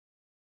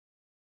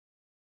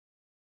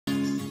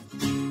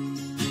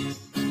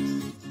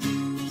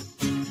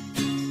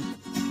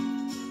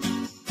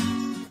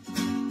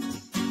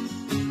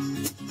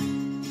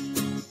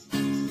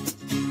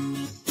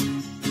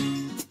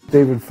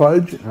David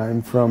Fudge.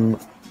 I'm from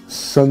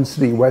Sun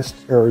City, West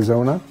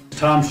Arizona.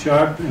 Tom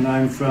Sharp, and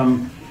I'm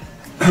from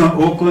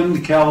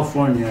Oakland,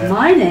 California.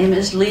 My name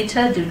is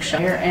Lita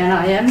Dukeshire, and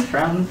I am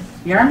from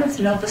Yarmouth,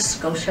 Nova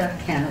Scotia,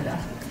 Canada.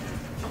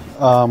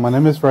 My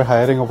name is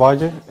Rehaering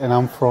Ovaje, and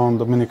I'm from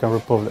Dominican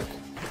Republic.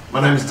 My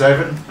name is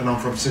David, and I'm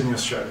from Sydney,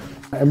 Australia.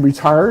 I'm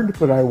retired,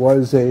 but I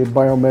was a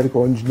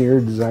biomedical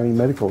engineer designing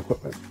medical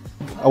equipment.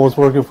 I was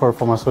working for a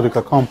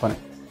pharmaceutical company.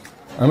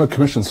 I'm a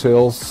commission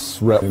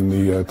sales rep in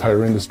the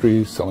tire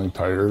industry, selling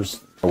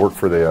tires. I work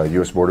for the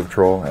U.S. Border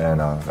Patrol,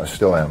 and I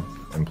still am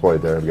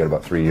employed there. I've got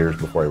about 3 years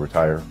before I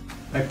retire.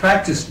 I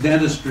practiced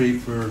dentistry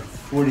for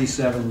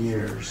 47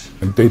 years.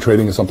 And day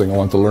trading is something I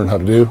want to learn how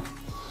to do,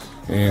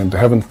 and I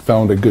haven't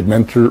found a good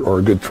mentor or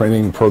a good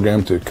training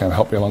program to kind of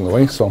help me along the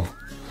way. So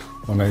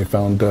when I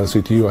found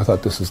CTU, I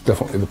thought this is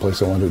definitely the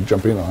place I wanted to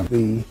jump in on.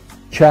 The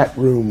chat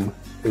room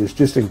is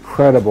just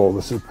incredible,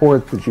 the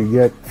support that you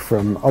get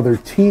from other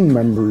team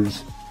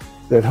members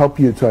that help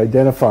you to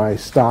identify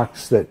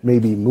stocks that may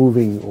be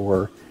moving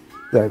or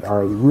that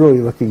are really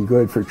looking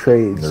good for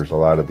trades. There's a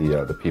lot of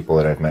the people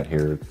that I've met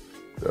here,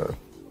 the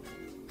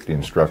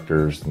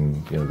instructors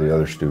and the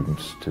other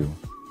students too.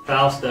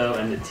 Fausto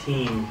and the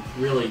team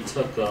really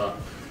took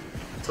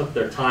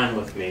their time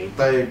with me.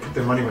 They put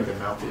their money where their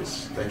mouth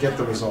is. They get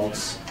the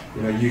results.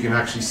 You can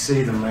actually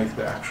see them make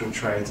the actual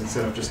trades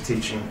instead of just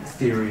teaching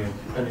theory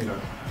and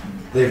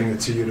leaving it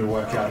to you to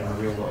work out in the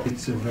real world.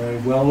 It's a very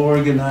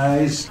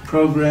well-organized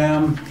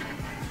program.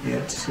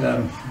 It's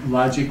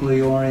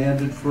logically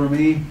oriented for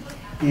me.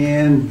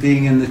 And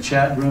being in the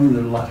chat room,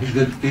 there are a lot of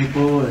good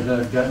people, and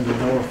I've gotten to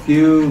know a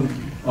few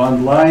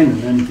online,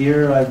 and then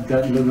here I've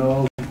gotten to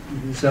know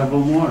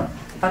several more.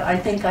 I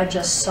think I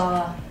just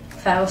saw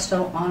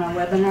Fausto on a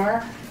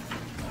webinar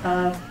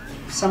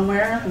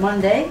somewhere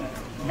one day,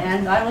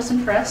 and I was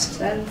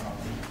impressed, and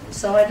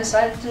so I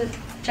decided to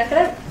check it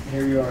out.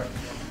 Here you are.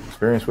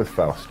 Experience with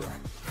Fausto.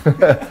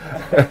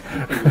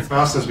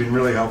 Fausto's been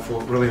really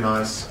helpful, really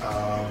nice,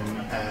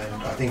 and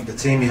I think the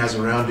team he has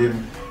around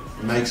him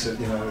makes it,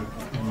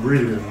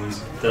 really, really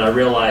easy. That I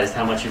realized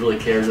how much he really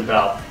cares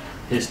about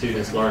his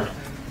students learning.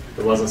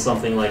 It wasn't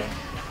something like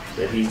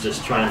that he's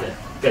just trying to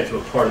get to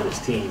a part of his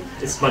team.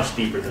 It's much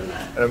deeper than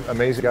that.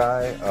 Amazing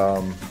guy.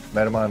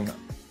 Met him on,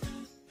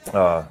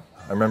 I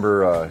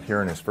remember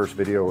hearing his first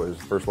video, his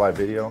first live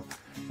video,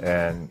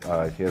 and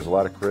he has a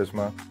lot of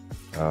charisma,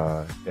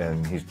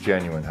 and he's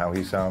genuine, how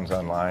he sounds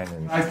online.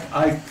 And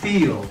I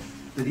feel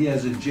that he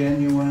has a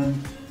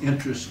genuine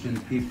interest in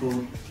people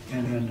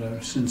and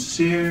a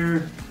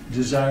sincere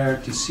desire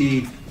to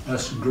see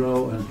us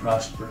grow and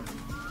prosper.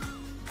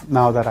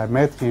 Now that I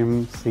met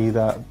him, see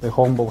that the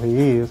humble he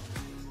is,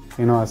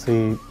 I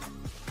see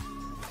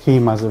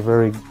him as a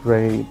very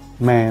great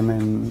man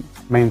and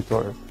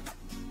mentor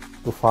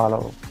to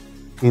follow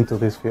into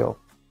this field.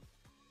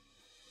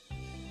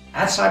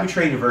 At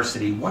Cybertrade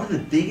University, one of the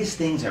biggest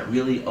things that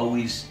really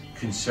always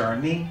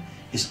concerned me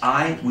is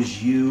I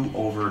was you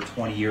over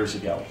 20 years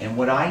ago, and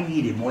what I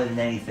needed more than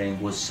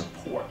anything was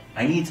support.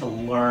 I need to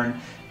learn,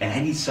 and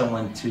I need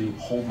someone to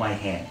hold my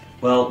hand.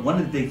 Well, one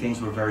of the big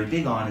things we're very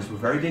big on is we're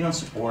very big on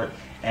support,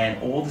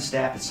 and all the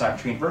staff at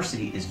Cybertrade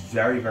University is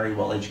very, very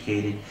well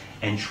educated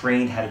and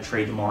trained how to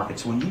trade the market.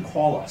 So when you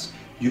call us,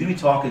 you're going to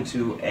be talking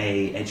to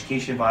an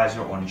education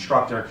advisor or an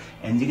instructor,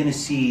 and you're going to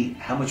see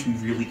how much we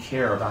really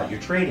care about your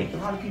trading. A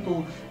lot of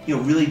people,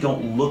 really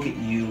don't look at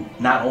you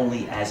not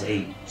only as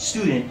a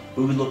student,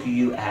 but we look at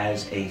you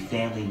as a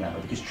family member,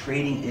 because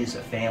trading is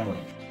a family.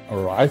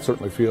 Or I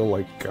certainly feel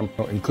like I'm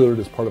included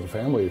as part of the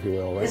family, if you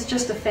will. Right? It's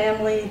just a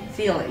family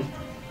feeling.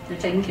 They're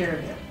taking care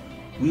of you.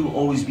 We will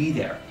always be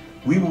there.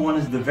 We were one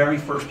of the very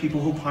first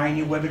people who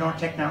pioneered webinar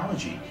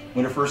technology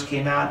when it first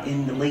came out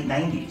in the late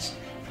 90s.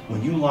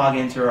 When you log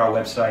into our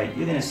website,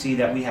 you're going to see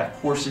that we have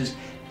courses,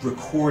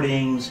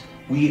 recordings.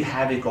 We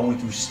have it going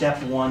through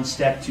step 1,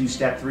 step 2,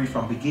 step 3,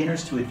 from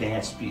beginners to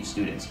advanced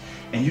students.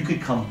 And you could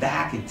come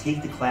back and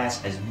take the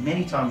class as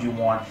many times you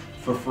want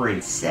for free.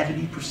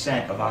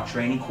 70% of our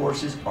training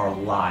courses are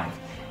live,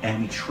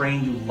 and we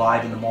train you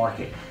live in the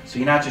market. So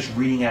you're not just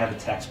reading out of a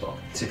textbook.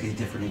 It's a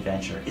different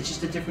adventure. It's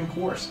just a different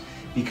course,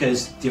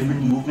 because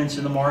different movements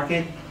in the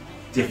market,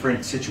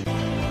 different situations.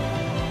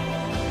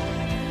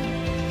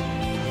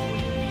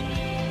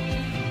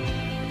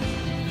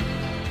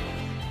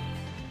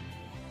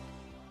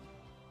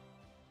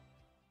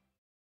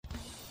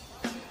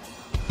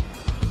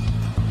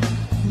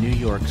 New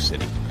York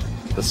City,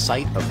 the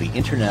site of the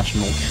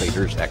International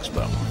Traders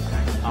Expo.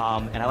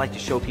 And I like to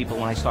show people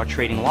when I start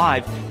trading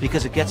live,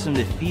 because it gets them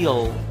to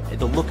feel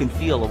the look and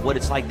feel of what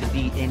it's like to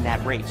be in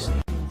that race.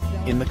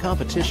 In the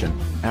competition,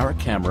 our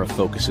camera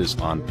focuses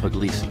on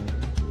Pugliese,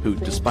 who,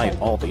 despite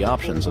all the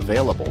options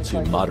available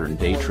to modern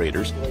day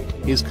traders,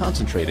 is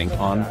concentrating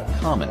on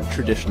common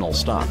traditional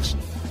stocks.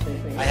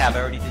 I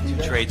already did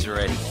 2 trades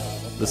already.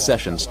 The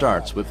session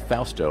starts with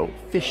Fausto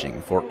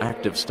fishing for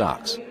active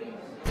stocks.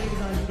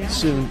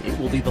 Soon, it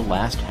will be the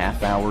last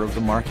half hour of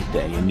the market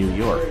day in New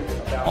York,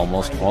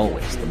 almost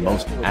always the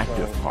most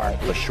active part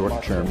of a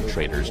short-term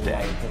trader's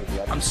day.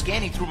 I'm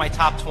scanning through my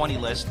top 20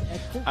 list.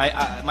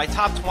 My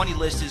top 20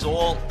 list is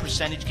all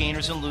percentage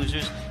gainers and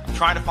losers. I'm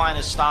trying to find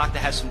a stock that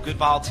has some good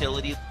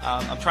volatility.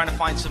 I'm trying to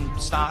find some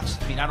stocks.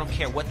 I mean, I don't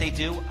care what they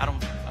do. I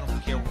don't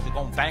care if they're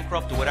going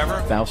bankrupt or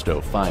whatever.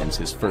 Fausto finds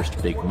his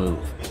first big move,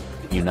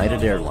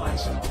 United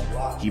Airlines.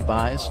 He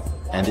buys,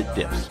 and it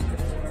dips.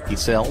 He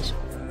sells,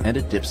 and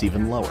it dips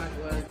even lower.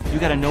 You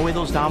got to know where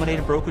those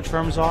dominated brokerage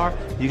firms are.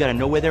 You got to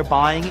know where they're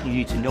buying it. You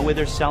need to know where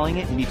they're selling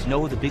it. You need to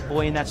know who the big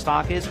boy in that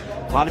stock is.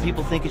 A lot of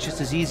people think it's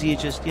just as easy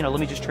as just, let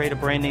me just trade a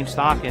brand name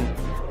stock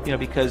and,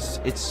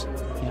 because it's,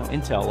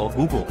 Intel or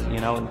Google,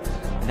 and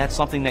that's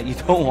something that you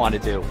don't want to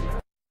do.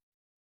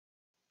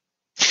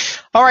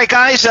 All right,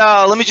 guys,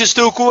 let me just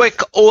do a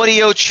quick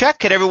audio check.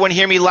 Can everyone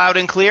hear me loud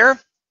and clear?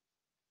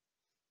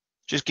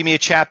 Just give me a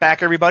chat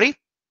back, everybody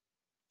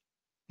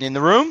in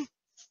the room.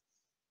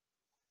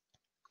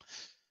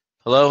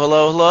 Hello,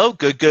 hello, hello.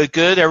 Good, good,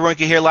 good. Everyone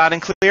can hear loud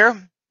and clear?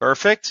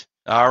 Perfect.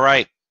 All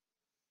right.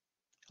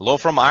 Hello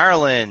from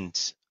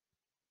Ireland.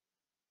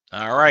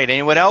 All right.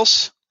 Anyone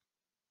else?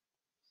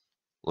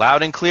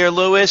 Loud and clear,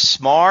 Lewis.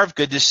 Marv,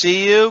 good to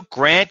see you.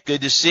 Grant,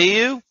 good to see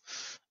you.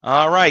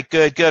 All right.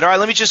 Good, good. All right.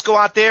 Let me just go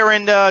out there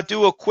and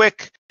do a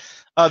quick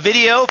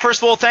video.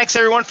 First of all, thanks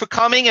everyone for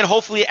coming, and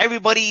hopefully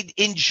everybody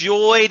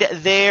enjoyed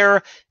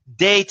their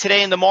day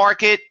today in the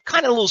market.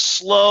 Kind of a little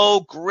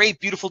slow. Great,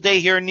 beautiful day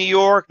here in New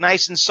York.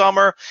 Nice and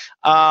summer.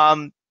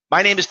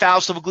 My name is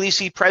Fausto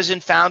Pugliese,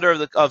 president, founder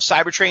of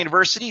Cybertrain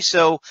University.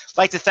 So I'd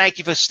like to thank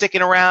you for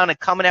sticking around and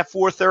coming at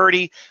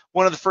 4:30.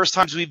 One of the first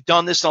times we've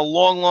done this in a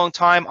long, long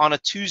time on a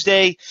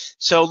Tuesday.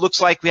 So it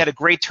looks like we had a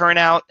great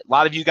turnout. A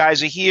lot of you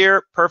guys are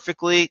here.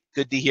 Perfectly.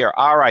 Good to hear.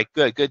 All right.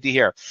 Good. Good to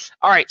hear.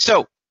 All right.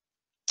 So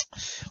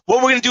what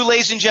we're going to do,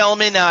 ladies and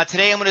gentlemen,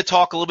 today I'm going to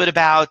talk a little bit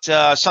about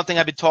something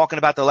I've been talking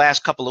about the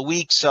last couple of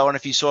weeks. So I don't know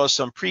if you saw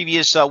some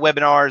previous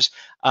webinars,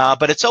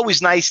 but it's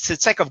always nice.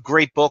 It's like a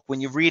great book.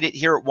 When you read it,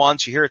 hear it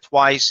once, you hear it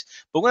twice.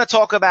 But we're going to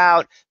talk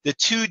about the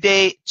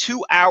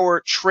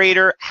 2-hour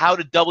trader, how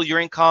to double your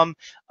income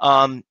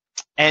and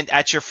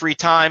at your free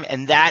time.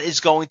 And that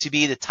is going to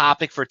be the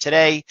topic for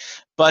today.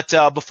 But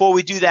before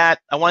we do that,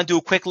 I want to do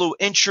a quick little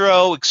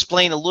intro,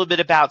 explain a little bit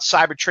about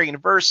Cybertrain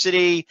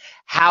University,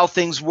 how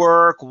things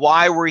work,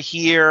 why we're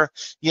here,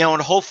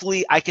 and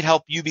hopefully I can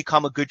help you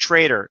become a good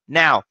trader.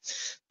 Now,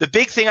 the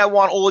big thing I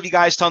want all of you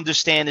guys to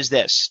understand is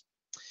this.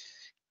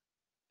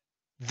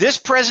 This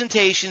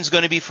presentation is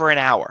going to be for an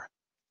hour.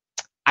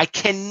 I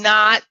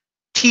cannot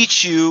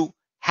teach you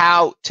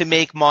how to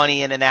make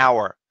money in an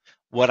hour.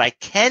 What I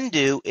can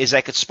do is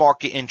I could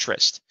spark your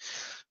interest.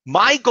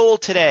 My goal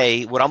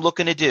today, what I'm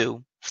looking to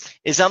do,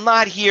 is I'm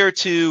not here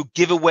to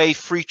give away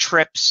free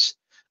trips,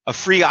 a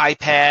free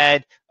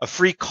iPad, a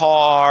free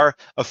car,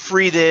 a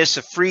free this,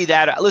 a free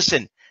that.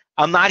 Listen,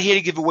 I'm not here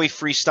to give away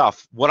free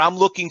stuff. What I'm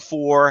looking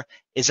for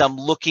is I'm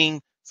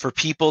looking for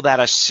people that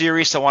are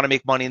serious that want to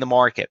make money in the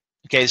market.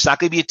 Okay, it's not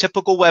going to be a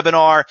typical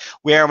webinar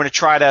where I'm going to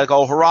try to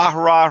go hurrah,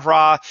 hurrah,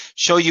 hurrah,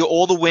 show you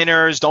all the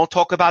winners, don't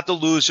talk about the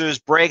losers,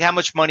 brag how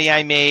much money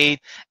I made,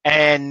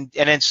 and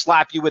then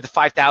slap you with a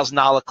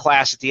 $5,000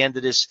 class at the end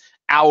of this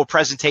hour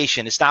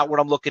presentation. It's not what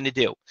I'm looking to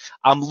do.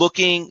 I'm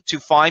looking to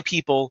find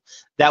people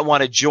that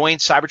want to join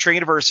Cybertrain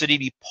University,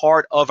 be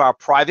part of our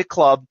private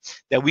club,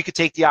 that we could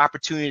take the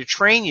opportunity to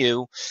train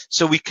you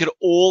so we could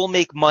all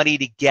make money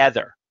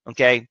together.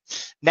 Okay.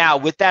 Now,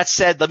 with that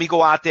said, let me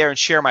go out there and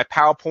share my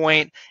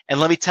PowerPoint, and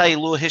let me tell you a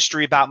little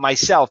history about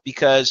myself,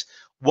 because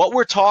what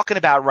we're talking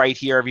about right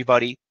here,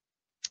 everybody,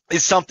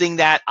 is something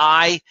that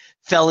I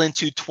fell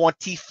into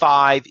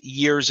 25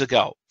 years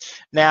ago.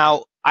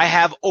 Now, I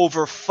have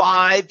over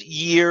 5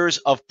 years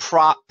of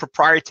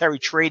proprietary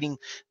trading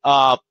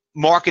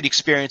market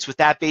experience. What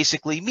that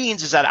basically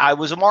means is that I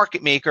was a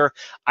market maker.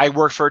 I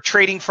worked for a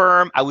trading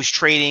firm. I was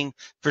trading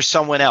for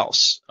someone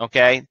else.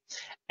 Okay.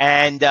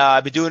 And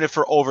I've been doing it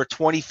for over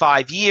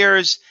 25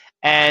 years,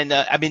 and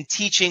I've been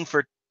teaching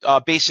for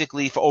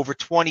basically for over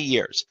 20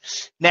 years.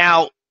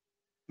 Now,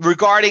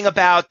 regarding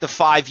about the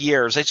 5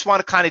 years, I just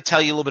want to kind of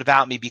tell you a little bit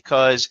about me,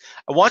 because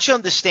I want you to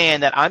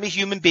understand that I'm a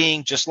human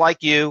being just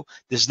like you.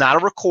 This is not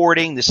a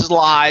recording. This is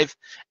live,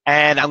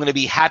 and I'm going to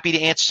be happy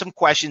to answer some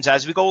questions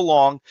as we go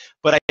along.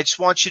 But I just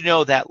want you to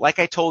know that, like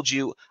I told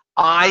you,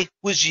 I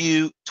was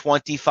you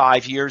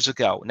 25 years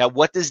ago. Now,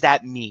 what does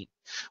that mean?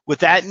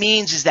 What that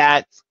means is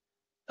that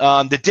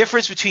the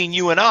difference between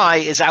you and I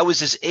is I was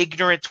this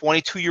ignorant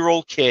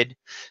 22-year-old kid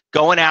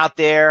going out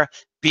there,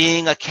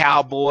 being a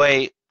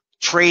cowboy,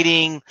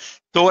 trading,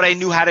 thought I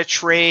knew how to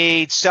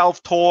trade,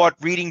 self-taught,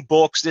 reading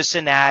books, this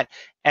and that,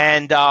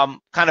 and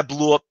kind of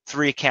blew up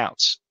 3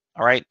 accounts.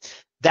 All right.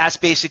 That's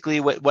basically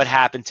what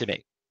happened to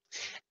me.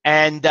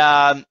 And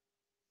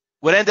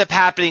what ended up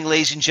happening,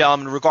 ladies and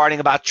gentlemen,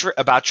 regarding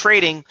about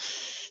trading,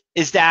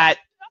 is that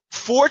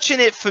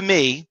fortunate for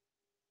me,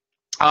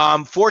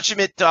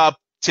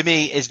 to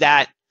me, is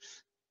that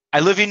I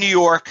live in New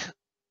York,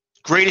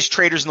 greatest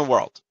traders in the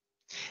world.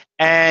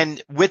 And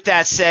with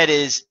that said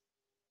is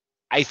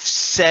I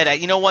said,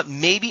 you know what,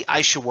 maybe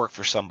I should work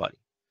for somebody.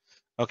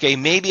 Okay,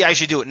 maybe I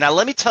should do it. Now,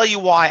 let me tell you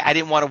why I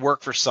didn't want to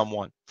work for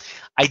someone.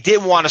 I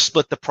didn't want to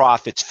split the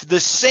profits. For the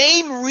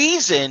same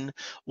reason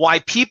why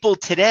people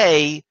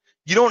today,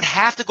 you don't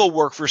have to go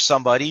work for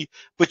somebody,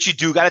 but you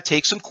do got to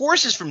take some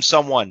courses from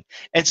someone.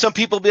 And some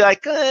people be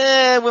like, what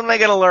am I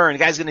going to learn? The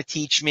guy's going to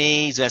teach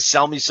me. He's going to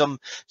sell me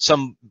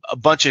a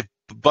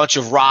bunch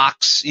of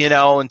rocks, you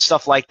know, and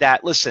stuff like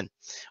that. Listen,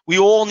 we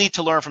all need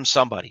to learn from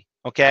somebody.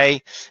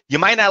 Okay, you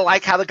might not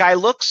like how the guy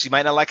looks, you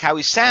might not like how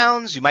he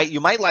sounds, you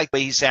might like the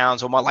way he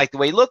sounds, or might like the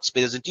way he looks, but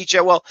he doesn't teach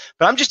that well.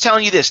 But I'm just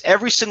telling you this: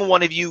 every single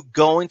one of you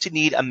going to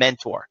need a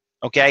mentor.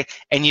 Okay,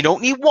 and you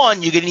don't need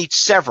one; you're going to need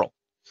several.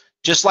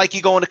 Just like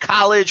you go into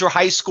college or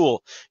high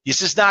school,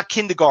 this is not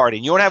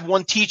kindergarten. You don't have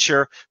one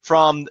teacher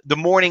from the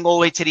morning all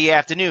the way to the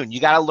afternoon. You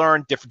got to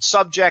learn different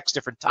subjects,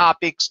 different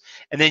topics,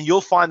 and then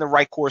you'll find the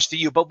right course for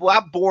you. But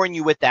without boring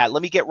you with that,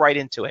 let me get right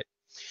into it.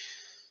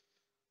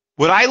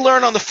 What I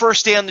learned on the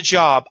first day on the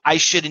job, I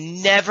should have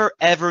never,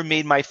 ever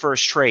made my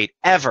first trade,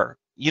 ever.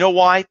 You know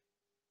why?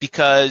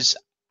 Because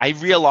I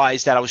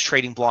realized that I was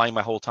trading blind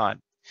my whole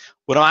time.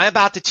 What I'm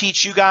about to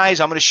teach you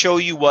guys, I'm going to show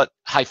you what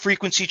high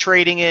frequency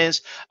trading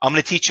is. I'm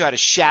going to teach you how to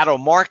shadow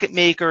market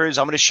makers.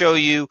 I'm going to show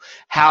you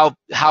how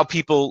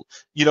people,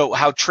 you know,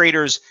 how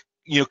traders,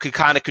 you know, could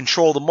kind of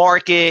control the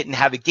market and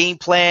have a game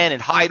plan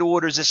and hide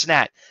orders, this and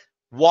that.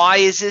 Why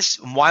is this?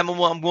 Why am I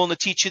willing to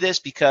teach you this?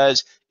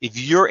 Because if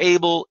you're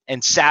able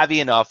and savvy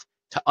enough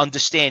to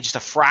understand just a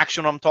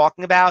fraction of what I'm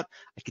talking about,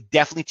 I could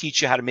definitely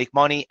teach you how to make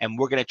money, and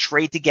we're going to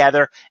trade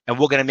together, and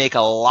we're going to make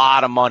a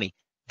lot of money.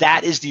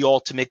 That is the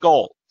ultimate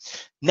goal.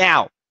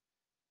 Now,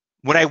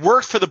 when I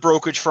worked for the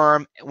brokerage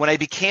firm, when I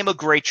became a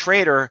great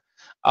trader,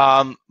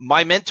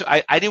 my mentor,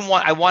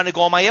 I wanted to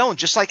go on my own,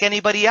 just like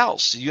anybody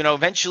else. You know,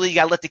 eventually you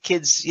got to let the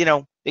kids, you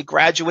know, they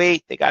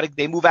graduate,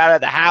 they move out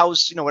of the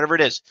house, you know, whatever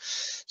it is.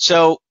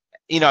 So,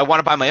 you know, I want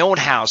to buy my own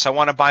house. I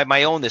want to buy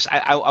my own this.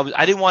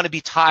 I didn't want to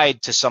be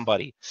tied to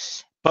somebody.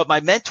 But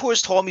my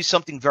mentors told me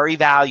something very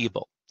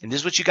valuable. And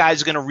this is what you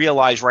guys are going to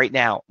realize right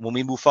now when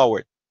we move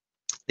forward.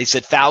 They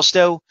said,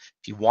 Fausto,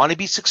 if you want to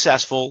be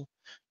successful,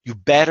 you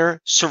better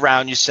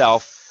surround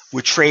yourself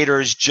with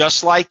traders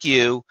just like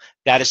you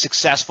that are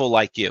successful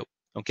like you,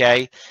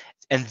 okay?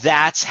 And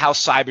that's how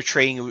Cyber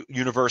Trading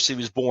University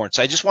was born.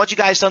 So I just want you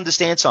guys to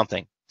understand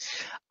something.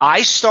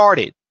 I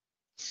started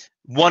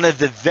one of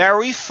the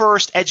very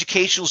first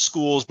educational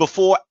schools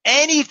before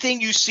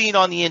anything you've seen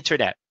on the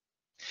internet.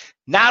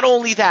 Not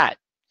only that,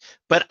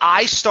 but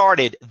I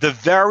started the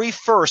very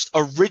first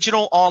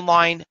original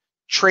online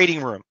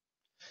trading room.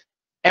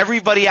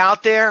 Everybody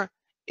out there,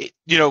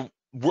 you know,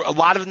 a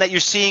lot of them that you're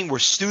seeing were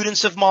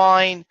students of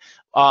mine.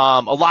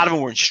 A lot of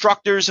them were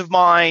instructors of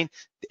mine.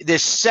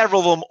 There's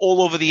several of them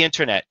all over the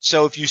internet.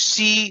 So if you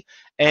see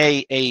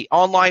a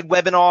online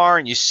webinar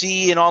and you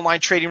see an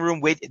online trading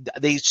room,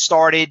 they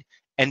started,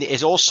 and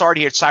it's all started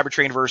here at Cyber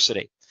Trading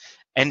University.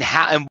 And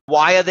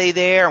why are they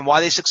there and why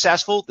are they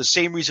successful? The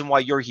same reason why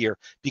you're here,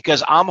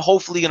 because I'm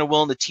hopefully going to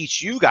willing to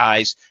teach you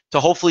guys to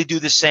hopefully do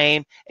the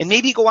same and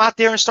maybe go out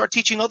there and start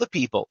teaching other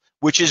people,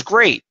 which is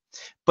great.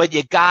 But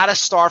you got to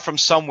start from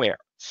somewhere.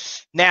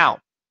 Now,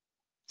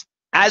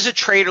 as a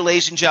trader,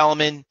 ladies and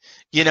gentlemen,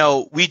 you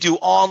know, we do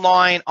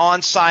online,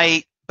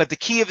 on-site, but the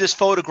key of this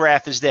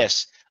photograph is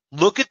this.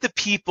 Look at the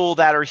people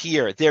that are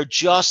here. They're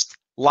just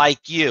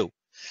like you.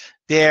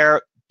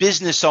 They're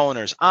business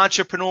owners,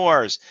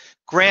 entrepreneurs,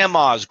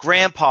 grandmas,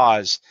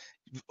 grandpas,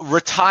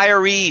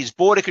 retirees,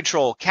 border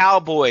control,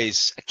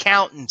 cowboys,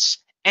 accountants,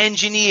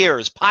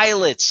 engineers,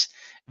 pilots,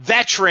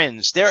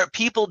 veterans. There are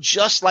people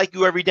just like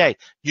you every day.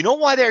 You know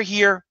why they're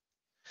here?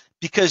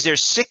 Because they're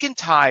sick and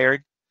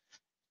tired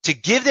to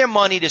give their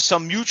money to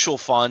some mutual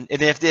fund,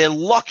 and if they're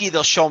lucky,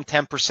 they'll show them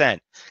 10%.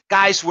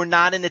 Guys, we're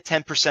not in the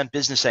 10%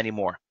 business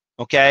anymore,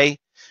 okay?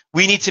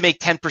 We need to make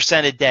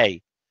 10% a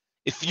day.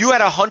 If you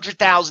had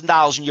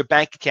 $100,000 in your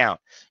bank account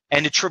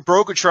and the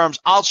brokerage firms,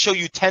 I'll show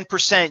you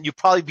 10%, you'd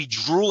probably be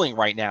drooling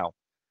right now.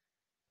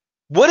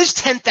 What is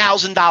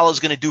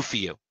 $10,000 going to do for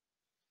you?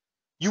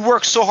 You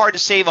work so hard to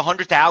save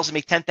 $100,000,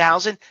 make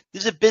 $10,000.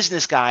 This is a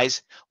business,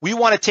 guys. We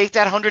want to take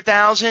that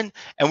 $100,000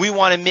 and we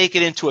want to make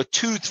it into a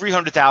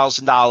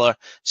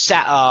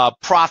 $200,000-$300,000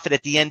 profit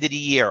at the end of the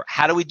year.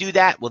 How do we do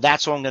that? Well,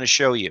 that's what I'm going to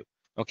show you.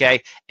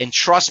 Okay, and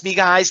trust me,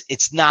 guys,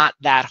 it's not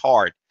that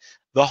hard.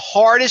 The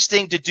hardest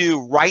thing to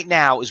do right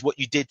now is what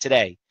you did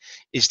today,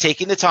 is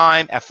taking the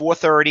time at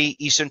 4:30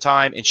 Eastern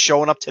time and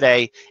showing up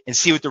today and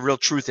see what the real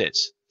truth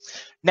is.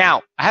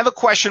 Now, I have a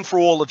question for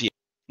all of you.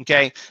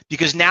 Okay,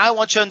 because now I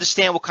want you to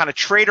understand what kind of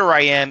trader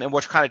I am and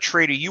what kind of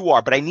trader you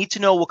are, but I need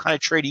to know what kind of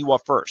trader you are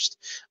first.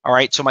 All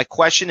right, so my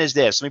question is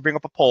this. Let me bring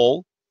up a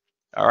poll.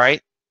 All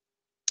right,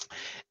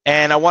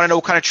 and I want to know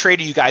what kind of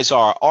trader you guys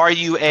are. Are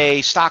you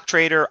a stock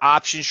trader,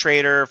 options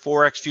trader,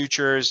 forex,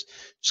 futures?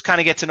 Just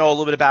kind of get to know a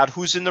little bit about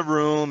who's in the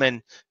room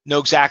and know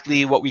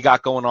exactly what we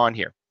got going on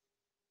here.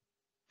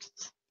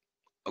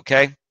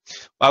 Okay,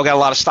 well, we got a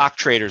lot of stock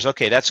traders.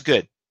 Okay, that's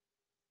good.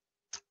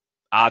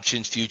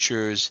 options,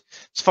 futures.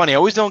 It's funny. I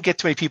always don't get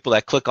too many people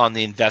that click on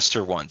the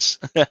investor ones.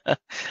 I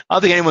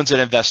don't think anyone's an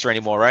investor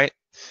anymore, right?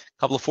 A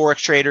couple of forex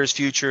traders,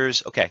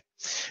 futures. Okay.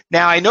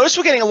 Now I notice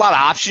we're getting a lot of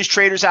options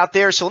traders out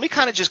there. So let me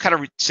kind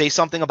of say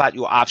something about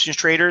you options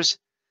traders.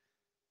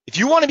 If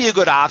you want to be a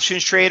good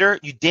options trader,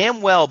 you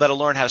damn well better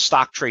learn how to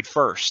stock trade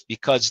first,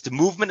 because it's the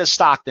movement of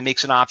stock that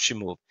makes an option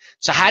move.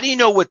 So how do you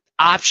know what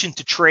option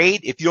to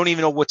trade if you don't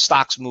even know what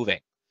stock's moving?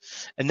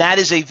 And that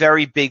is a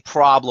very big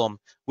problem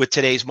with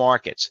today's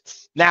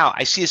markets. Now,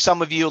 I see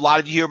some of you, a lot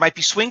of you here might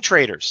be swing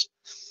traders.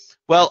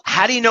 Well,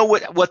 how do you know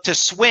what to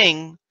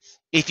swing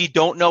if you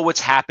don't know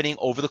what's happening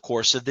over the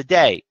course of the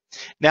day?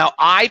 Now,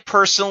 I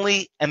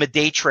personally am a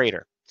day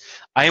trader.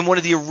 I am one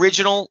of the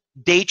original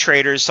day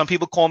traders. Some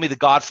people call me the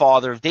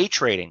godfather of day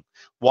trading.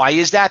 Why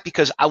is that?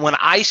 Because when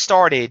I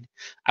started,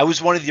 I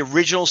was one of the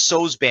original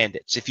So's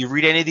bandits. If you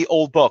read any of the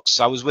old books,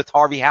 I was with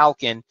Harvey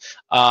Halkin,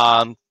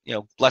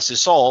 bless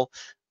his soul,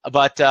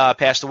 but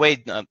passed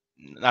away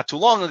not too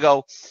long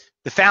ago,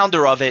 the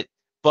founder of it.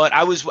 But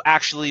I was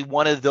actually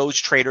one of those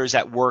traders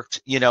that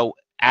worked,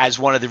 as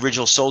one of the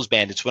original So's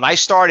bandits. When I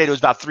started, it was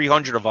about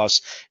 300 of us.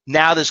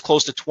 Now there's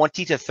close to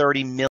 20 to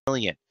 30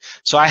 million.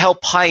 So I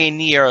helped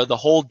pioneer the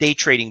whole day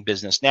trading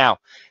business. Now,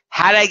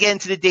 how did I get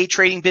into the day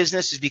trading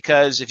business? Is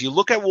because if you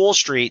look at Wall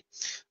Street,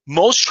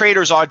 most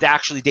traders aren't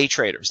actually day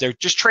traders. They're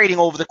just trading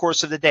over the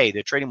course of the day.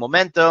 They're trading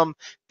momentum.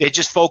 They're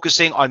just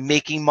focusing on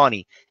making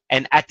money.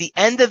 And at the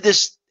end of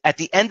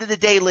the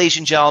day, ladies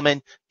and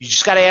gentlemen, you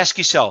just got to ask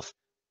yourself,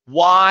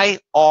 why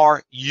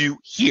are you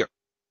here?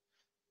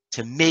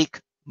 To make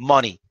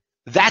money.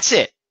 That's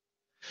it.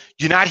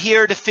 You're not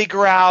here to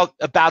figure out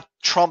about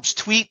Trump's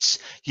tweets.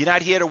 You're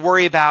not here to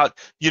worry about,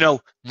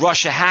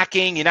 Russia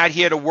hacking. You're not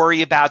here to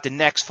worry about the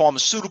next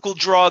pharmaceutical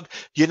drug.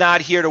 You're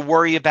not here to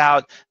worry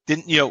about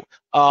the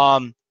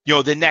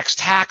next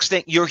tax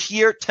thing. You're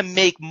here to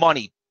make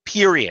money,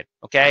 period.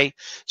 Okay?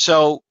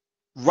 So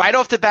right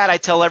off the bat, I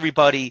tell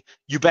everybody,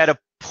 you better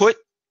put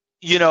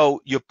your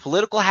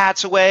political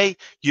hats away.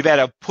 You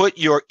better put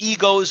your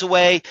egos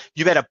away.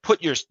 You better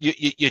put your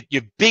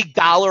big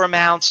dollar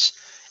amounts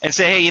and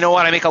say, hey, you know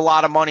what? I make a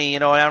lot of money.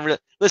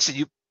 Listen,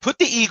 you put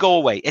the ego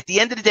away. At the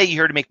end of the day,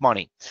 you're here to make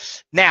money.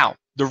 Now,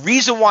 the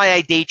reason why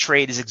I day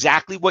trade is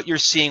exactly what you're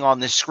seeing on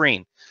this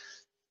screen.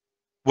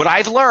 What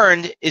I've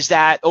learned is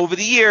that over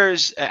the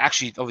years,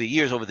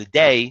 over the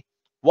day,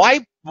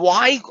 why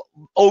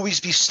always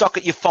be stuck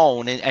at your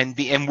phone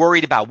and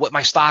worried about what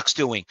my stock's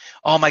doing?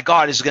 Oh my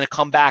God, is it going to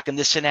come back and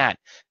this and that?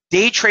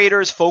 Day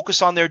traders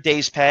focus on their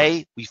day's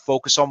pay. We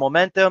focus on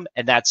momentum,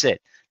 and that's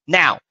it.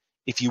 Now,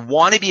 if you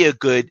want to be a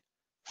good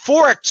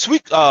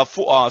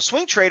forex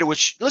swing trader,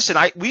 which listen,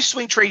 we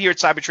swing trade here at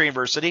Cyber Trade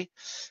University.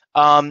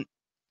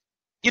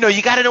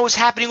 You got to know what's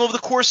happening over the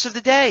course of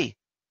the day.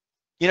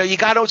 You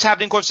got to know what's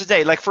happening over the course of the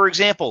day. Like for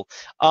example,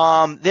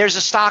 there's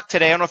a stock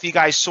today. I don't know if you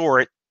guys saw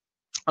it.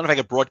 I don't know if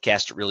I can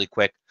broadcast it really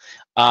quick.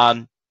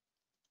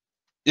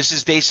 This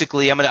is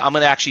basically, I'm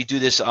gonna actually do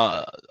this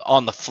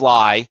on the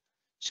fly.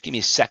 Just give me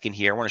a second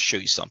here. I want to show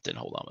you something.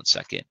 Hold on one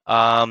second.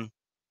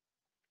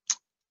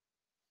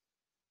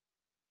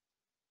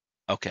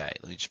 Okay,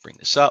 let me just bring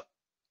this up.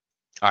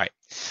 All right.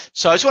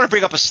 So I just want to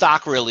bring up a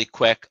stock really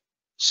quick.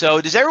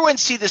 So does everyone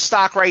see the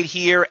stock right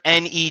here,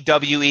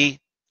 NEWE?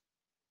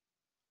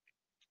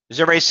 Does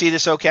everybody see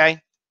this okay?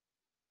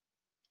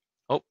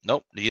 Oh,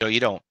 nope,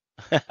 you don't.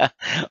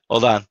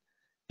 Hold on.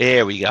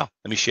 There we go.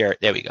 Let me share it.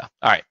 There we go.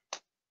 All right.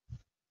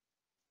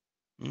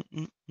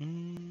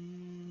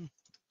 Didn't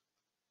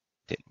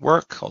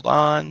work. Hold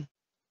on.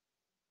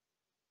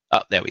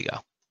 Oh, there we go.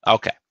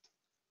 Okay.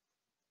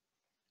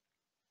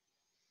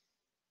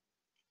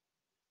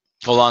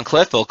 Hold on,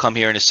 Cliff. It'll come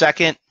here in a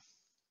second.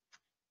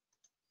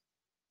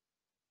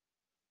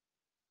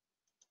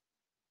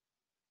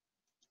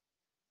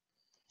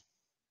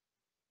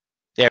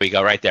 There we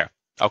go, right there.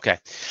 Okay.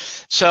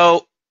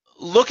 So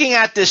looking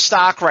at this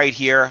stock right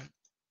here,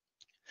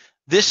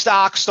 this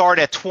stock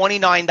started at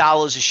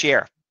 $29 a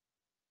share.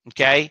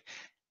 Okay.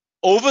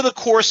 Over the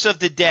course of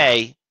the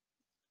day,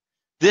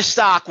 this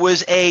stock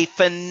was a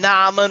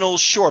phenomenal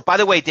short. By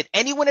the way, did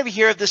anyone ever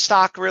hear of this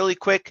stock really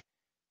quick?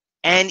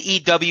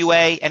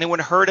 NEWA. Anyone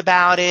heard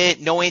about it?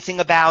 Know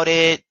anything about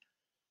it?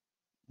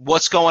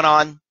 What's going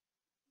on?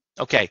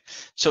 Okay.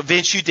 So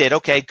Vince, you did.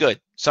 Okay, good.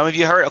 Some of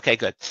you heard? Okay,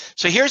 good.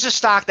 So here's a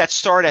stock that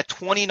started at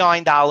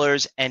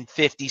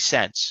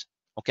 $29.50.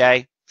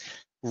 Okay.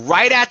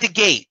 Right at the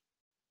gate,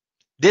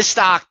 this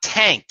stock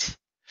tanked.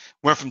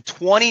 Went from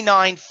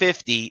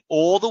 $29.50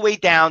 all the way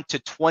down to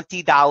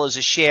 $20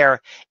 a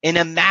share in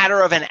a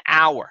matter of an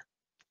hour.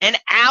 An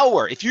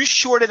hour. If you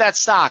shorted that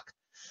stock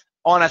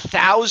on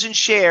 1,000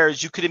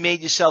 shares, you could have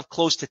made yourself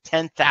close to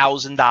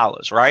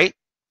 $10,000, right?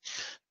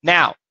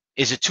 Now,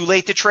 is it too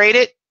late to trade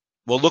it?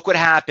 Well, look what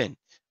happened.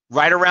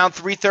 Right around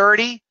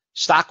 3:30,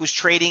 stock was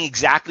trading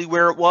exactly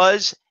where it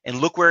was, and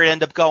look where it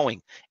ended up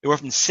going. It went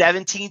from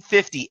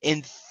 $17.50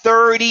 in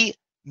 30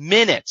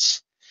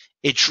 minutes.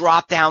 It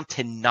dropped down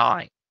to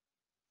 $9.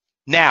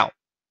 Now,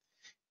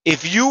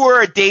 if you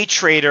were a day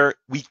trader,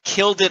 we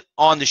killed it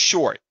on the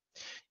short.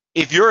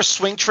 if you're a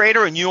swing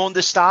trader and you own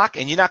the stock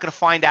and you're not going to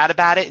find out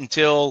about it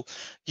until,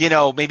 you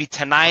know, maybe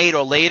tonight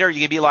or later, you're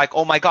going to be like,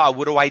 oh my God,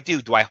 what do I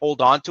do? Do I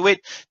hold on to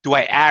it? Do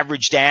I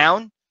average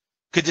down?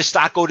 Could the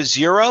stock go to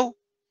zero?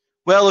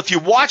 Well, if you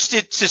watched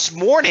it this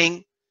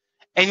morning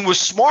and was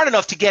smart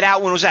enough to get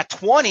out when it was at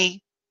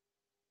 20,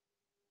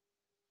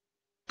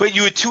 but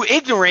you were too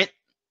ignorant,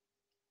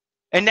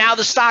 and now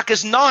the stock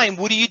is 9,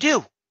 what do you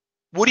do?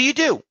 What do you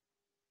do?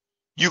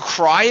 You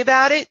cry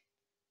about it?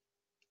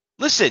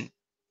 Listen,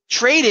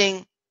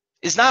 trading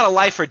is not a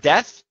life or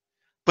death,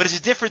 but it's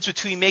a difference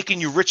between making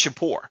you rich and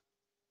poor,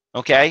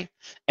 okay?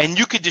 And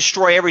you could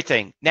destroy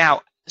everything.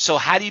 Now, so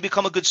how do you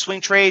become a good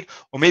swing trade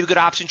or maybe a good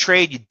option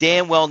trade? You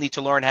damn well need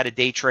to learn how to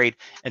day trade,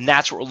 and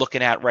that's what we're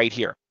looking at right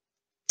here.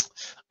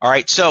 All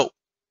right, so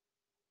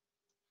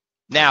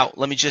now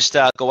let me just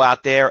go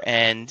out there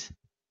and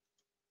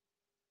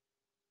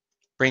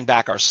bring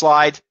back our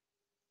slide.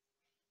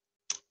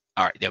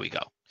 All right, there we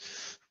go.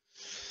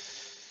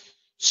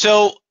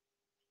 So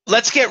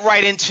let's get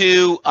right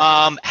into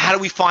how do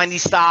we find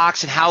these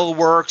stocks and how it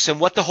works and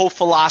what the whole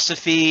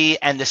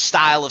philosophy and the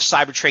style of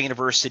Cyber Trading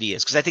University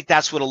is, because I think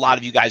that's what a lot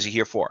of you guys are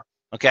here for.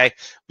 Okay,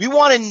 we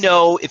want to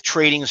know if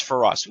trading is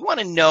for us. We want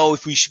to know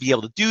if we should be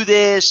able to do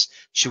this.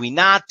 Should we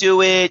not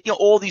do it? You know,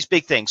 all these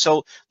big things.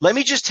 So let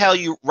me just tell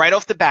you right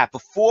off the bat,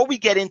 before we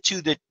get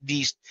into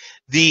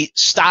the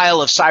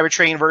style of Cyber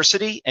Trading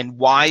University and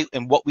why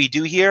and what we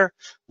do here,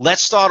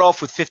 let's start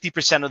off with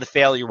 50% of the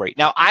failure rate.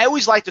 Now, I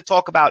always like to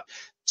talk about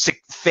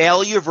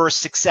failure versus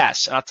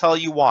success, and I'll tell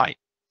you why.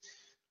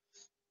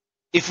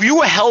 If you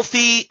were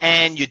healthy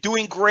and you're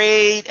doing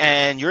great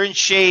and you're in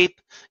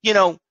shape, you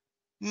know,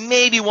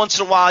 maybe once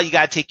in a while you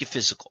got to take your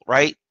physical,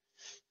 right?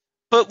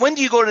 But when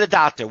do you go to the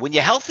doctor? When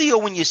you're healthy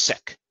or when you're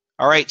sick?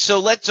 All right,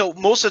 so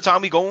most of the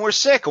time we go when we're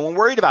sick or when we're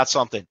worried about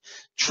something.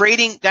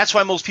 Trading, that's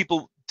why most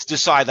people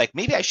decide, like,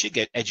 maybe I should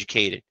get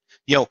educated,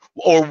 you know,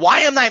 or why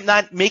am I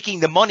not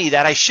making the money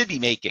that I should be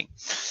making?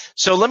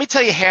 So let me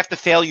tell you half the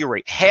failure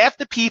rate. Half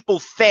the people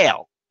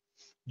fail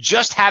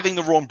just having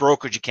the wrong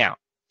brokerage account.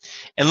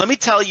 And let me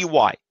tell you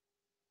why.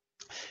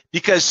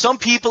 Because some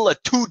people are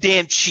too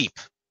damn cheap.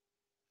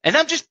 And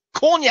I'm just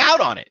calling you out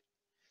on it.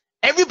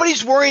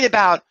 Everybody's worried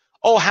about,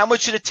 oh, how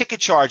much are the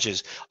ticket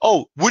charges?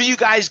 Oh, what are you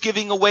guys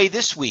giving away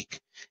this week?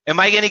 Am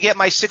I going to get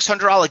my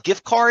 $600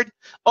 gift card?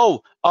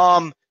 Oh,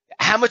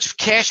 how much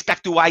cash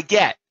back do I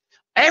get?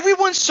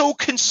 Everyone's so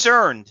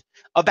concerned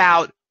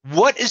about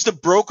what is the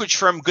brokerage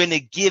firm going to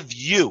give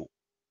you.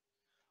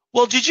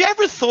 Well, did you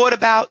ever thought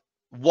about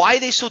why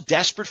they're so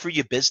desperate for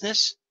your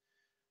business?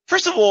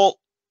 First of all,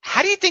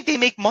 how do you think they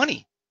make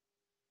money?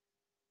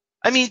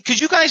 I mean, could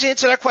you guys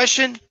answer that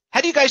question?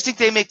 How do you guys think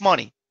they make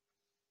money?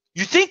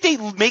 You think they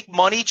make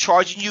money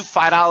charging you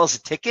 $5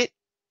 a ticket?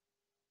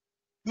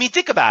 I mean,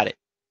 think about it.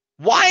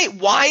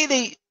 Why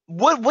they,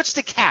 what's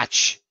the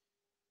catch?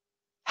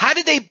 How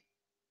did they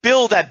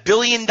build that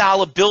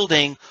billion-dollar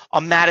building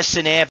on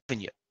Madison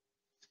Avenue?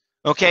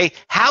 Okay,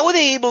 how are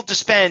they able to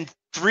spend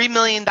 $3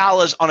 million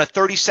on a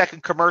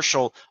 30-second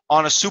commercial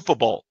on a Super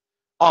Bowl?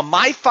 On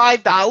my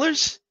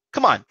 $5?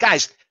 Come on,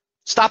 guys,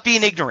 stop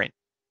being ignorant.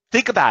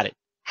 Think about it.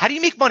 How do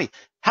you make money?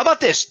 How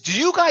about this? Do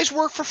you guys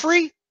work for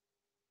free?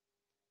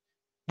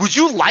 Would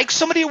you like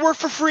somebody to work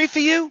for free for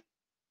you?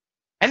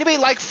 Anybody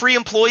like free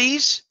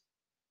employees?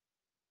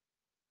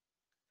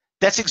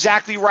 That's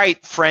exactly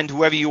right, friend,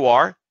 whoever you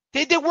are.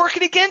 They're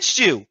working against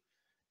you.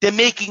 They're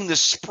making the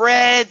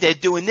spread. They're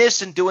doing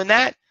this and doing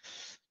that.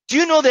 Do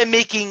you know they're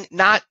making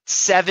not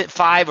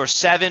 $5 or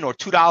 $7 or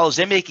 $2?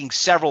 They're making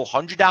several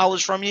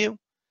 $100s from you.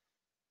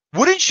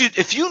 Wouldn't you,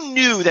 if you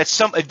knew that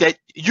that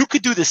you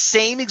could do the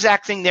same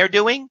exact thing they're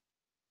doing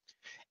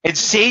and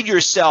save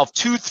yourself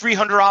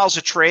 $200-300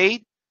 a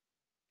trade?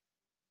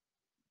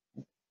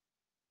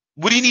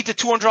 What do you need the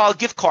 $200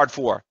 gift card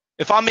for?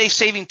 If I'm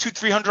saving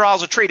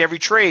 $200-300 a trade every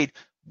trade,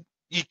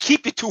 you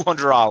keep your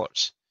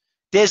 $200.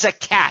 There's a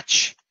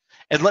catch.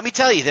 And let me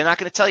tell you, they're not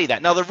going to tell you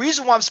that. Now, the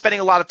reason why I'm spending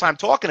a lot of time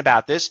talking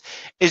about this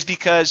is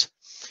because,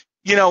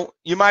 you know,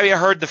 you might have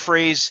heard the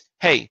phrase,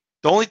 hey,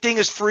 the only thing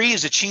is free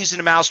is a cheese in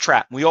a mouse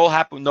trap. We all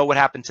know what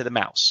happened to the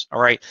mouse,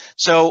 all right?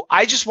 So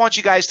I just want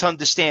you guys to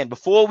understand,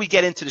 before we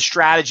get into the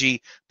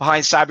strategy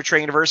behind Cyber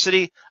Trading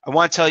University, I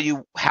want to tell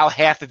you how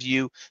half of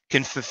you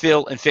can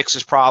fulfill and fix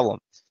this problem.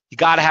 You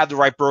got to have the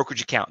right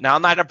brokerage account. Now,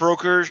 I'm not a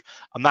broker.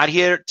 I'm not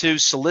here to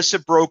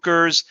solicit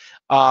brokers,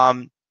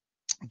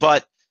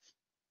 but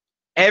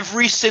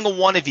every single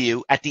one of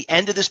you at the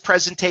end of this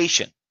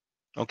presentation,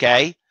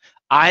 okay,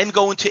 I'm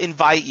going to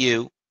invite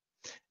you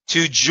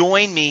to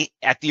join me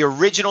at the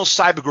original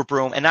Cyber Group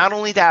room. And not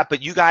only that,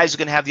 but you guys are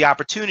going to have the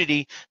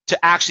opportunity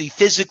to actually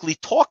physically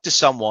talk to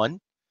someone,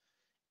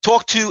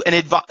 talk to an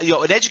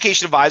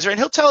education advisor, and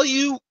he'll tell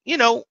you, you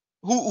know,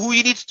 who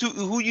you need to,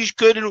 who you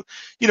could, and,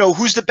 you know,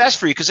 who's the best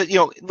for you. Because, you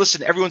know,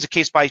 listen, everyone's a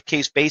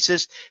case-by-case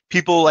basis.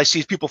 I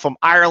see people from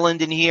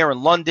Ireland in here,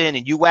 and London,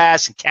 and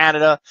US, and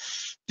Canada.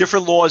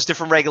 Different laws,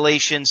 different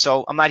regulations.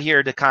 So I'm not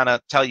here to kind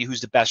of tell you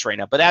who's the best right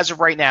now. But as of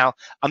right now,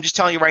 I'm just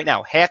telling you right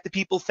now, half the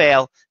people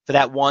fail for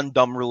that one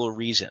dumb little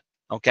reason.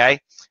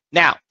 Okay?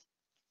 Now,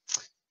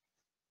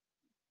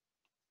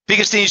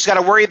 Biggest thing you just got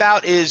to worry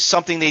about is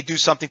they do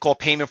something called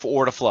payment for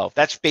order flow.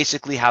 That's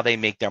basically how they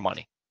make their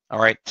money. All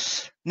right.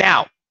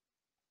 Now,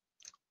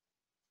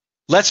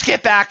 let's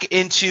get back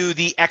into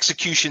the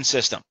execution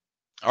system.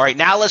 All right.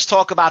 Now let's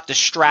talk about the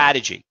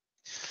strategy.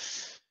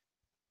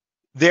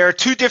 There are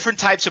two different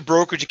types of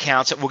brokerage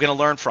accounts that we're going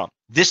to learn from.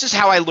 This is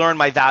how I learned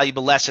my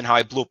valuable lesson, how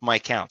I blew up my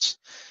accounts.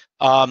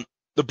 The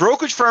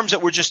brokerage firms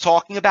that we're just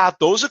talking about,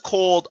 those are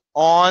called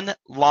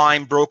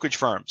online brokerage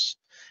firms.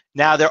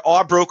 Now, there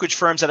are brokerage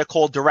firms that are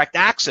called direct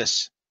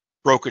access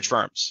brokerage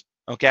firms,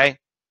 okay?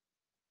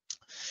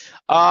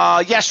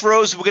 Yes,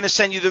 Rose, we're going to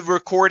send you the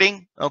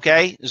recording,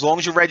 okay? As long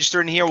as you're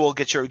registered in here, we'll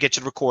get you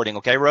the recording,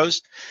 okay,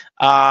 Rose?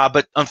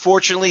 But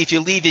unfortunately, if you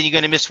leave, then you're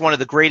going to miss one of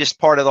the greatest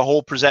part of the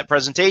whole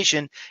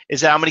presentation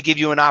is that I'm going to give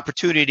you an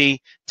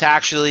opportunity to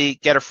actually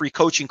get a free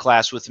coaching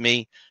class with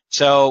me.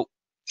 So,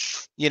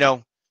 you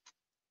know,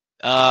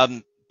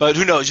 but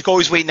who knows? You can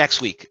always wait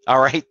next week, all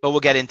right? But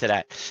we'll get into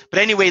that. But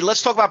anyway,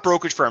 let's talk about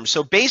brokerage firms.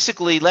 So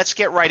basically, let's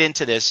get right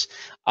into this.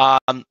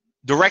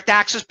 Direct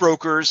access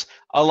brokers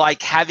are like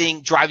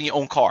driving your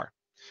own car.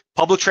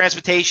 Public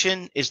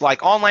transportation is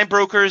like online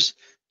brokers.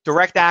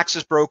 Direct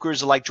access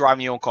brokers are like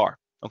driving your own car.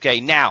 Okay,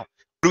 now, what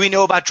do we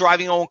know about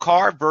driving your own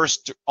car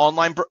versus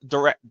online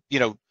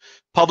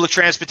public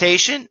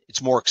transportation?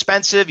 It's more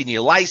expensive. You need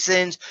a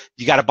license.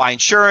 You got to buy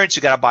insurance.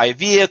 You got to buy a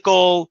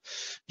vehicle.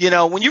 You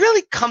know, when you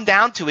really come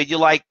down to it, you're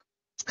like,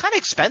 it's kind of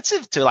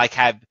expensive to like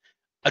have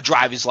a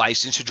driver's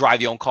license to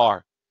drive your own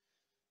car.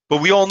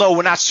 But we all know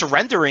we're not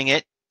surrendering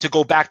it to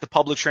go back to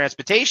public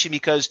transportation,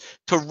 because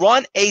to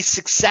run a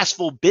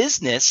successful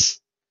business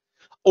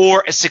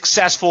or a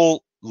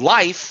successful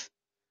life,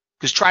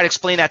 because try to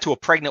explain that to a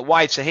pregnant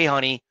wife, say, hey,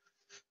 honey,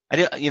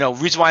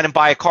 reason why I didn't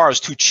buy a car is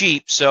too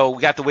cheap, so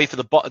we got to wait for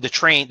the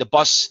train. The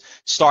bus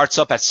starts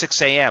up at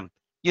 6 a.m.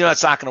 You know,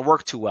 that's not going to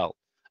work too well.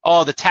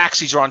 Oh, the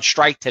taxis are on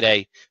strike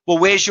today. Well,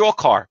 where's your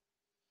car?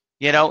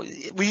 You know,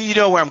 you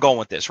know where I'm going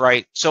with this,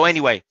 right? So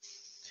anyway,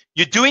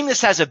 you're doing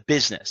this as a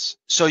business.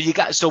 So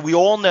we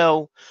all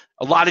know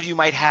a lot of you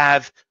might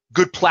have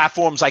good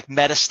platforms like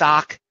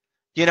MetaStock.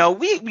 You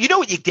know, you know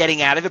what you're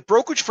getting out of it.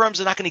 Brokerage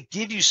firms are not going to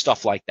give you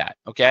stuff like that,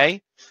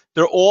 okay?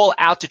 They're all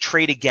out to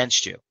trade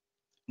against you.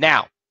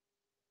 Now,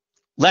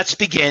 let's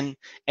begin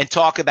and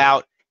talk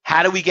about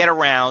how do we get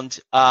around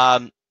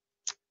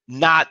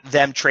not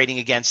them trading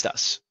against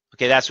us.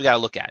 Okay, that's what we got to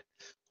look at.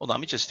 Hold on,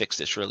 let me just fix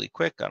this really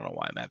quick. I don't know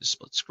why I'm having a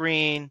split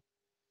screen.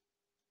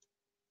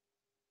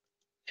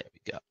 There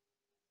we go.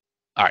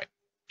 All right.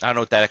 I don't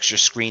know what that extra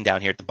screen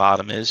down here at the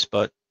bottom is,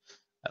 but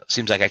it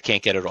seems like I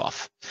can't get it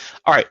off.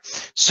 All right.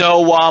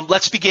 So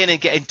let's begin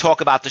and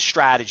talk about the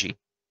strategy.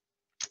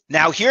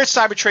 Now, here at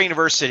Cyber Trade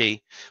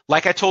University,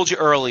 like I told you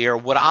earlier,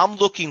 what I'm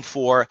looking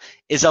for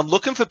is I'm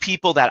looking for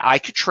people that I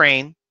could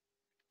train,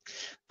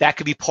 that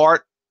could be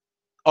part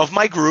of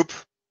my group,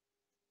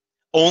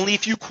 only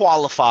if you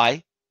qualify.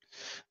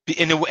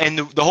 And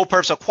the whole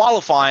purpose of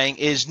qualifying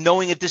is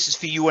knowing if this is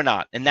for you or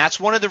not. And that's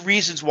one of the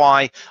reasons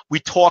why we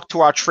talk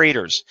to our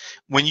traders.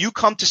 When you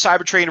come to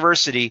Cyber Trade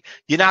University,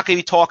 you're not going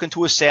to be talking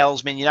to a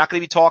salesman. You're not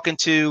going to be talking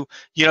to,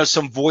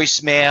 some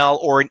voicemail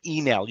or an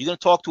email. You're going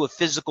to talk to a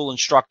physical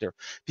instructor,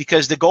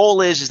 because the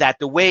goal is that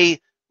the way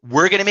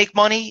we're going to make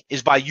money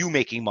is by you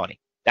making money.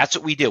 That's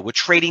what we do. We're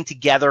trading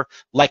together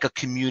like a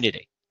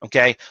community,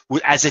 okay,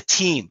 as a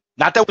team.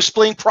 Not that we're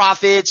splitting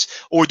profits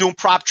or doing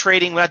prop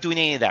trading. We're not doing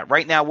any of that.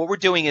 Right now, what we're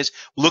doing is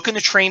looking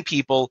to train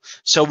people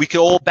so we can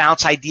all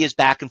bounce ideas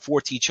back and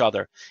forth to each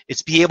other.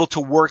 It's be able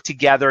to work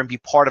together and be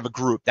part of a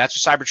group.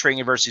 That's what Cyber Trading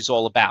University is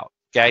all about,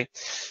 okay?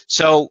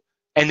 So,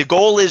 and the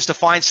goal is to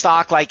find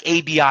stock like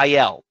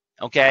ABIL,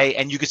 okay?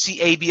 And you can see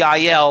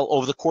ABIL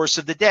over the course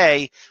of the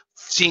day,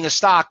 seeing a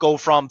stock go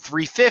from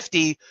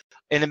 350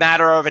 in a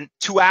matter of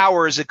 2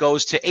 hours, it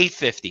goes to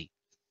 850.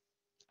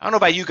 I don't know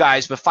about you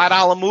guys, but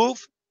 $5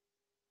 move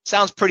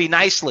sounds pretty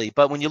nicely.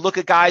 But when you look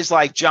at guys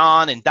like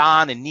John and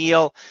Don and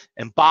Neil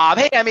and Bob,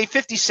 hey, I made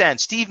 50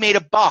 cents. Steve made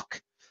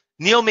 $1.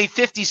 Neil made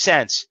 50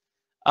 cents.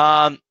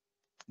 Donna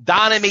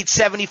made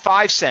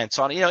 75 cents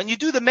on, and you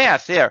do the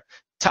math there.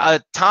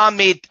 Tom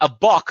made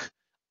 $1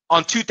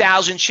 on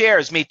 2,000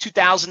 shares, made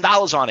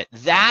 $2,000 on it.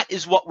 That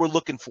is what we're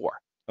looking for,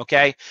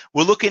 okay?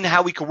 We're looking at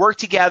how we can work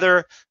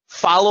together,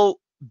 follow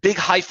big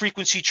high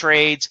frequency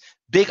trades,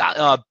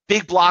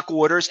 big block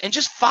orders, and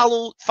just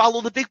follow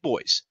the big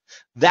boys.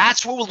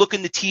 That's what we're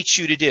looking to teach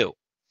you to do.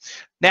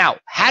 Now,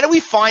 how do we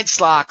find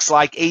stocks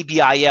like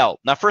ABIL?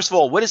 Now, first of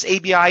all, what is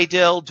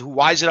ABIL?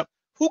 Why is it up?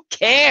 Who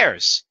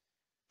cares?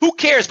 Who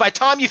cares? By the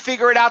time you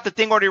figure it out, the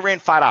thing already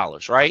ran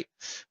 $5, right?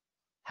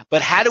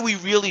 But how do we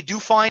really do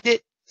find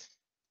it?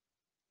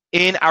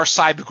 In our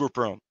cyber group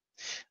room.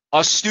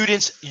 Us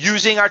students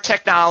using our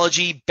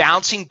technology,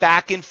 bouncing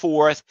back and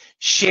forth,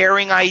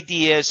 sharing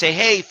ideas, say,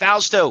 hey,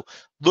 Fausto,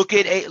 look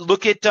at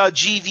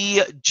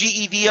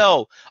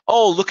GEVO.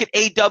 Oh, look at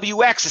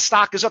AWX. The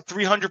stock is up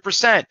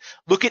 300%.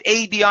 Look at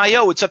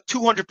ABIO. It's up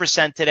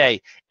 200%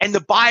 today. And the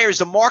buyers,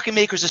 the market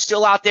makers are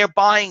still out there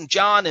buying.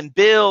 John and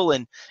Bill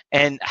and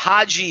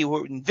Haji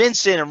and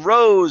Vincent and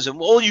Rose and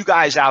all you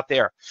guys out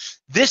there.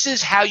 This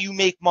is how you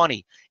make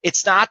money.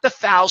 It's not the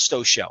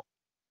Fausto show,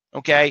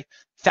 okay?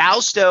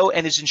 Fausto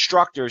and his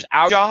instructors,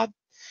 our job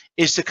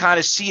is to kind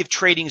of see if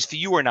trading is for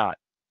you or not.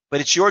 But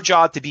it's your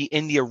job to be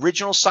in the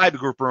original cyber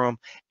group room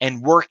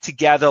and work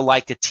together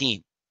like a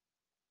team.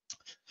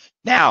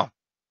 Now,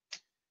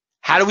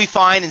 how do we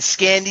find and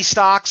scan these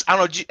stocks? I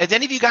don't know. Does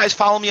any of you guys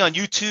follow me on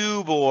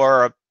YouTube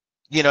or,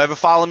 you know, ever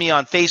follow me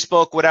on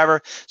Facebook,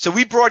 whatever? So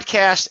we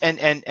broadcast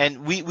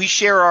and we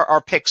share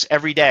our picks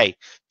every day,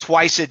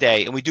 twice a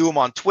day. And we do them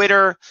on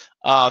Twitter,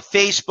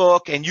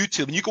 Facebook, and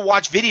YouTube. And you can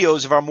watch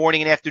videos of our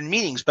morning and afternoon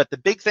meetings. But the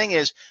big thing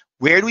is,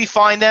 where do we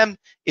find them?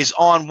 Is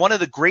on one of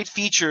the great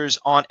features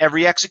on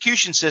every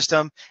execution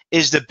system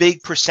is the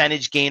big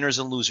percentage gainers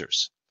and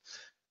losers.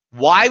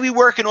 Why are we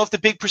working off the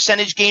big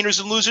percentage gainers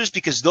and losers?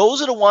 Because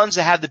those are the ones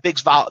that have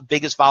the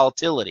biggest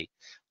volatility.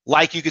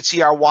 Like you could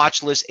see our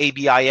watch list,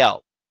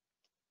 ABIL.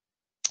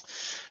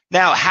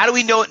 Now, how do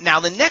we know it?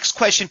 Now, the next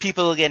question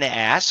people are going to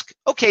ask,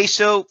 okay,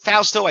 so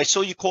Fausto, I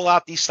saw you call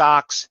out these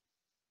stocks.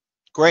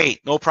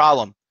 Great, no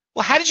problem.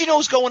 Well, how did you know it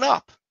was going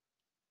up?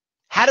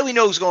 How do we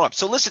know it was going up?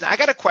 So listen, I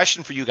got a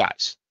question for you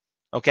guys,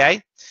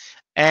 okay?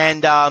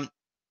 And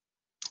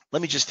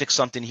let me just fix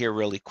something here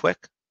really quick.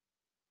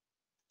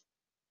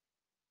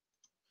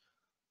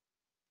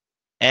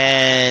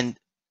 And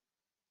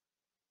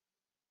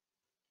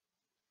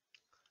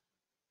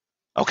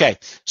okay,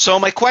 so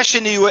my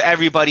question to you,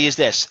 everybody, is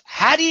this: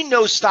 how do you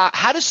know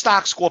how does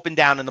stocks go up and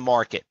down in the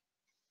market?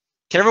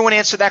 Can everyone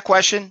answer that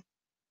question?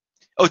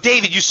 Oh,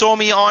 David, you saw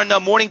me on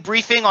morning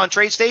briefing on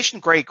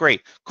TradeStation.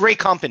 Great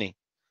company.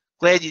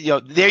 Glad you know.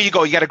 There you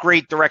go. You got a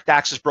great direct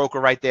access broker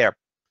right there.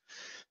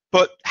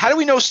 But how do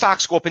we know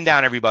stocks go up and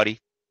down,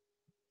 everybody?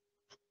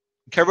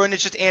 Can everyone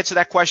just answer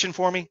that question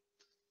for me?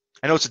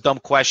 I know it's a dumb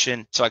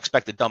question, so I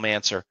expect a dumb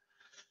answer.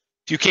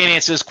 If you can't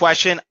answer this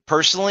question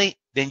personally,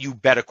 then you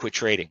better quit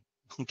trading,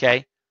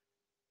 okay?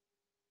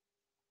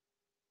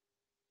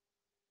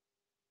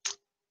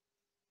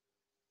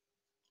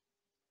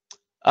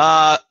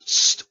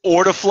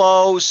 Order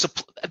flow,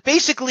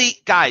 basically,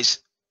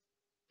 guys,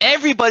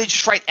 everybody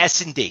just write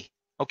S&D,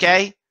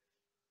 okay?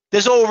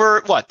 There's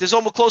there's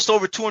almost close to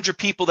over 200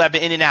 people that have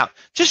been in and out.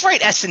 Just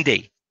write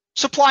S&D,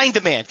 supply and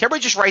demand. Can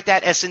everybody just write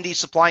that, S&D,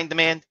 supply and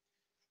demand?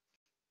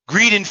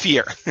 Greed and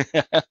fear.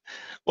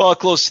 Well,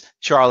 close,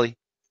 Charlie.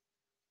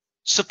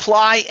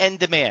 Supply and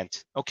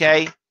demand,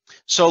 okay?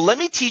 So let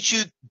me teach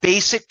you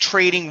basic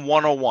trading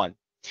 101,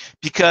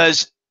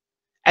 because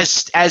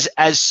as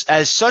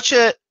such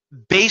a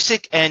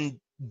basic and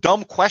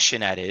dumb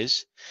question that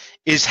is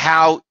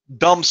how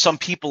dumb some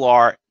people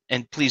are.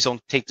 And please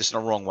don't take this in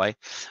a wrong way.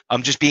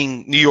 Just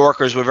being New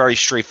Yorkers, we're very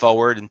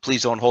straightforward, and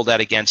please don't hold that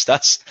against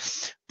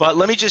us. But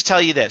let me just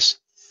tell you this.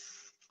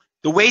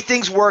 The way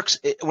things work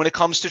when it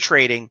comes to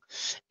trading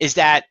is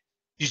that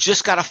you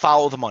just got to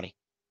follow the money.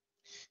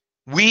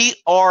 We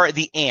are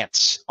the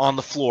ants on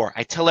the floor.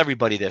 I tell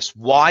everybody this.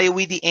 Why are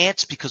we the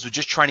ants? Because we're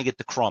just trying to get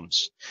the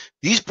crumbs.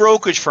 These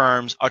brokerage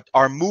firms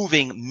are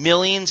moving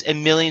millions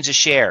and millions of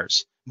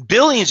shares,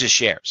 billions of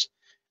shares,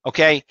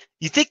 okay?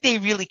 You think they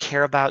really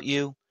care about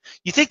you?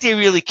 You think they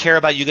really care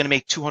about you going to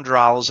make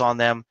 $200 on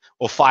them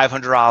or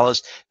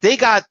 $500? They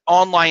got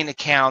online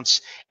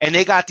accounts, and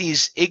they got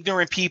these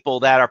ignorant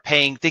people that are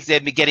paying, think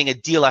they've been getting a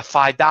deal at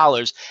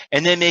 $5,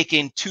 and they're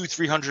making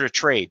 $200-300 a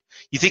trade.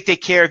 You think they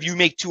care if you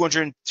make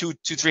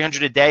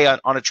 $200-300 a day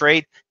on a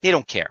trade? They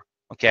don't care,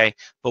 okay?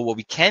 But what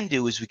we can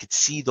do is we could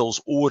see those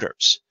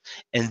orders,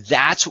 and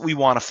that's what we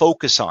want to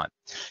focus on.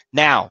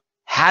 Now,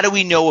 how do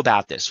we know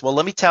about this? Well,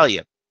 let me tell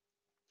you.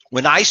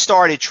 When I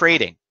started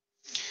trading,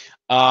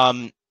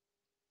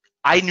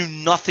 I knew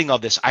nothing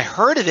of this. I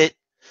heard of it,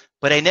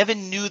 but I never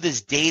knew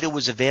this data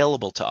was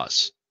available to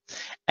us.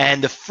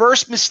 And the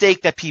first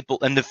mistake that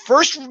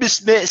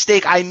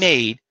mistake I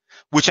made,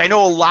 which I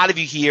know a lot of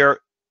you here,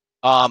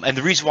 and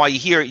the reason why you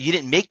hear you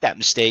didn't make that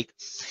mistake,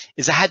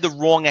 is I had the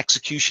wrong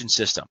execution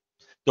system,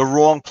 the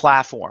wrong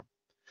platform.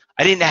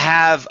 I didn't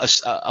have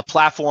a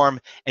platform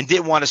and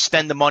didn't want to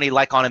spend the money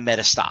like on a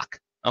meta stock.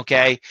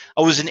 Okay,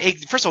 I was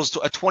first I was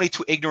a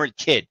 22 ignorant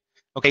kid.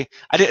 Okay,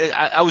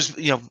 I was,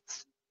 you know,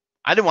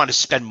 I didn't want to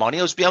spend money.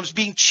 I was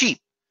being cheap.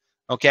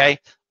 Okay.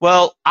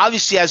 Well,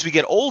 obviously, as we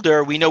get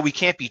older, we know we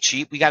can't be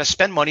cheap. We got to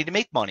spend money to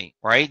make money,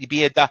 right?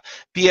 Be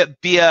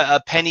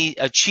a penny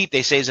cheap,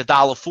 they say, is a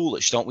dollar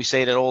foolish. Don't we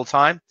say that all the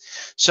time?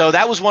 So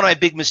that was one of my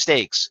big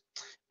mistakes.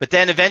 But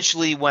then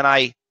eventually, when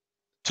I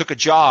took a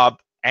job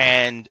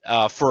and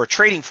for a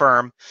trading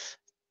firm,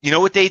 you know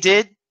what they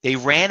did? They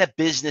ran a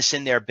business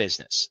in their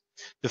business.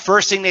 The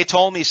first thing they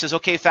told me says,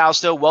 "Okay,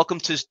 Fausto, welcome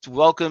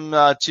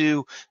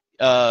to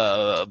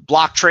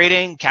block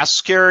trading, Castle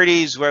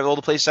Securities, where all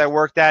the places I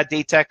worked at,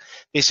 Daytech."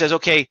 They says,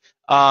 "Okay,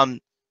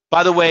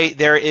 by the way,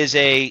 there is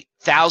a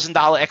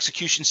 $1,000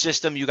 execution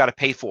system you got to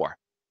pay for."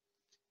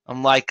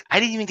 I'm like, I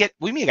didn't even get.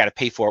 What do you mean you got to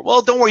pay for it?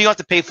 Well, don't worry, you don't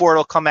have to pay for it.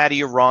 It'll come out of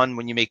your run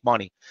when you make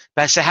money.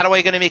 But I said, how do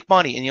I going to make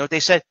money? And you know what they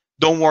said?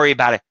 Don't worry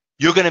about it.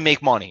 You're going to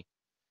make money.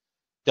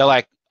 They're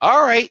like,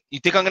 all right, you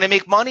think I'm going to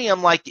make money?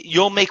 I'm like,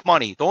 you'll make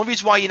money. The only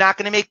reason why you're not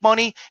going to make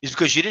money is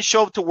because you didn't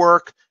show up to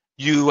work.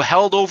 You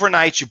held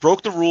overnights, you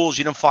broke the rules,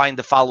 you didn't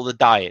follow the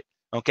diet,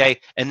 okay?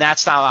 And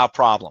that's not our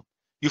problem.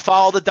 You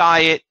follow the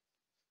diet,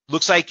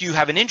 looks like you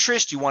have an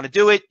interest, you want to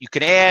do it, you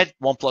can add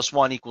 1 +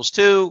 1 =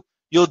 2,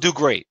 you'll do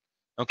great,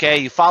 okay?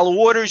 You follow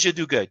orders, you'll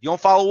do good. You don't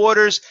follow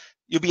orders,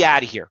 you'll be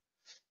out of here.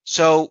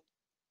 So,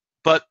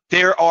 but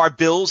there are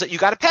bills that you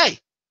got to pay.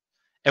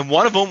 And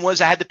one of them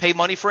was I had to pay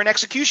money for an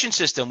execution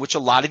system, which a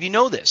lot of you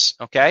know this,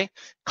 okay?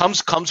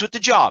 Comes with the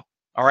job,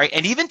 all right?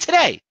 And even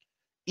today,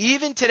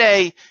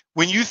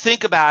 when you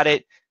think about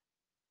it,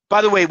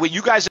 by the way, when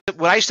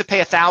I used to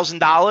pay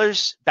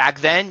 $1,000 back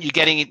then, you're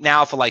getting it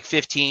now for like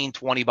 15,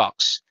 20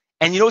 bucks.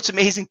 And you know what's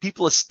amazing?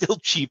 People are still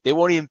cheap. They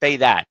won't even pay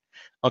that,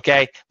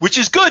 okay? Which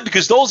is good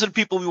because those are the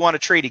people we want to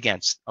trade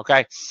against,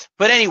 okay?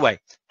 But anyway,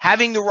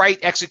 having the right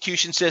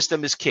execution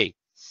system is key.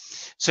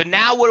 So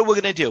now what are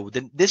we going to do?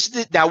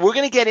 Now we're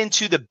going to get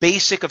into the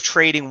basic of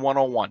trading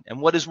 101.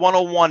 And what is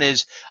 101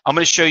 is I'm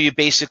going to show you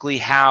basically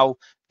how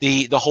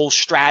the whole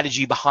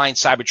strategy behind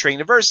Cyber Trading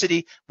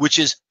University, which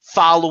is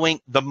following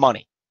the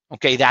money.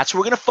 Okay, that's what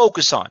we're going to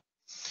focus on.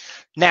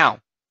 Now,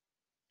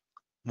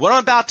 what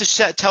I'm about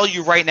to tell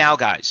you right now,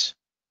 guys,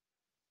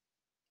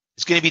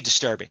 is going to be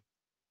disturbing.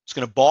 It's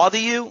going to bother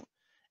you,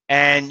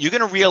 and you're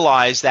going to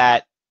realize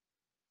that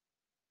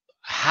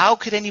how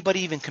could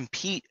anybody even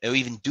compete or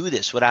even do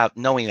this without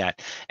knowing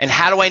that? And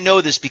how do I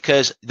know this?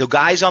 Because the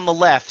guys on the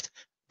left,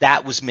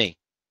 that was me.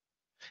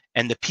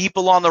 And the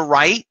people on the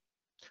right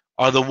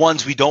are the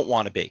ones we don't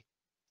want to be.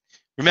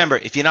 Remember,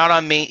 if you're not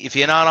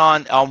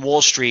on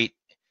Wall Street,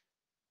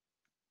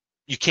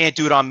 you can't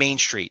do it on Main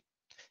Street.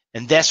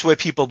 And that's where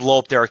people blow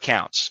up their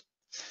accounts.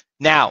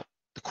 Now,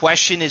 the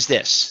question is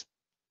this,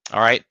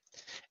 all right?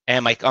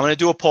 And I'm going to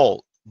do a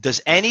poll.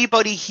 Does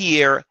anybody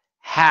here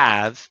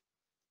have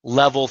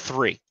level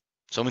 3?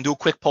 So I'm going to do a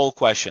quick poll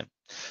question.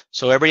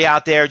 So everybody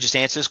out there, just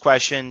answer this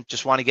question.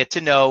 Just want to get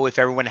to know if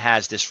everyone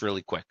has this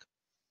really quick.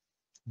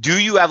 Do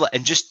you have,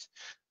 and just,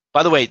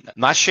 by the way, I'm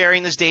not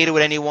sharing this data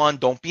with anyone.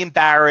 Don't be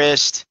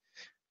embarrassed.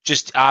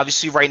 Just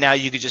obviously right now,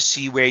 you could just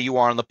see where you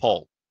are on the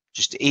poll.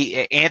 Just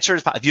answer.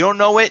 If you don't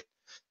know it,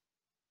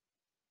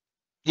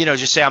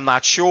 just say, I'm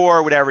not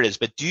sure, whatever it is.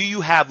 But do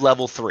you have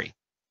level 3?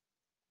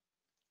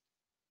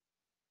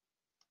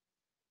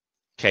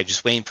 Okay,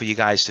 just waiting for you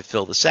guys to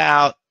fill this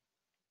out.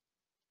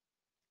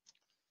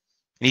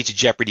 I need to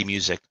Jeopardy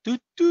music.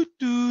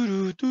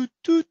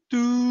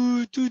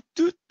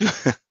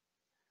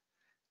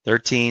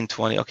 13,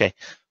 20. Okay.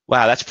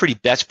 Wow, that's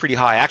pretty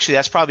high. Actually,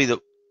 that's probably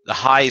the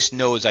highest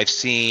no's I've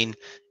seen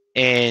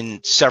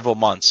in several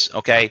months,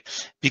 okay?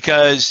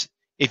 Because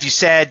if you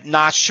said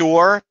not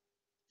sure,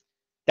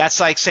 that's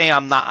like saying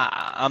I'm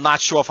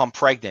not sure if I'm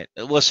pregnant.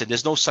 Listen,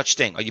 there's no such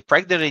thing. Are you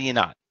pregnant or you're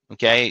not?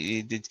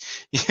 Okay?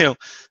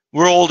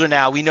 We're older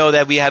now. We know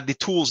that we have the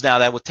tools now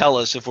that will tell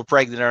us if we're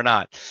pregnant or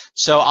not.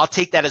 So I'll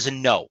take that as a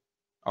no.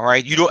 All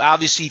right. You don't,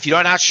 obviously, if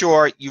you're not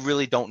sure, you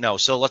really don't know.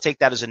 So let's take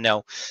that as a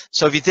no.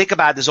 So if you think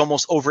about it, there's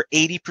almost over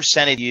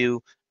 80% of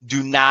you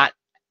do not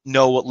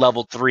know what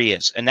level 3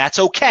 is. And that's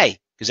okay,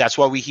 because that's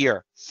why we're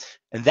here.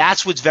 And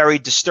that's what's very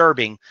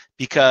disturbing,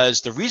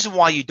 because the reason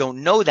why you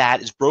don't know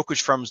that is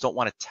brokerage firms don't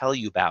want to tell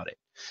you about it.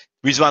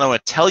 The reason why I don't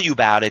want to tell you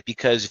about it,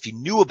 because if you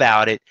knew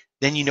about it,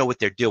 then you know what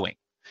they're doing.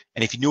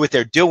 And if you knew what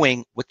they're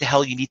doing, what the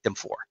hell you need them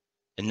for?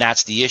 And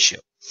that's the issue.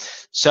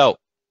 So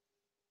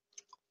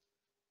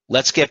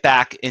let's get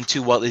back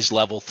into what is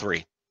level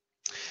 3.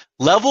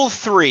 Level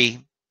 3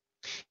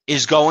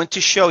 is going to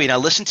show you, now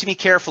listen to me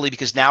carefully,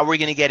 because now we're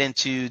going to get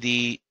into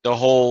the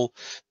whole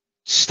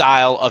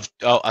style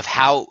of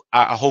how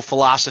our whole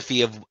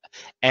philosophy of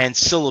and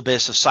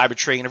syllabus of Cyber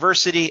Trading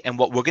University, and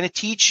what we're going to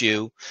teach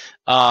you,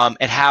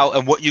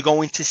 and what you're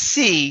going to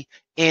see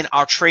in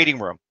our trading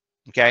room.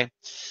 Okay.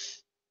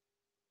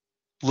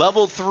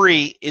 Level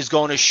 3 is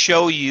going to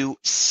show you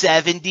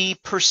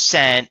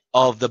 70%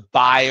 of the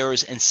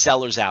buyers and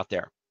sellers out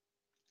there.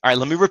 All right,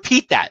 let me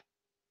repeat that.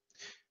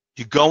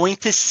 You're going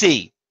to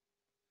see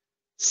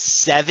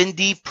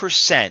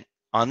 70%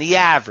 on the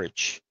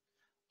average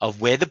of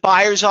where the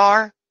buyers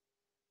are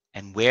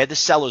and where the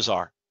sellers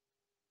are.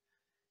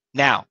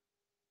 Now,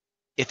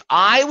 if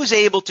I was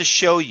able to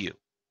show you,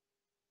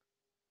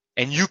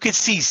 and you could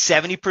see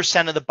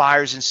 70% of the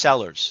buyers and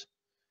sellers,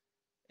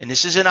 and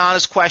this is an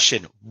honest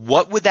question,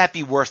 what would that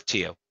be worth to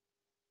you?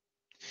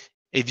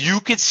 If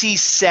you could see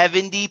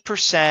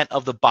 70%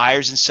 of the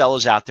buyers and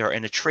sellers out there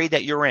in a trade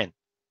that you're in,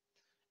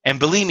 and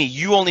believe me,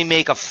 you only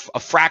make a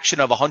fraction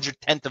of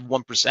 1/110th of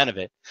 1% of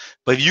it,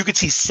 but if you could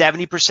see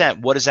 70%,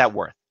 what is that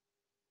worth?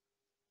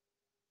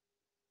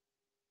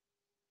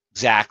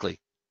 Exactly.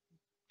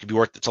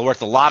 It's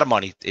worth a lot of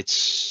money.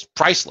 It's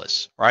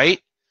priceless, right?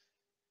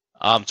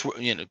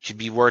 It could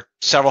be worth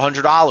several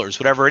 $100s,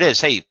 whatever it is.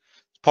 Hey,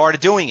 part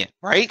of doing it,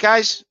 right,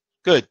 guys?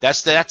 Good.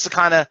 That's the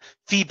kind of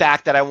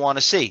feedback that I want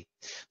to see.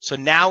 So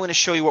now I'm going to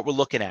show you what we're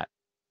looking at.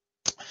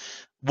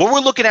 What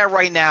we're looking at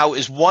right now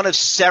is one of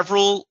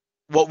several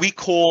what we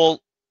call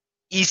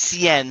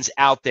ECNs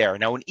out there.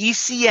 Now, an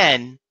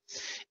ECN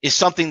is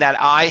something that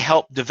I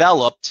helped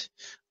develop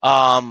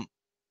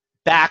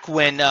back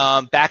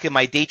in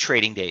my day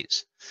trading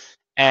days.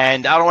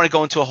 And I don't want to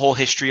go into a whole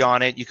history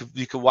on it. You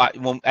could watch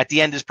at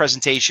the end of this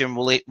presentation.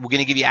 We're going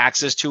to give you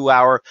access to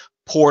our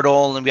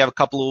portal, and we have a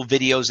couple of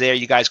videos there.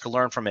 You guys can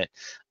learn from it.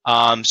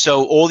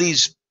 So all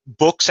these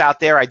books out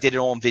there, I did it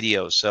all in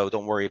videos, so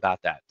don't worry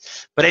about that.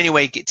 But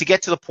anyway, to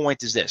get to the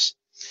point is this.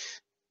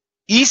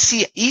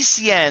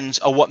 ECNs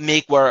are what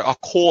are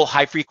called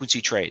high frequency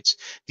trades.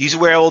 These are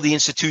where all the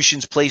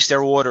institutions place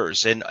their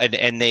orders, and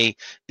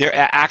they're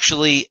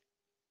actually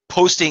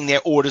posting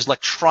their orders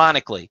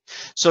electronically.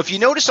 So if you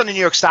notice on the New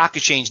York Stock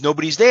Exchange,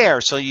 nobody's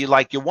there. So you're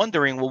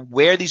wondering, well,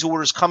 where are these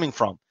orders coming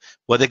from?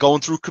 Well, they're going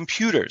through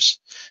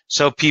computers.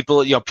 So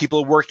people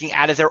are working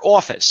out of their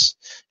office,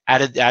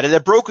 out of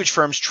their brokerage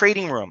firm's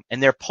trading room,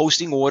 and they're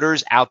posting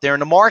orders out there in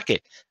the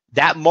market.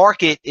 That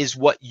market is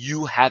what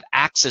you have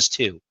access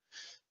to.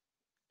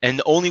 And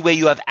the only way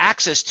you have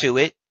access to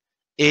it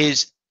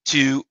is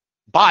to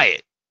buy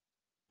it,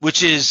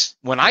 which is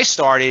when I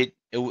started,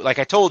 like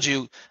I told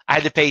you, I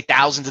had to pay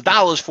thousands of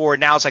dollars for it.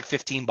 Now it's like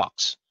 15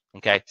 bucks.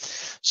 Okay.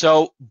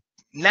 So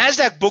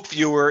NASDAQ Book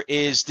Viewer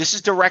this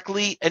is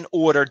directly an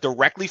order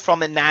directly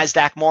from the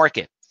NASDAQ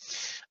market.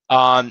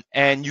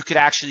 And you could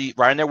actually,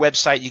 right on their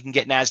website, you can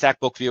get NASDAQ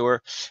Book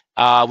Viewer,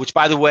 which,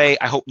 by the way,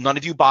 I hope none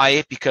of you buy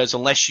it, because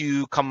unless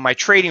you come in my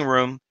trading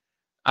room,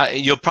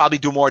 you'll probably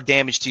do more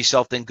damage to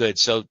yourself than good.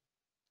 So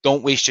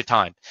don't waste your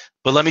time.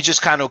 But let me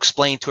just kind of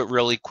explain to it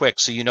really quick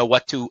so you know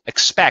what to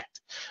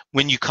expect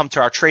when you come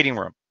to our trading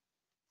room.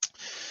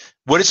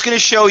 What it's going to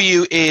show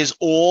you is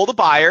all the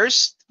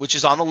buyers, which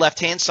is on the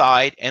left-hand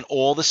side, and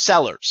all the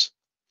sellers.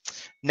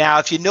 Now,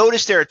 if you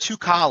notice, there are two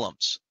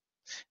columns.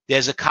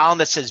 There's a column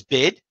that says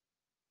bid,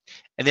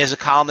 and there's a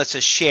column that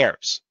says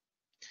shares.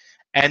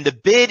 And the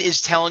bid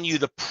is telling you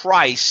the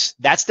price.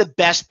 That's the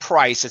best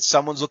price that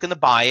someone's looking to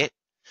buy it.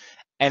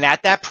 And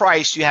at that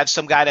price, you have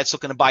some guy that's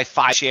looking to buy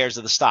 5 shares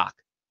of the stock.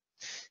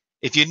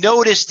 If you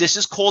notice, this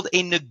is called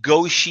a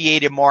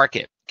negotiated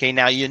market. Okay,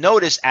 now you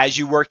notice as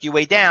you work your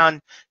way down,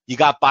 you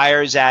got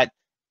buyers at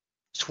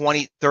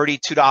 $32.89,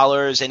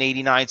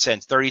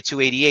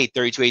 $32.88,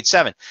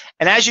 $32.87.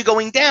 And as you're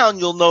going down,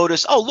 you'll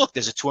notice, oh, look,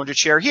 there's a 200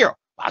 share here.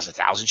 Wow, there's a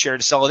 1,000 share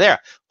to seller there.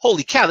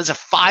 Holy cow, there's a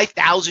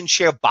 5,000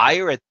 share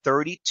buyer at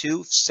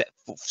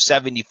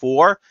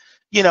 $32.74.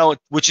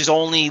 Which is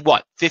only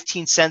what,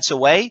 15 cents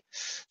away.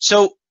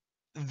 So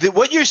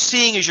what you're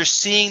seeing is you're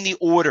seeing the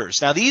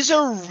orders. Now, these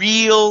are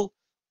real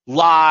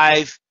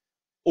live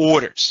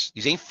orders.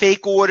 These ain't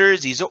fake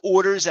orders. These are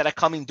orders that are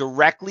coming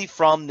directly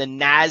from the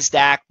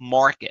NASDAQ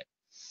market.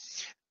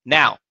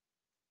 Now,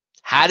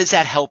 how does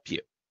that help you?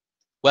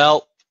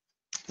 Well,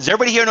 does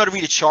everybody here know how to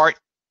read a chart? I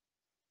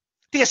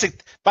think that's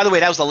by the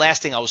way, that was the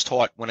last thing I was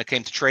taught when it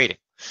came to trading.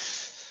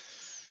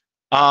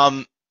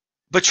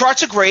 But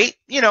charts are great.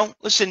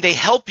 Listen, they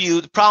help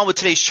you. The problem with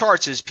today's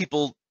charts is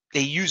people, they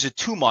use it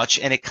too much,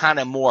 and it kind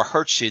of more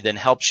hurts you than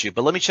helps you.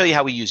 But let me show you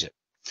how we use it.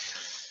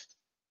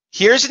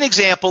 Here's an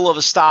example of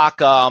a stock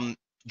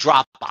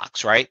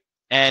Dropbox, right?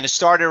 And it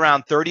started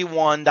around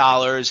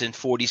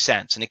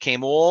 $31.40, and it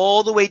came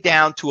all the way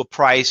down to a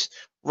price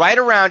right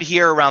around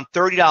here, around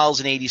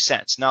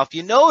 $30.80. Now, if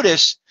you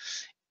notice,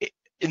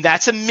 and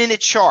that's a minute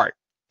chart,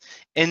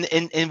 and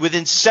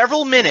within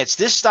several minutes,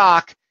 this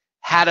stock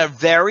had a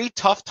very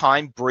tough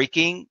time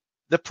breaking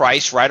the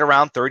price right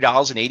around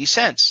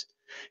 $30.80.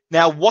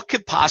 Now, what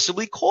could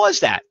possibly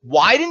cause that?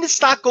 Why didn't the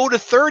stock go to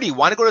 30?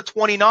 Why didn't it go to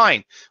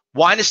 29?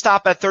 Why did it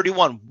stop at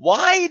 31?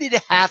 Why did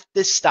it have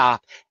to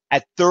stop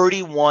at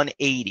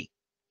 31.80?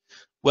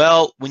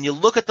 Well, when you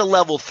look at the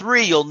level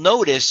 3, you'll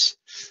notice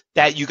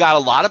that you got a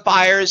lot of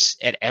buyers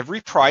at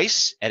every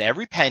price, at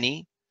every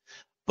penny,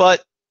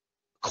 but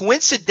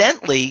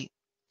coincidentally,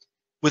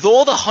 with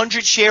all the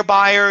 100 share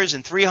buyers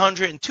and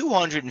 300 and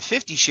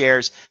 250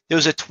 shares, there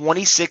was a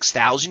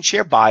 26,000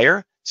 share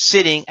buyer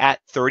sitting at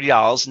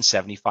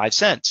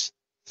 $30.75.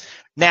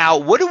 Now,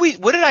 what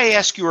did I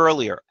ask you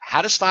earlier?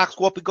 How do stocks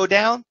go up and go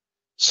down?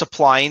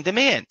 Supply and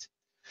demand.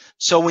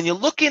 So when you're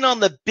looking on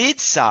the bid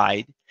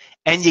side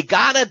and you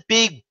got a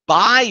big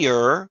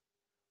buyer,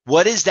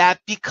 what does that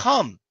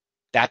become?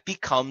 That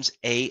becomes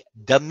a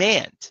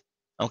demand,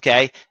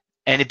 okay?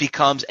 And it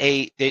becomes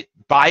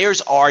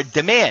buyers are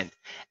demand.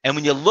 And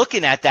when you're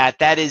looking at that,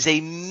 that is a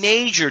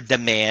major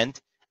demand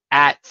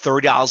at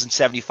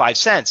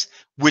 $30.75,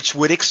 which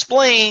would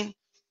explain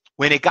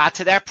when it got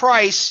to that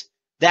price,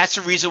 that's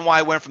the reason why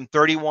it went from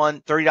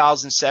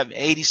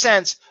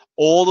 $30.80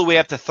 all the way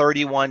up to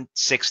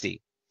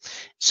 $31.60.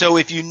 So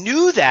if you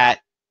knew that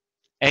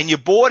and you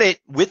bought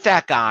it with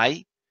that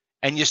guy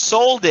and you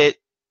sold it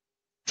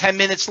 10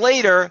 minutes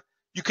later,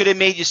 you could have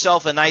made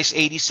yourself a nice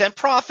 80-cent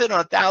profit on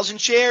 1,000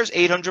 shares,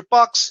 800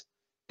 bucks.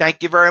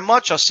 Thank you very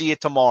much. I'll see you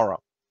tomorrow.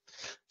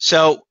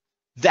 So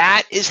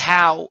that is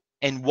how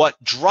and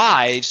what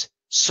drives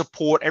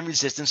support and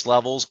resistance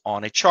levels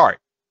on a chart.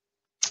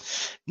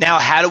 Now,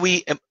 how do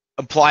we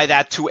apply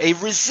that to a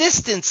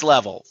resistance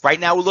level? Right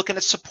now, we're looking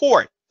at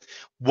support.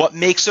 What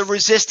makes a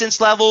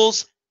resistance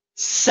levels?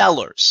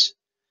 Sellers.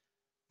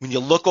 When you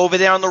look over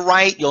there on the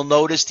right, you'll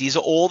notice these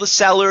are all the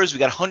sellers. We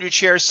got 100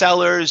 share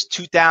sellers,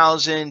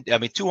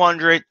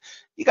 200,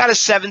 You got a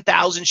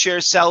 7,000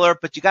 share seller,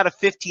 but you got a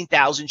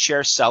 15,000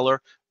 share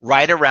seller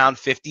right around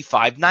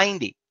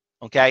 55.90.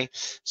 Okay,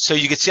 so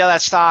you can see how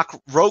that stock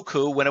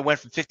Roku, when it went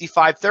from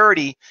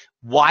 55.30,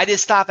 why did it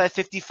stop at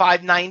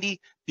 55.90?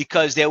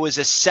 Because there was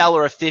a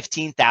seller of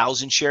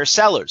 15,000 share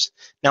sellers.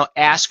 Now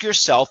ask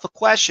yourself a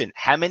question.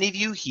 How many of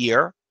you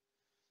here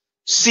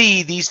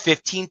see these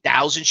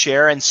 15,000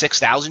 share and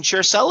 6,000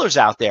 share sellers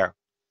out there?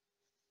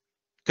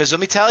 Because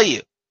let me tell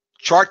you,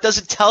 chart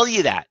doesn't tell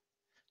you that.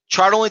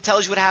 Chart only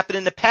tells you what happened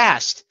in the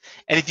past.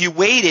 And if you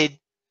waited,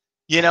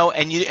 you know,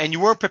 and you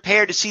weren't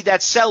prepared to see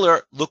that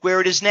seller, look where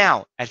it is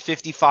now at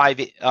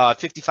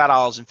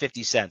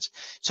 $55.50.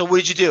 So what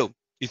did you do?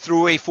 You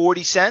threw away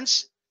 40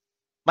 cents.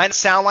 Might not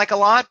sound like a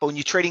lot, but when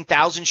you're trading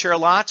 1,000 share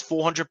lots,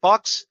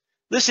 $400.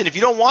 Listen, if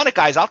you don't want it,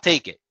 guys, I'll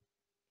take it.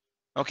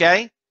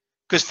 Okay?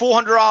 Because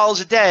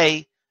 $400 a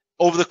day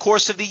over the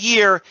course of the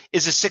year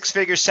is a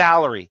six-figure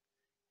salary.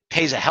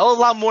 Pays a hell of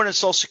a lot more than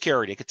Social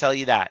Security, I can tell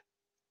you that.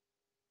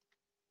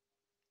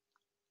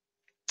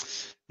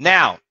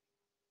 Now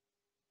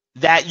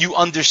that you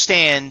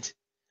understand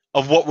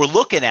of what we're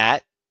looking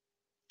at,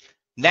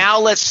 now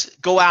let's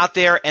go out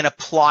there and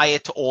apply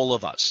it to all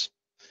of us.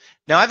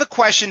 Now I have a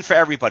question for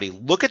everybody.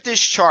 Look at this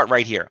chart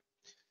right here.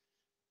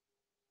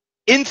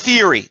 In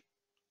theory,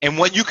 and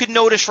what you can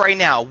notice right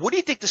now, what do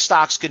you think the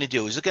stock's going to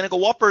do? Is it going to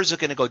go up or is it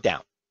going to go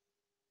down?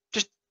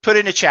 Just put it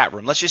in the chat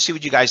room. Let's just see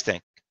what you guys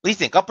think. What do you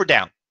think, up or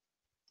down?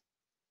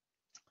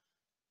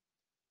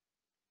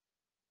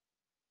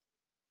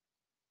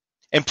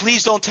 And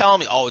please don't tell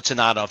me, oh, it's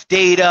not enough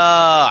data.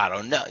 I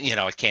don't know. You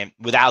know, I can't,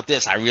 without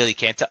this, I really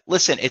can't tell.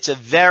 Listen, it's a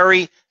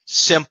very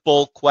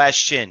simple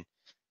question.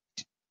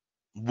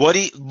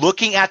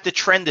 Looking at the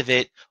trend of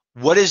it,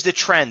 what is the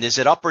trend? Is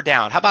it up or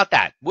down? How about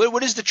that?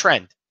 What is the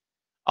trend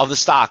of the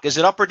stock? Is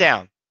it up or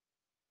down?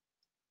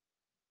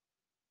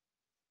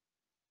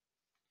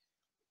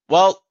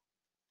 Well,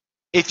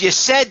 if you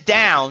said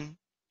down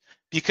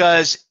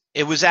because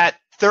it was at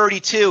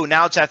 32,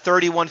 now it's at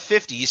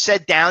 31.50, you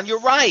said down, you're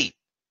right.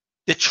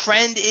 The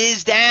trend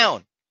is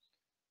down,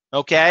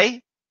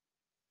 okay?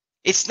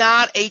 It's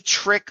not a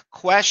trick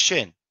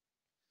question.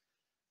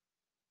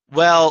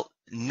 Well,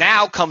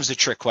 now comes the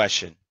trick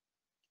question.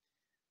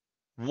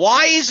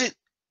 Why is it,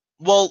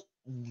 well,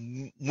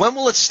 when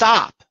will it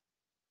stop,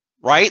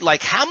 right?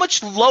 Like how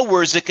much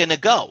lower is it going to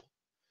go?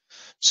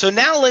 So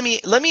now let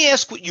me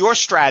ask your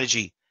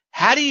strategy.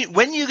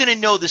 When are you going to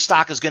know the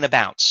stock is going to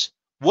bounce?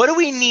 What do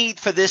we need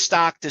for this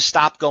stock to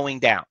stop going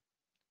down?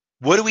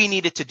 What do we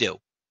need it to do?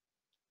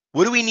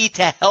 What do we need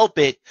to help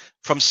it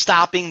from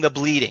stopping the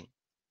bleeding?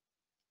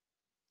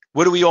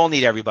 What do we all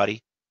need,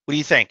 everybody? What do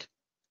you think?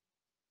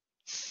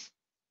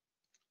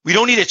 We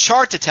don't need a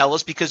chart to tell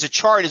us because the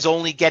chart is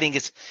only getting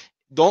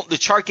the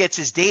chart gets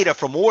its data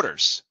from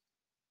orders,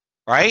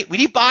 right? We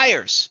need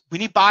buyers. We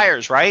need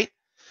buyers, right?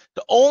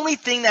 The only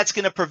thing that's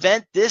going to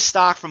prevent this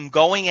stock from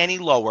going any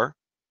lower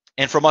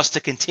and from us to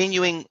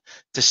continuing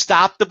to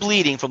stop the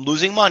bleeding from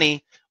losing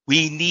money,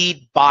 we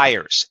need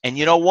buyers. And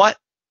you know what?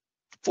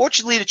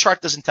 Fortunately, the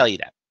chart doesn't tell you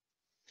that.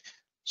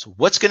 So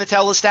what's going to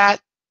tell us that?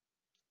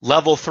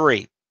 Level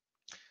 3.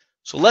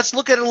 So let's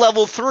look at a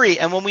level 3.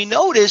 And when we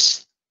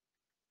notice,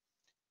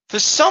 for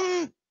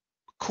some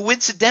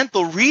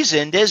coincidental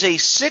reason, there's a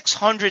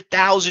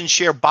 600,000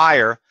 share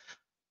buyer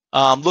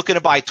looking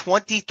to buy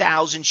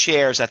 20,000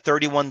 shares at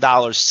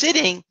 $31,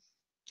 sitting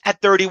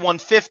at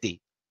 $31.50.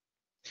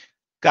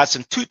 Got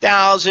some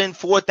 2,000,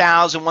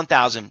 4,000,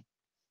 1,000.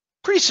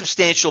 Pretty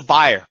substantial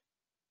buyer.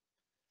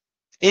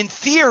 In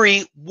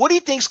theory, what do you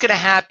think is going to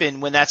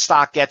happen when that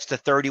stock gets to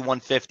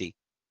 $31.50?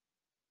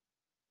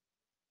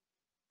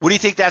 What do you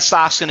think that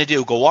stock's going to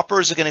do? Go up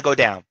or is it going to go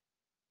down?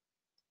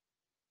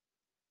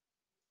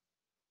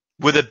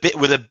 With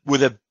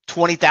a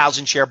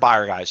 20,000 share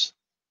buyer, guys.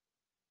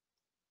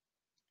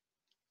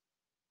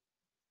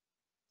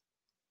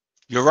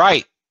 You're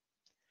right.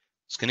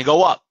 It's going to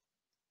go up.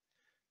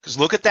 Because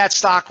look at that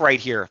stock right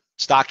here.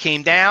 Stock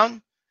came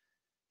down,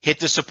 hit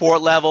the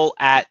support level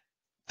at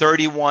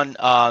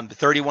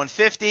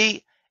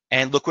 31.50,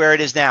 and look where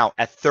it is now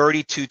at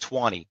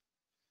 32.20.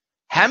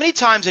 How many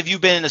times have you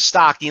been in a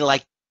stock and you're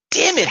like,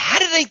 damn it, how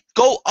did I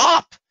go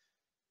up?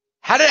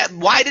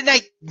 Why didn't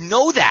I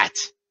know that?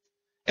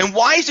 And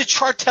why is the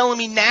chart telling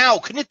me now?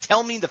 Couldn't it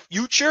tell me in the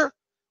future?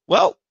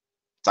 Well,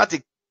 it's not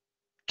that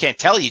can't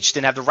tell you, just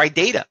didn't have the right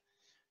data.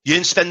 You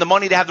didn't spend the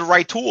money to have the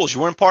right tools.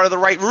 You weren't part of the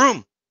right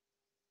room.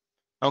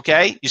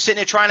 Okay? You're sitting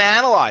there trying to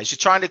analyze. You're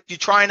trying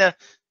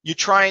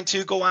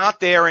to go out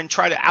there and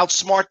try to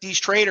outsmart these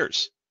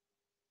traders.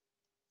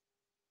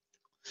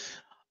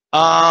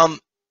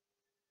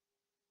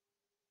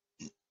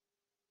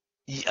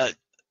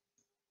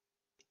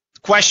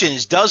 Question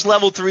is, does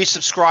level 3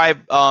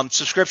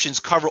 subscriptions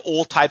cover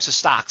all types of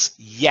stocks?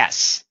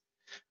 Yes.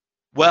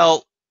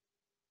 Well,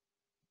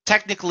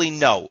 technically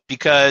no,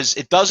 because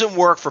it doesn't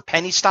work for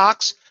penny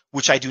stocks,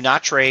 which I do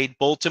not trade,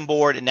 bulletin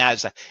board, and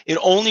NASDAQ. It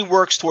only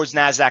works towards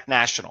NASDAQ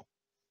National,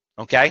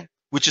 okay?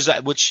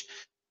 Which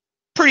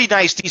pretty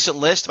nice, decent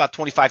list, about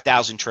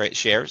 25,000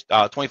 shares,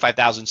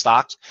 25,000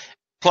 stocks.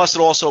 Plus,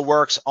 it also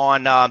works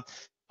on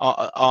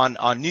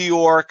New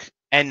York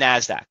and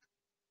NASDAQ.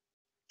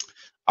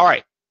 All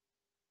right.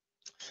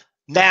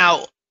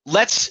 Now,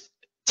 let's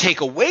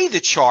take away the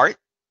chart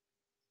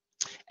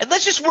and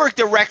let's just work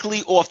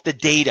directly off the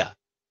data.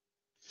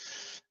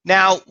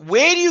 Now,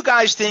 where do you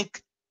guys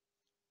think,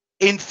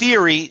 in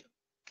theory,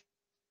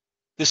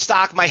 the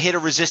stock might hit a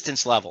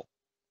resistance level?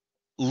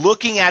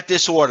 Looking at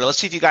this order, let's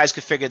see if you guys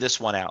can figure this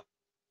one out.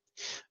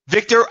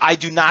 Victor, I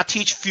do not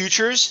teach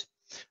futures,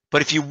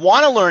 but if you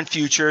want to learn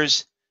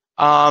futures,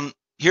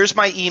 here's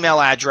my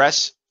email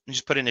address. Let me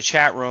just put it in the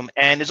chat room.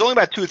 And there's only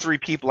about 2 or 3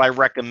 people I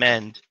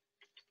recommend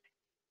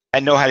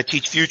that know how to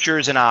teach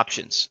futures and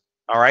options.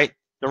 All right?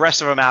 The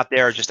rest of them out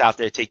there are just out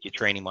there to take your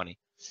training money.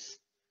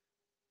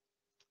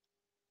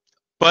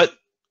 But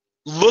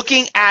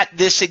looking at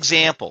this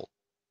example,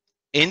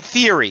 in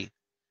theory,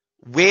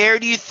 where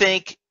do you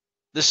think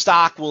the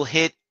stock will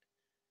hit,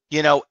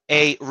 you know,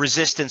 a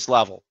resistance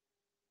level?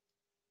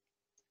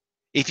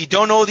 If you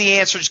don't know the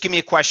answer, just give me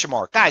a question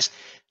mark. Guys,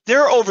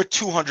 there are over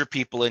 200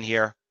 people in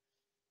here.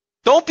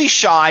 Don't be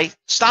shy.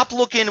 Stop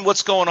looking at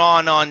what's going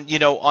on, you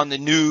know, on the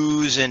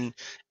news and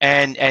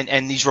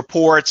these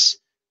reports.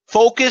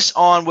 Focus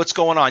on what's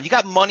going on. You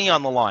got money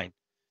on the line.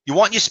 You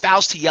want your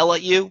spouse to yell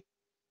at you?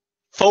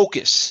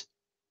 Focus.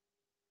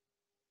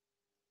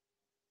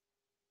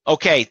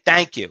 Okay,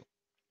 thank you.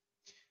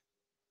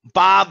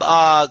 Bob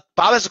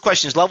has a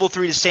question. Is level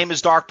 3 the same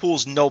as dark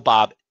pools? No,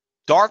 Bob.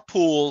 Dark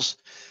pools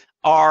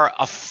are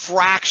a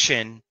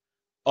fraction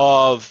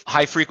of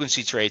high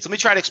frequency trades. Let me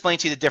try to explain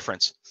to you the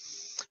difference.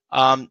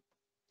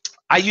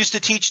 I used to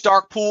teach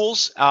dark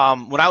pools.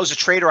 When I was a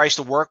trader, I used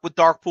to work with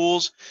dark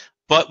pools.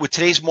 But with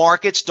today's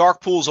markets,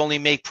 dark pools only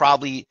make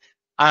probably,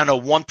 I don't know,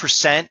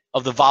 1%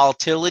 of the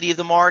volatility of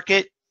the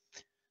market.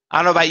 I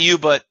don't know about you,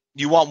 but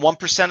you want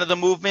 1% of the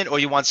movement or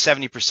you want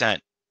 70%?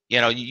 You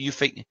know, you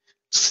think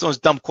it's a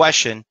dumb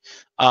question.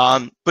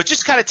 But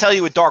just kind of tell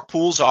you what dark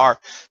pools are.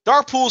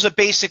 Dark pools are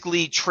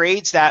basically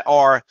trades that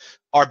are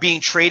being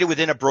traded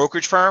within a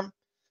brokerage firm.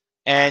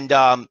 And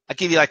I'll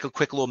give you like a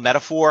quick little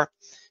metaphor.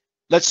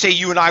 Let's say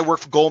you and I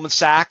work for Goldman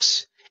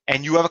Sachs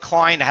and you have a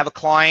client, I have a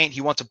client,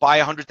 he wants to buy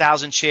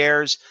 100,000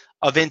 shares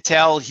of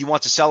Intel, he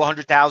wants to sell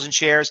 100,000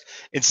 shares.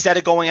 Instead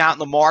of going out in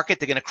the market,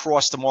 they're going to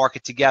cross the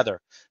market together.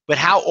 But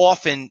how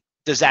often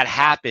does that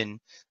happen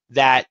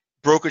that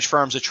brokerage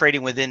firms are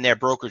trading within their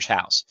brokerage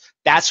house?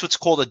 That's what's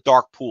called a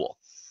dark pool.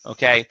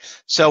 Okay.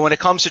 So when it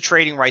comes to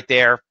trading right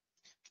there,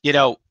 you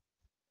know,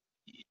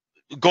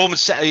 Goldman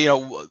Sachs, you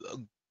know,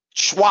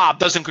 Schwab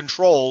doesn't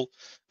control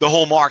the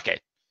whole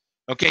market.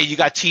 Okay. You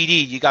got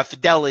TD, you got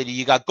Fidelity,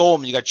 you got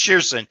Goldman, you got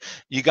Shearson,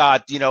 you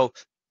got, you know,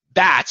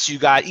 BATS, you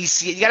got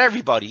EC, you got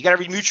everybody, you got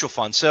every mutual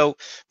fund. So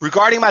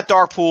regarding about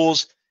dark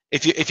pools,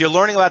 if you're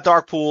learning about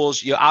dark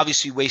pools, you're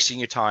obviously wasting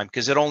your time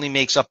because it only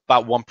makes up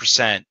about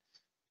 1%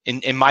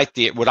 in my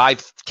theory, what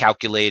I've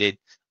calculated,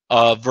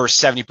 versus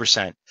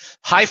 70%.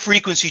 High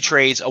frequency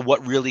trades are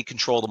what really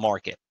control the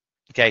market.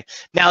 Okay.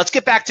 Now let's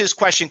get back to this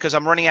question because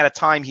I'm running out of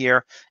time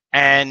here,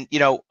 and you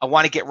know I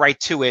want to get right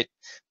to it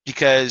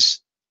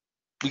because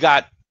we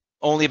got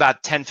only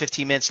about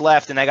 10-15 minutes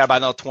left, and I got about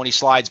another 20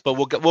 slides. But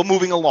we're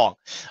moving along.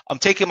 I'm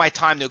taking my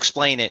time to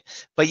explain it.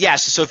 But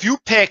yes, so if you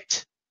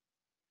picked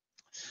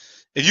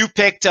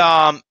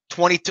the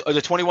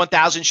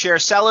 21,000 share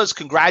sellers,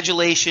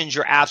 congratulations,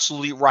 you're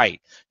absolutely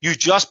right. You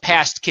just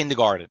passed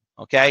kindergarten,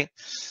 okay?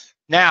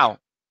 Now,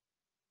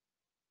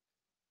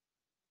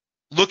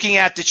 looking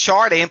at the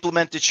chart, I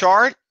implement the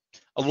chart.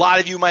 A lot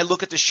of you might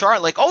look at the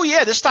chart like, oh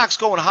yeah, this stock's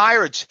going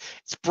higher. It's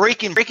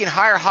breaking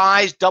higher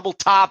highs, double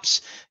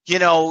tops. You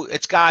know,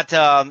 it's got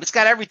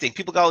everything.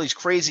 People got all these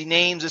crazy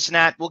names, this and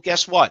that. Well,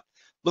 guess what?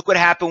 Look what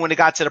happened when it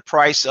got to the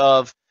price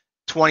of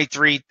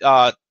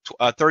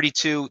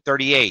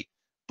 32.38.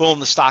 Boom,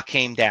 the stock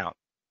came down.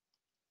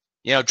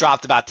 You know,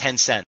 dropped about 10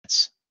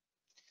 cents.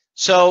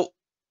 So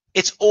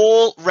it's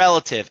all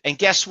relative. And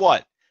guess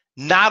what?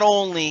 Not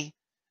only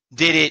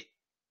did it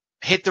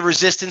hit the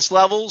resistance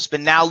levels,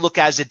 but now look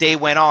as the day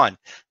went on.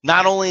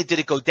 Not only did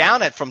it go down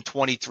from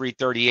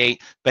 $23.38,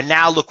 but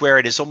now look where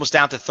it is, almost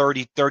down to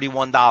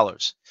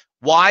 $31.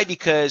 Why?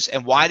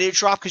 And why did it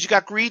drop? Because you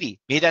got greedy.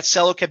 Maybe that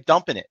seller kept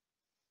dumping it.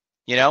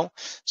 You know?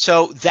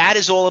 So that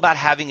is all about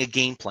having a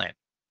game plan.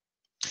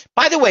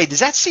 By the way, does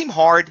that seem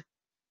hard?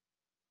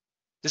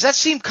 Does that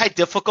seem quite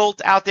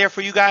difficult out there for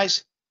you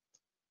guys?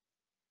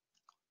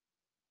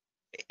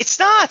 It's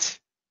not.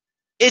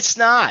 It's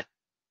not.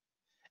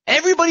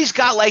 Everybody's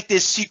got like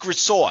this secret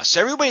sauce.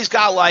 Everybody's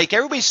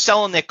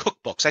selling their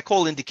cookbooks. I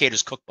call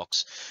indicators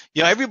cookbooks.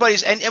 You know,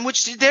 everybody's, and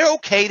which they're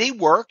okay. They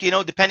work, you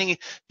know, depending,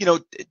 you know,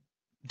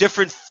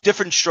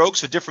 different strokes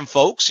for different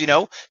folks, you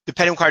know,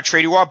 depending on what kind of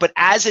trader you are. But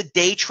as a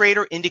day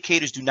trader,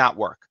 indicators do not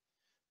work,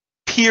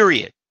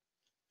 period.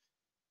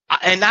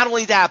 And not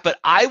only that, but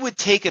I would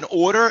take an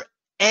order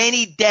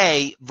any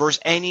day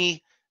versus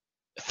any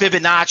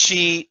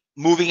Fibonacci,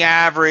 moving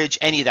average,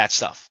 any of that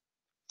stuff.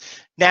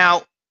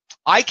 Now,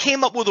 I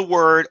came up with a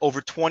word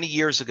over 20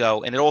 years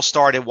ago, and it all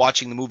started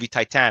watching the movie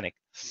Titanic.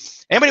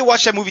 Anybody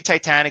watch that movie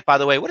Titanic, by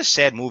the way? What a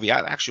sad movie.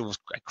 I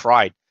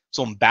cried.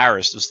 So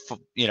embarrassed. It was,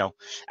 you know,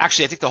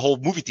 actually, I think the whole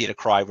movie theater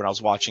cried when I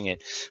was watching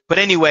it. But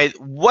anyway,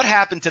 what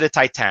happened to the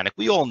Titanic?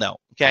 We all know,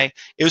 okay?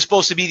 It was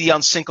supposed to be the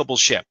unsinkable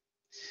ship,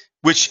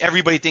 which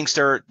everybody thinks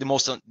they're the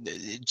most.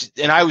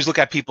 And I always look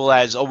at people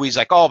as always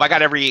like, oh, if I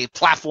got every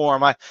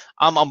platform,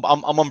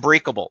 I'm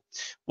unbreakable.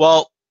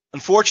 Well,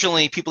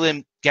 unfortunately, people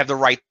didn't have the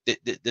right.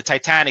 The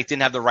Titanic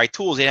didn't have the right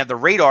tools. They didn't have the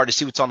radar to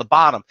see what's on the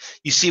bottom.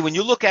 You see, when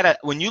you look at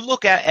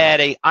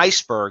a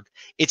iceberg,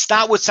 it's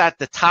not what's at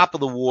the top of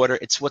the water.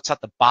 It's what's at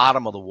the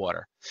bottom of the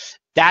water.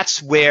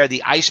 That's where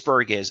the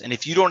iceberg is. And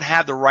if you don't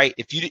have the right,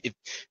 if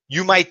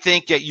you might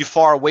think that you're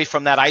far away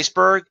from that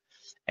iceberg,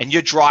 and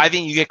you're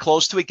driving, you get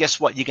close to it. Guess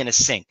what? You're going to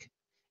sink.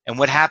 And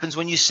what happens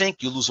when you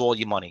sink? You lose all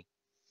your money.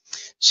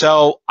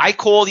 So I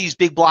call these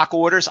big block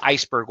orders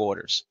iceberg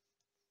orders.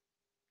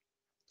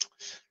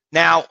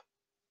 Now,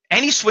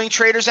 any swing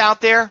traders out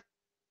there?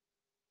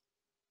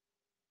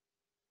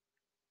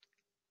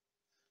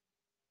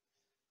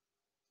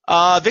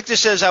 Victor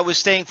says, I was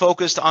staying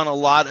focused on a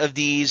lot of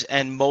these,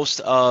 and most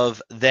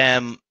of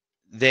them,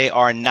 they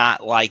are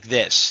not like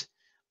this.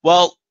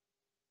 Well,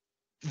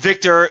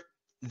 Victor,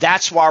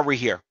 that's why we're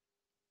here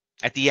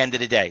at the end of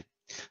the day.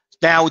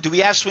 Now, do we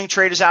have swing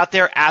traders out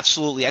there?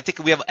 Absolutely. I think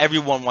we have,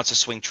 everyone wants a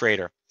swing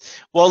trader.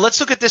 Well, let's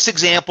look at this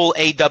example,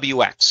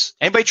 AWX.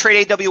 Anybody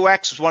trade AWX?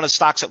 It was one of the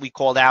stocks that we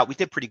called out. We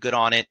did pretty good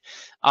on it.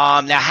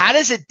 Now, how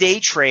does a day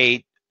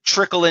trade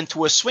trickle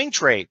into a swing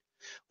trade?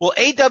 Well,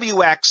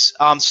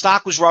 AWX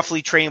stock was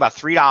roughly trading about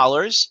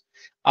 $3.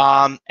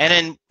 And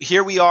then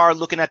here we are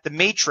looking at the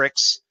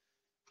matrix.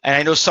 And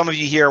I know some of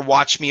you here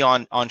watch me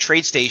on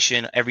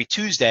TradeStation every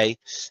Tuesday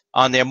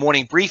on their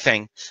morning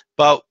briefing,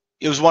 but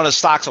it was one of the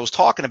stocks I was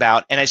talking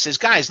about. And I says,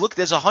 guys, look,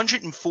 there's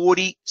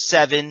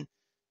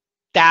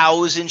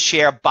 147,000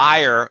 share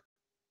buyer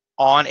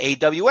on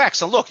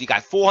AWX. And look, you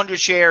got 400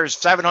 shares,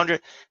 700.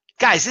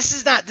 Guys,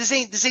 this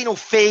ain't no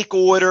fake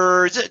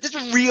order. There's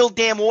a real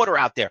damn order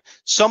out there.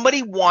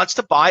 Somebody wants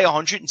to buy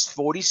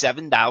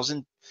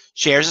 147,000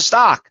 shares of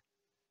stock.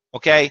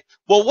 Okay.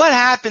 Well, what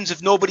happens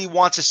if nobody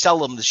wants to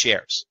sell him the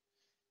shares?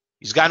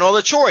 He's got no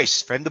other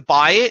choice. For him to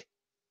buy it,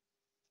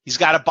 he's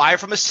got to buy it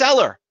from a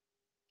seller.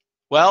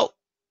 Well,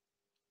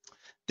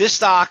 this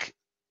stock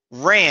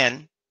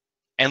ran,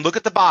 and look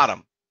at the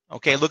bottom.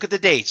 Okay, look at the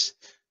dates.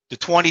 The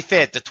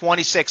 25th, the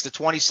 26th, the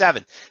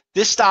 27th.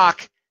 This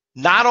stock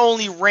not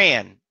only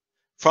ran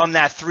from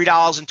that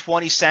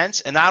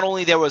 $3.20, and not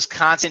only there was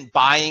constant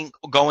buying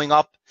going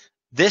up,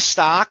 this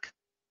stock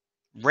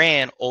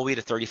ran all the way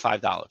to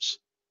 $35.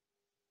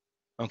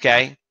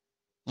 Okay,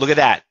 look at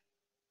that.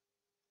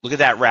 Look at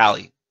that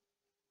rally.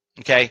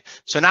 Okay,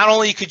 so not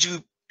only could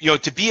you,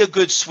 to be a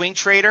good swing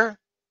trader,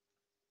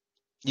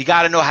 you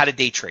got to know how to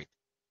day trade.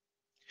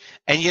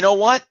 And you know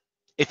what?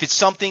 If it's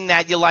something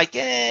that you're like,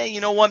 you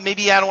know what,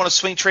 maybe I don't want to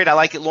swing trade, I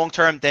like it long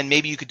term, then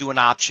maybe you could do an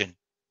option.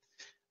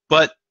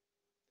 But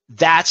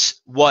that's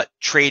what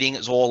trading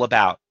is all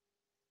about.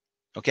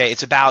 Okay,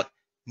 it's about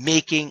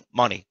making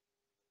money.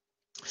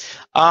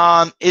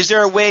 Is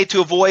there a way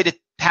to avoid a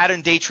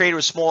pattern day trade or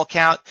a small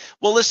account?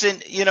 Well, listen,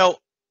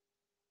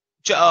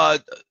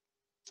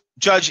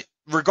 Judge,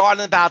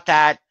 regarding about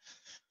that,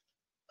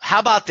 how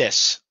about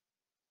this?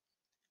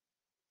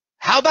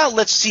 How about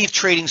let's see if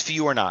trading's for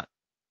you or not?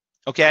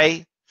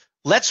 Okay,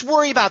 let's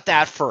worry about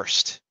that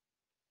first.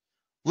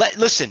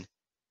 Listen,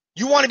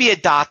 you want to be a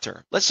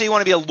doctor. Let's say you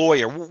want to be a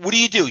lawyer. What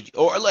do?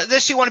 Or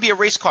let's say you want to be a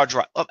race car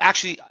driver.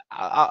 Actually,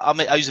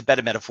 I'll use a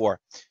better metaphor.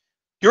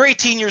 You're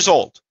 18 years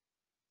old.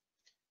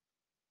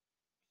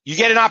 You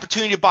get an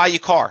opportunity to buy your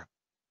car.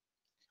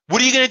 What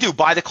are you going to do?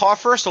 Buy the car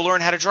first or learn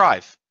how to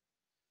drive?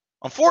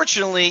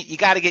 Unfortunately, you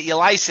got to get your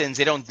license.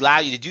 They don't allow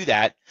you to do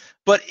that.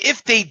 But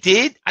if they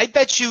did, I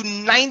bet you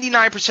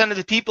 99% of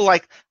the people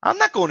I'm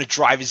not going to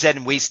driver's ed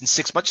and wasting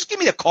 6 months. Just give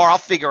me the car. I'll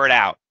figure it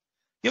out.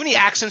 You know how many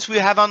accidents we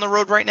have on the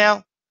road right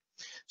now?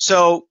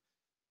 So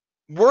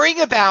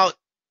worrying about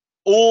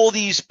all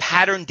these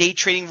pattern day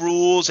trading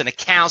rules and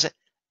accounts,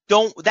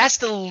 that's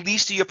the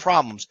least of your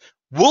problems.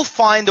 We'll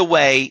find a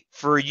way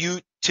for you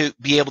to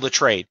be able to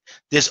trade.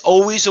 There's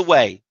always a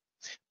way.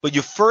 But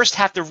you first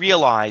have to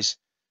realize,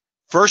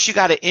 first you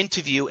got to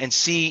interview and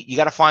see, you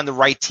got to find the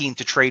right team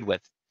to trade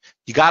with.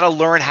 You got to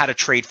learn how to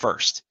trade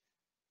first.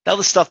 The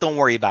other stuff, don't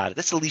worry about it.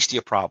 That's the least of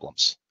your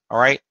problems. All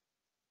right?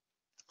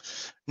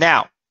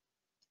 Now,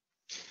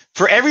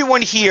 for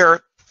everyone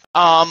here,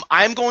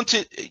 I'm going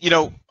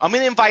to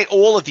invite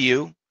all of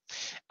you.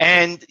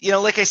 And,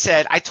 like I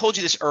said, I told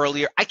you this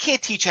earlier, I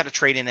can't teach how to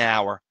trade in an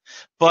hour.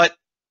 But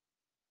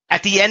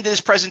at the end of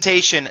this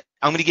presentation,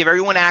 I'm going to give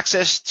everyone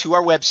access to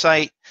our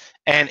website.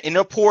 And in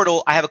a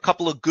portal, I have a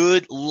couple of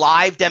good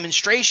live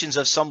demonstrations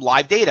of some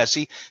live data.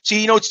 See,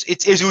 it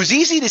was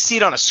easy to see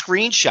it on a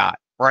screenshot,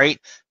 right?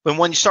 But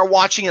when you start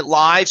watching it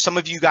live, some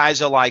of you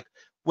guys are like,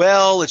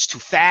 well, it's too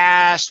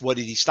fast. What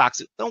are these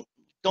stocks?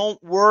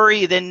 Don't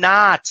worry, they're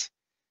not.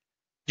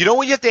 You know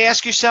what you have to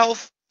ask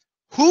yourself?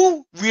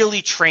 Who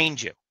really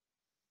trained you?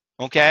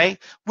 Okay?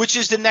 Which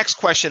is the next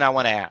question I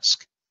want to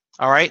ask.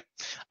 All right.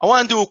 I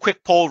want to do a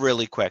quick poll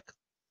really quick.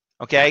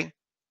 Okay.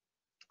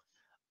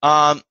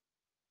 And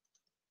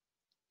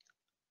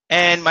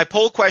my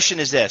poll question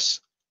is this: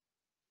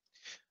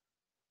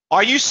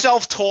 are you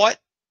self-taught,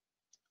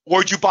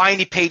 or do you buy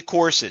any paid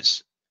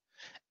courses,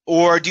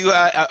 or do you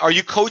are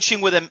you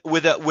coaching with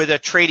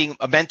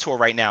a mentor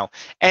right now?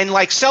 And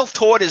like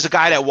self-taught is a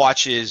guy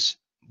that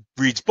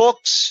reads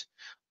books,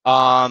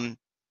 watch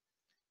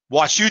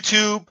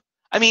YouTube.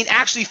 I mean,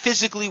 actually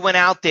physically went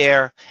out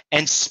there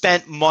and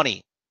spent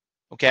money.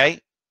 Okay,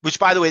 which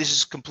by the way, this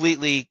is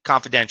completely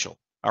confidential.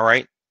 All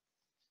right,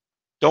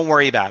 don't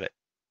worry about it.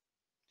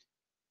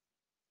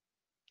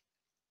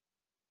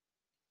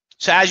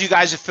 So as you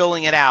guys are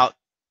filling it out,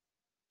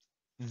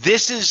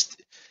 this is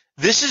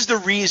the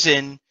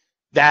reason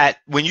that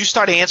when you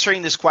start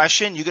answering this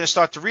question, you're going to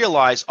start to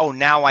realize, oh,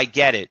 now I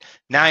get it.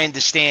 Now I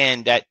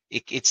understand that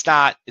it's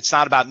not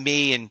about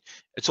me, and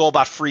it's all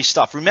about free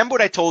stuff. Remember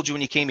what I told you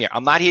when you came here.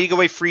 I'm not here to give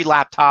away free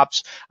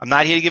laptops. I'm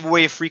not here to give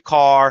away a free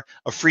car,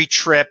 a free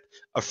trip,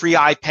 a free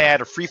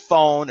iPad, a free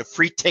phone, a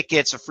free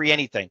tickets, a free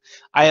anything.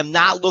 I am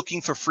not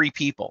looking for free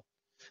people.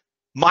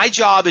 My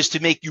job is to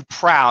make you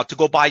proud to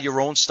go buy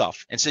your own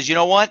stuff and says, you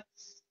know what?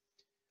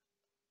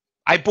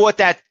 I bought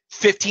that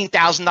 $15,000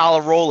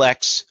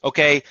 Rolex,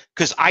 okay,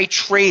 because I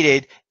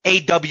traded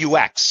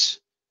AWX.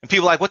 And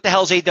people are like, what the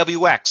hell is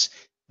AWX?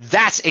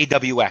 That's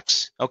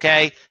AWX,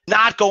 okay?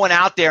 Not going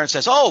out there and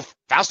says, oh,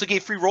 Fausto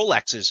gave free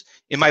Rolexes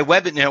in my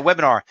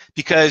webinar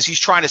because he's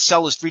trying to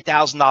sell his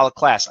 $3,000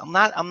 class. I'm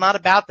not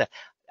about that.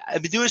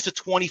 I've been doing this for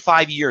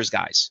 25 years,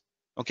 guys.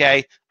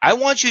 Okay, I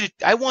want you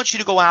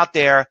to go out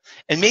there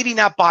and maybe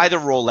not buy the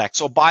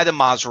Rolex or buy the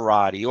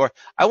Maserati, or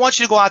I want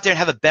you to go out there and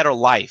have a better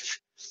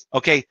life.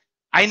 Okay,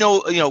 I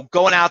know,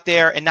 going out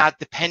there and not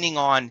depending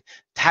on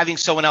having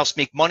someone else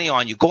make money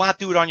on you. Go out,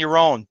 do it on your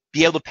own.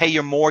 Be able to pay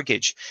your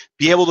mortgage,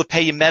 be able to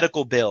pay your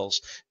medical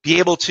bills, be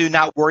able to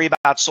not worry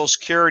about Social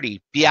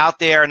Security, be out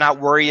there and not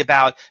worry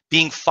about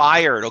being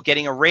fired or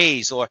getting a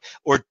raise or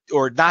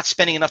not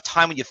spending enough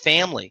time with your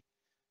family.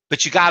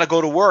 But you got to go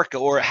to work,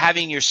 or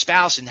having your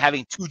spouse and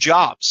having 2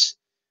 jobs.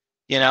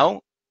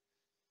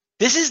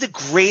 This is the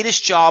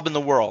greatest job in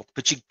the world,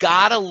 but you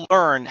got to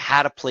learn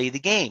how to play the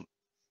game.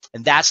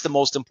 And that's the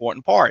most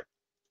important part.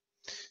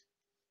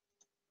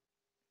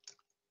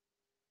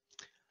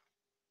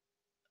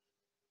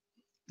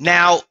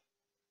 Now,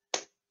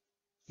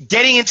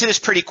 getting into this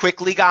pretty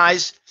quickly,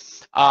 guys.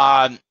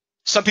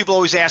 Some people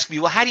always ask me,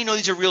 well, how do you know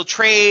these are real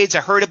trades? I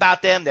heard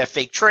about them. They're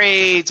fake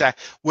trades.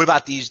 What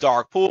about these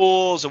dark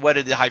pools? Or what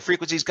are the high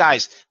frequencies?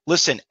 Guys,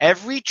 listen,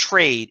 every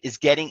trade is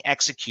getting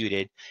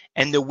executed.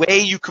 And the way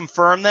you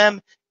confirm them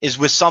is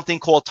with something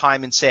called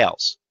time and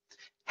sales.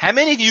 How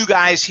many of you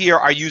guys here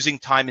are using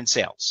time and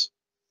sales?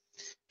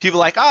 People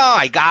are like, oh,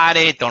 I got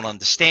it. Don't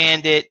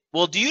understand it.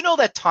 Well, do you know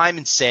that time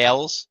and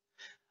sales,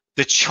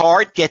 the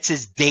chart gets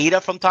its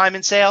data from time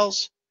and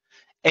sales?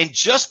 And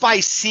just by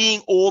seeing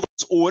all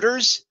those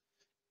orders,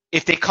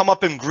 if they come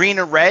up in green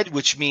or red,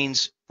 which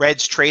means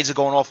red's trades are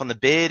going off on the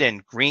bid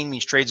and green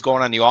means trades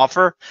going on the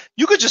offer,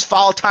 you could just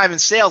follow time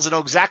and sales and know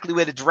exactly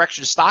where the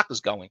direction of stock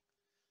is going.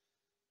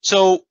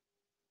 So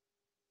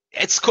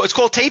it's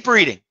called tape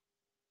reading.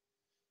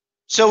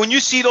 So when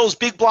you see those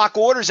big block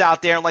orders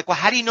out there, I'm like, well,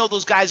 how do you know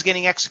those guys are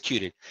getting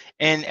executed?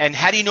 And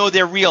how do you know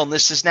they're real and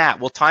this is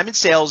that? Well, time and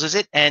sales is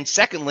it. And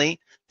secondly,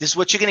 this is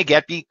what you're going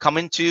to get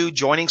coming to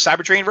joining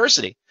CyberTrade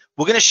University.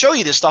 We're going to show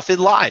you this stuff in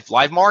live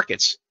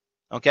markets.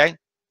 Okay.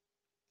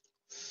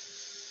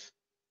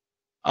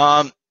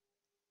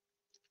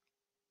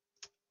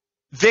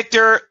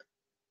 Victor,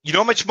 you know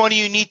how much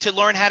money you need to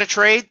learn how to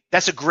trade?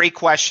 That's a great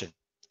question.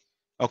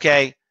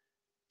 Okay.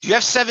 Do you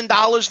have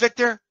 $7,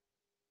 Victor?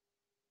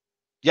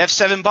 You have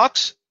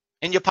 $7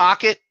 in your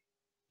pocket?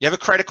 You have a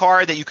credit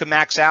card that you can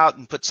max out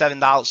and put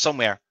 $7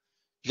 somewhere.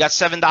 You got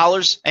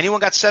 $7? Anyone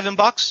got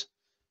 $7?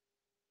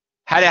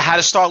 How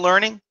to start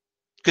learning?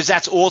 Because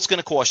that's all it's going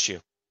to cost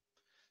you.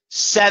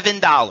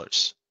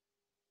 $7.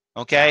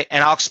 Okay.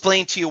 And I'll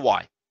explain to you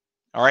why.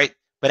 All right.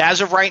 But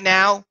as of right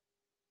now,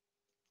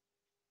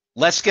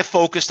 let's get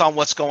focused on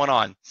what's going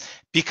on.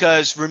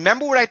 Because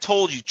remember what I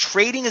told you,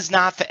 trading is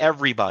not for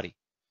everybody.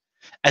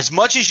 As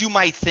much as you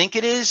might think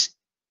it is,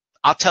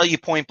 I'll tell you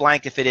point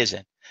blank if it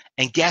isn't.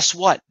 And guess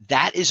what?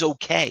 That is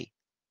okay.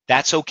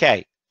 That's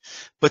okay.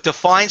 But to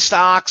find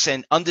stocks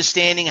and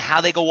understanding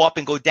how they go up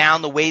and go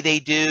down the way they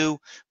do,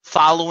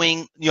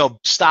 following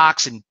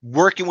stocks and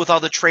working with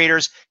other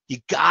traders, you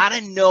got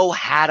to know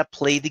how to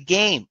play the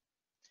game.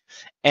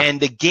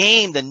 And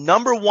the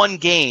number one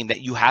game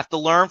that you have to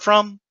learn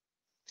from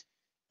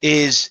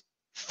is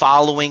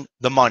following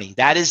the money.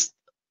 That is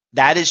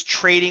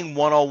trading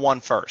 101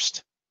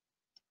 first.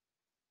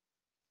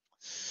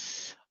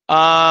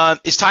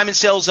 Is time and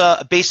sales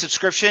a base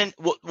subscription?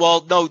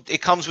 Well, no,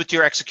 it comes with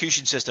your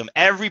execution system.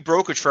 Every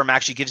brokerage firm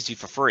actually gives it to you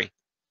for free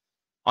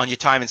on your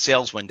time and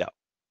sales window.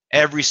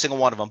 Every single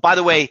one of them. By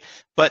the way,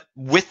 but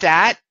with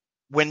that,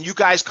 when you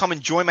guys come and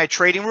join my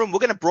trading room, we're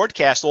going to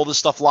broadcast all this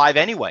stuff live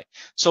anyway.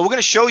 So we're going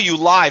to show you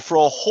live for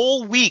a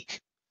whole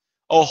week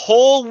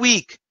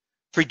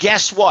for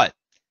guess what?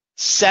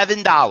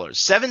 $7.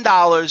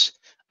 $7.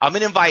 I'm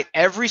going to invite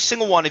every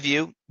single one of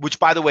you, which,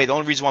 by the way, the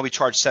only reason why we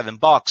charge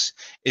 $7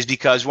 is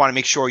because we want to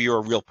make sure you're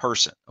a real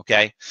person,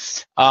 okay?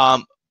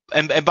 And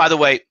by the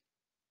way,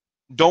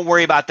 don't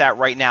worry about that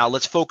right now.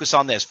 Let's focus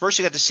on this. First,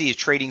 you got to see if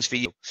trading's for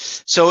you.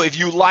 So if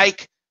you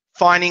like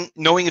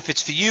knowing if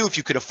it's for you, if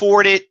you could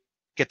afford it,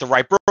 get the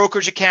right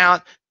brokerage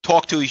account,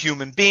 talk to a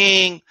human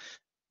being,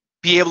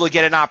 be able to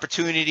get an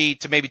opportunity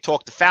to maybe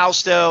talk to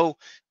Fausto,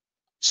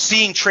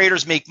 seeing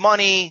traders make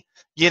money,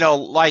 you know,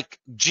 like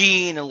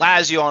Gene and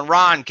Lazio and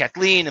Ron,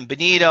 Kathleen and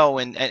Benito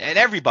and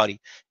everybody.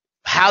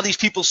 How these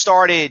people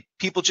started,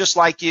 people just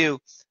like you,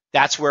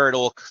 this is where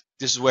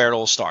it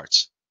all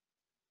starts.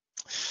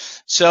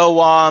 So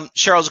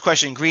Cheryl's a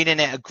question. Green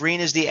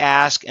is the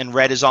ask and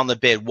red is on the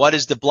bid. What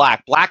is the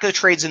black? Black are the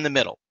trades in the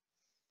middle.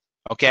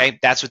 Okay,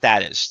 that's what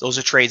that is. Those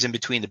are trades in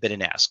between the bid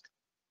and ask.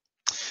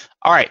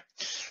 All right.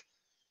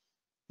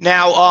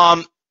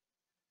 Now,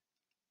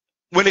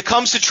 when it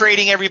comes to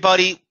trading,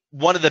 everybody,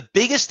 one of the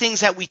biggest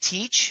things that we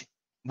teach,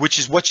 which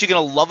is what you're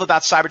going to love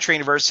about Cybertrade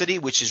University,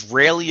 which is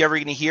rarely you're ever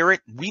going to hear it,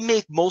 we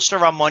make most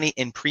of our money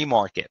in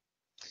pre-market.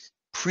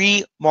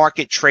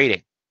 Pre-market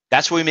trading.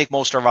 That's where we make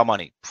most of our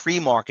money,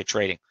 pre-market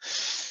trading.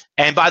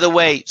 And by the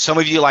way, some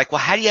of you are like, well,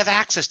 how do you have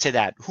access to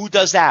that? Who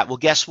does that? Well,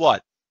 guess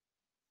what?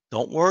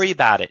 Don't worry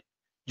about it.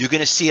 You're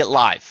going to see it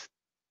live.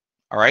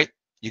 All right?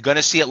 You're going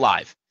to see it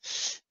live.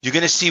 You're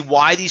going to see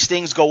why these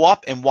things go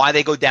up and why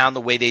they go down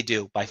the way they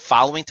do by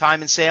following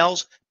time and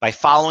sales, by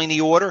following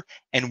the order,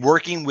 and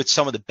working with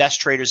some of the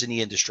best traders in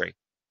the industry.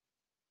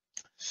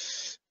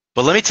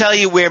 But let me tell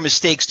you where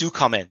mistakes do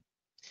come in.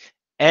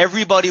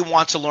 Everybody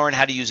wants to learn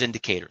how to use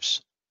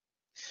indicators.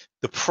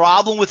 The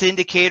problem with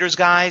indicators,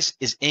 guys,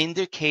 is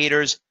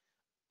indicators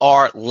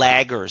are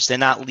laggers. They're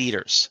not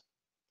leaders,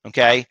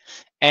 okay?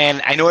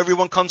 And I know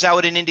everyone comes out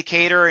with an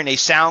indicator and they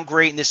sound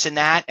great and this and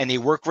that, and they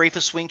work great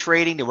for swing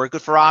trading, they work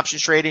good for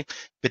options trading,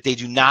 but they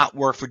do not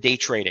work for day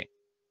trading.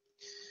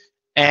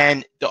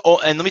 And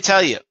let me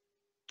tell you,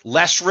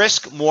 less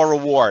risk, more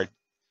reward.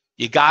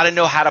 You got to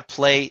know how to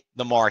play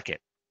the market.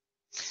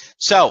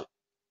 So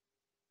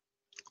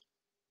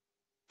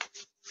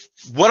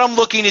what I'm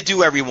looking to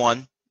do,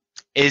 everyone,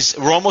 is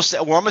we're almost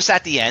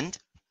at the end.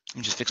 Let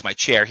me just fix my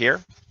chair here.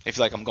 I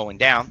feel like I'm going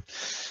down.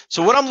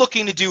 So what I'm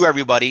looking to do,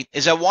 everybody,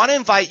 is I want to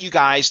invite you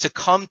guys to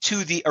come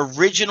to the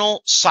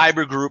original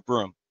cyber group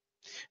room,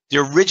 the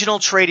original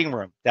trading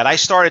room that I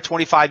started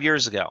 25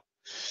 years ago.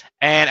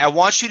 And I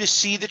want you to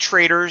see the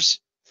traders,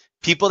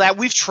 people that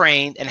we've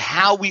trained, and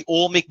how we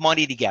all make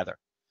money together.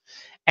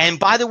 And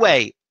by the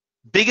way,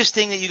 biggest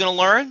thing that you're going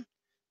to learn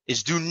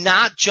is do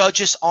not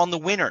judge us on the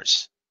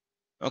winners,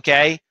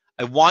 okay?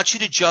 I want you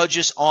to judge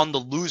us on the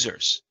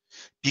losers,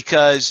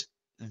 because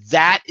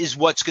that is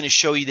what's going to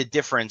show you the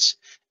difference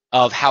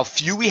of how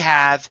few we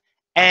have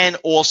and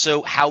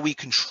also how we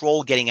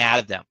control getting out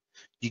of them.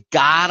 You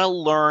got to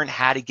learn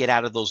how to get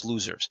out of those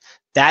losers.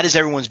 That is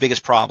everyone's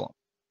biggest problem,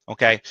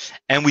 okay?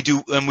 And we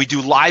do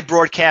live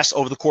broadcasts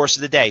over the course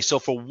of the day. So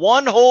for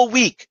one whole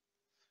week,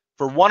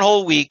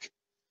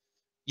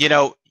 you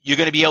know, you're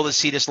going to be able to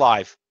see this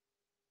live.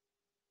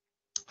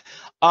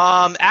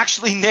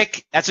 Actually,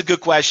 Nick, that's a good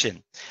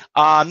question.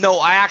 No,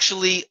 I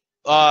actually,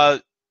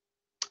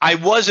 I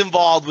was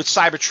involved with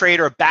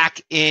CyberTrader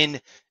back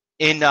in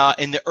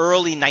the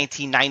early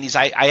 1990s.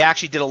 I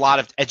actually did a lot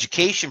of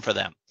education for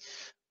them,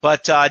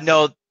 but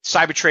no,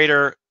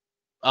 CyberTrader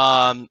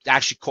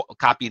actually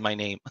copied my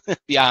name. To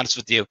be honest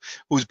with you,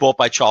 who's bought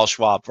by Charles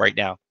Schwab right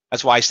now.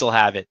 That's why I still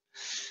have it.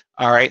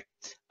 All right.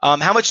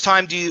 How much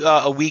time do you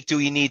a week do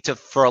you need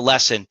for a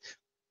lesson?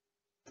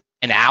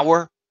 An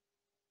hour?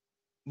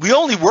 We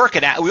only work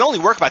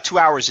about 2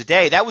 hours a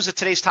day. That was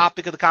today's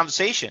topic of the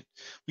conversation.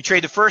 We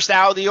trade the first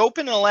hour of the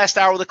open and the last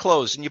hour of the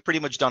close, and you're pretty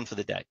much done for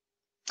the day.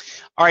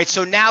 All right,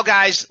 so now,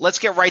 guys, let's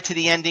get right to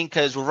the ending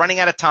because we're running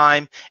out of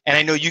time, and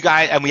I know you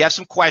guys, and we have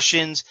some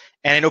questions,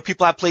 and I know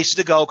people have places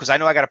to go because I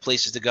know I got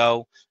places to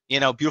go. You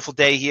know, beautiful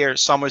day here,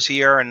 summer's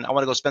here, and I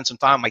want to go spend some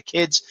time with my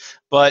kids.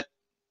 But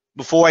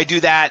before I do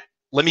that,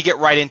 let me get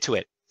right into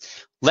it.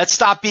 Let's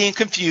stop being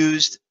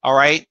confused, all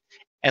right,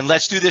 and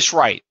let's do this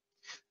right.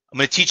 I'm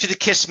going to teach you the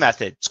KISS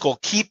method. It's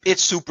called Keep It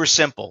Super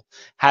Simple.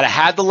 How to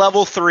have the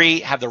level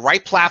 3, have the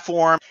right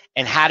platform,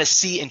 and how to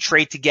see and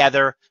trade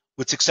together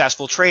with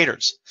successful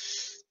traders.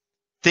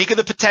 Think of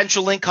the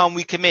potential income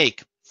we can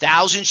make.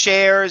 1,000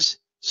 shares,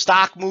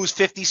 stock moves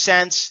 50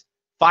 cents,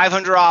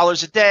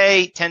 $500 a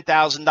day,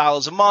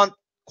 $10,000 a month,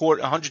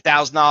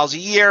 $100,000 a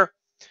year.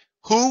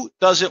 Who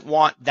doesn't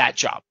want that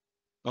job?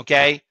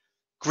 Okay?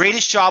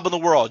 Greatest job in the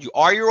world. You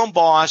are your own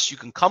boss. You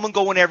can come and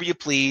go whenever you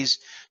please.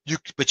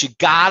 But you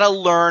got to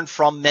learn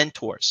from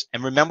mentors.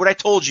 And remember what I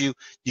told you,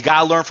 you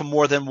got to learn from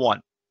more than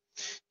one.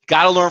 You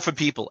got to learn from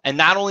people. And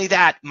not only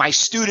that, my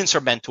students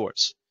are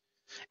mentors.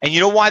 And you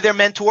know why they're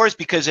mentors?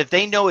 Because if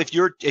they know, if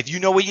you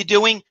know what you're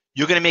doing,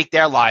 you're going to make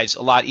their lives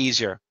a lot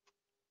easier.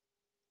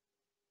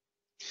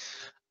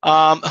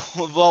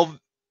 Well,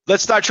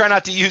 let's not try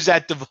not to use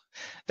that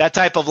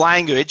type of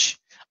language.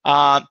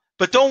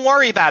 But don't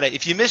worry about it.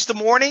 If you miss the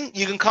morning,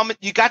 you can come.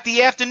 You got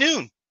the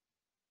afternoon.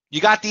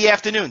 You got the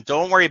afternoon.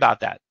 Don't worry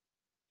about that.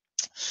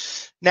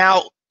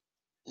 Now,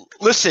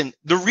 listen,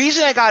 the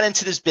reason I got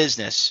into this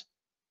business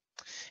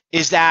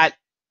is that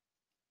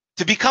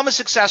to become a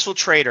successful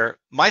trader,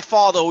 my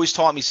father always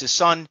taught me, he says,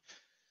 son,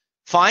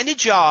 find a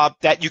job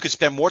that you could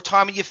spend more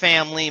time with your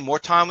family, more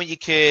time with your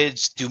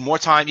kids, do more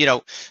time,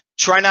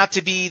 try not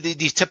to be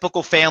these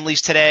typical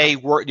families today,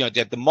 work,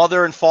 the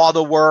mother and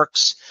father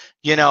works,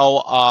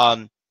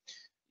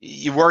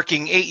 you're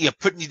working you're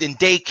putting in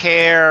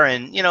daycare,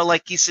 and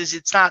like he says,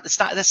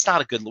 that's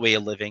not a good way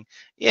of living.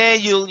 Yeah,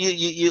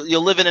 you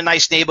live in a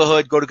nice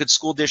neighborhood, go to good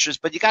school districts,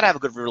 but you got to have a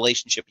good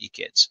relationship with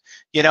your kids,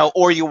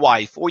 or your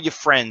wife or your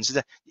friends.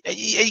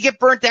 You get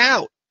burnt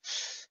out.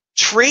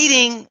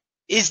 Trading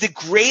is the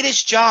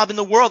greatest job in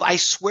the world. I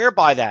swear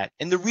by that.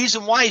 And the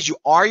reason why is you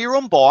are your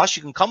own boss.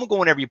 You can come and go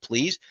whenever you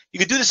please. You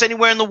can do this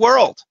anywhere in the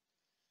world.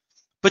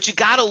 But you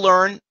got to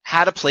learn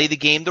how to play the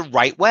game the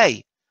right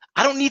way.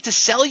 I don't need to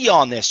sell you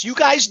on this. You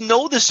guys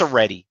know this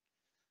already.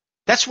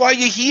 That's why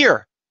you're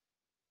here.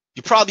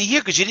 You're probably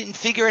here because you didn't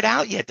figure it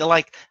out yet. They're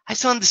like, I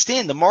still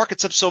understand. The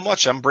market's up so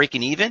much. I'm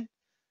breaking even.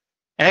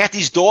 And I got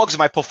these dogs in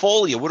my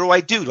portfolio. What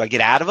do? Do I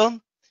get out of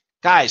them?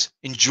 Guys,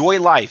 enjoy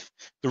life.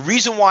 The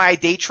reason why I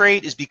day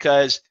trade is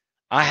because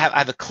I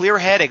have a clear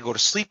head. I can go to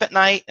sleep at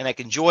night and I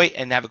can enjoy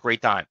and have a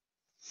great time.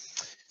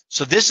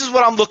 So this is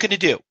what I'm looking to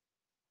do.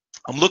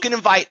 I'm looking to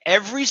invite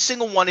every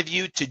single one of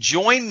you to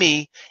join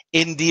me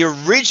in the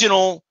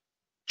original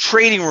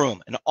trading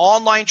room, an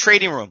online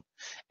trading room.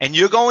 And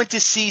you're going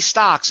to see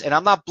stocks, and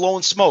I'm not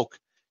blowing smoke.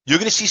 You're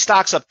going to see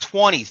stocks up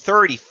 20,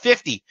 30,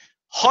 50,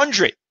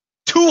 100,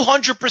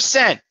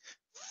 200%,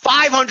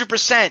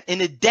 500%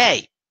 in a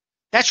day.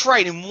 That's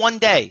right, in one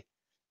day.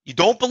 You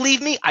don't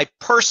believe me? I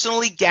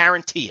personally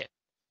guarantee it,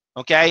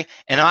 okay?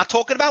 And I'm not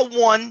talking about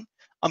one.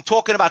 I'm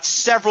talking about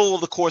several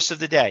over the course of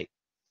the day.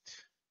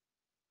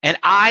 And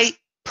I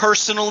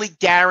personally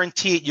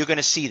guarantee it, you're going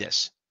to see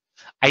this.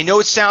 I know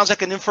it sounds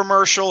like an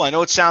infomercial. I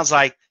know it sounds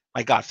like,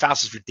 my God,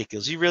 Fausto is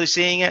ridiculous. Are you really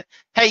seeing it?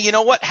 Hey, you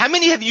know what? How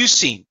many have you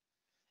seen?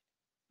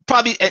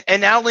 Probably,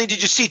 and not only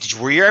did you see it,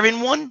 were you ever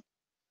in one?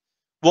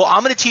 Well,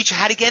 I'm going to teach you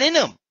how to get in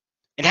them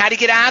and how to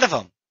get out of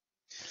them.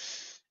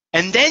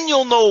 And then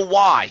you'll know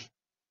why.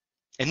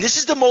 And this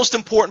is the most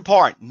important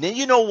part. And then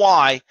you know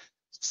why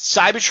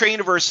CyberTrade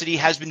University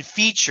has been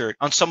featured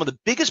on some of the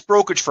biggest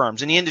brokerage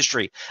firms in the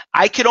industry.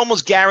 I could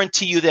almost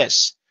guarantee you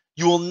this.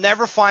 You will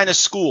never find a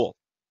school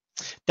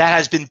that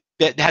has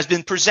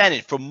been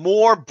presented for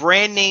more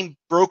brand name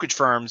brokerage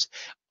firms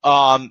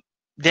than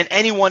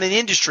anyone in the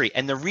industry.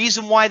 And the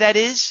reason why that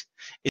is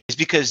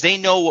because they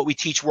know what we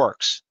teach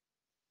works.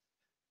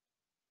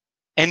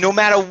 And no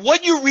matter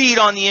what you read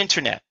on the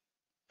internet,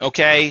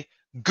 okay,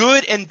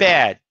 good and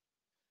bad,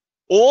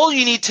 all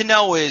you need to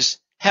know is,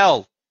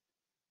 hell,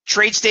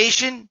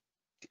 TradeStation,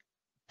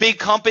 big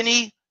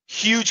company,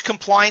 huge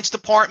compliance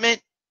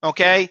department,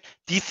 okay?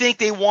 Do you think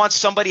they want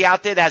somebody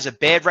out there that has a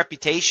bad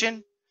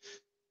reputation?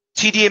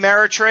 TD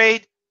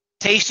Ameritrade,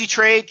 Tasty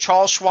Trade,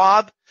 Charles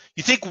Schwab.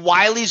 You think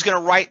Wiley's going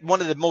to write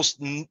one of the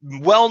most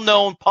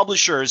well-known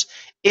publishers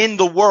in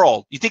the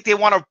world? You think they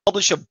want to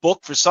publish a book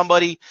for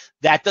somebody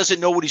that doesn't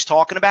know what he's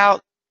talking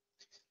about?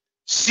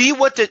 See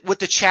what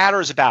the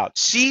chatter is about.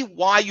 See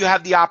why you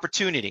have the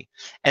opportunity.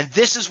 And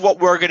this is what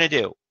we're going to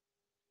do.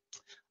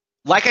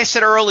 Like I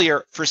said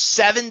earlier, for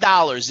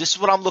 $7, this is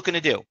what I'm looking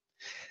to do.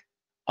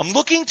 I'm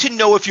looking to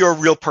know if you're a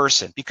real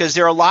person, because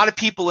there are a lot of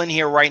people in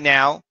here right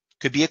now.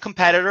 Could be a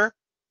competitor,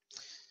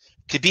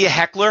 could be a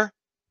heckler,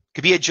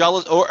 could be a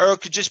jealous, or it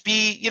could just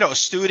be, a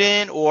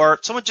student, or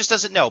someone just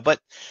doesn't know. But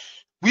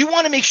we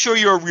want to make sure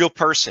you're a real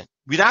person.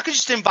 We're not going to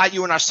just invite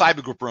you in our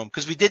cyber group room,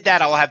 because we did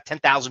that. I'll have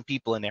 10,000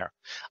 people in there.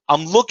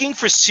 I'm looking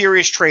for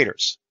serious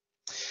traders.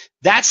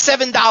 That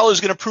 $7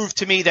 is going to prove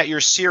to me that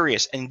you're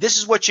serious, and this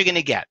is what you're going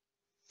to get.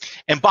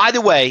 And by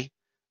the way,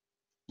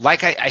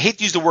 like I hate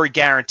to use the word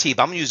guarantee,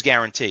 but I'm going to use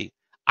guarantee.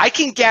 I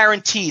can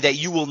guarantee that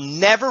you will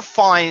never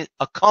find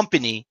a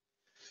company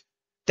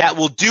that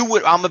will do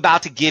what I'm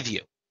about to give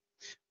you.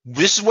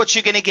 This is what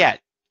you're going to get.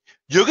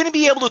 You're going to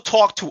be able to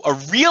talk to a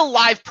real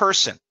live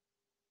person,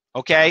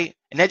 okay?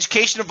 An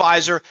education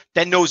advisor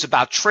that knows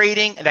about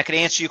trading and that can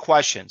answer your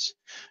questions.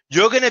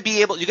 You're going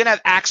to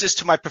have access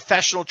to my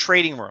professional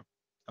trading room,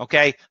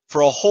 okay,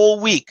 for a whole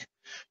week.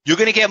 You're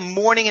going to get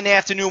morning and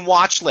afternoon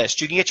watch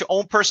list. You can get your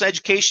own personal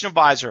education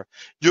advisor.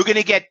 You're going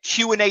to get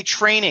Q&A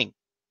training,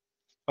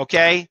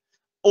 okay,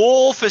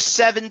 all for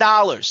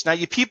 $7. Now,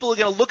 you people are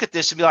going to look at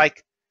this and be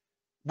like,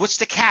 what's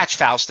the catch,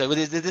 Fausto?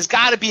 There's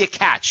got to be a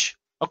catch.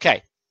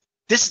 Okay,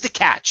 this is the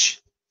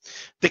catch.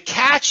 The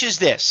catch is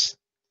this.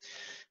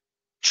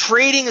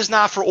 Trading is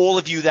not for all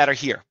of you that are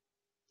here.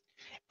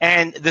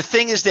 And the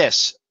thing is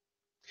this.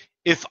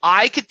 If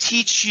I could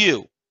teach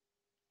you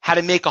how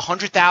to make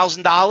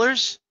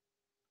 $100,000,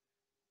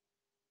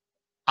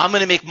 I'm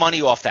going to make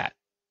money off that,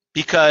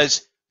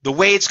 because the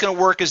way it's going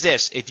to work is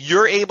this. If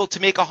you're able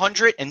to make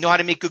 100 and know how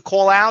to make good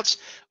call outs,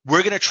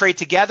 we're going to trade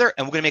together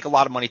and we're going to make a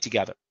lot of money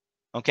together.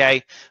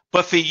 Okay.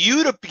 But for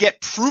you to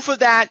get proof of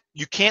that,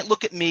 you can't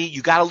look at me.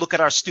 You got to look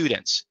at our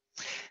students.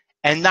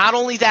 And not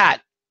only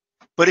that,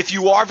 But if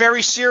you are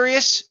very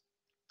serious,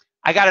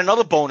 I got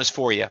another bonus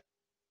for you.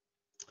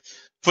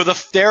 For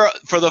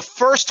the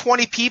first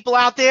 20 people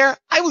out there,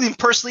 I will even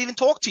personally even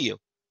talk to you.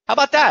 How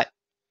about that?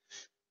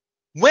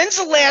 When's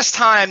the last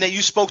time that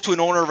you spoke to an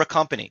owner of a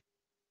company?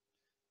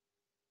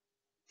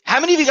 How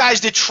many of you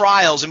guys did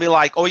trials and be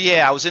like, oh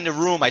yeah, I was in the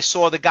room, I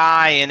saw the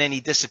guy and then he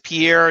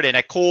disappeared and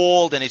I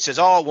called and it says,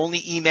 oh,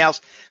 only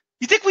emails.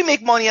 You think we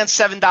make money on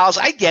 $7?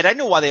 I get it. I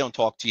know why they don't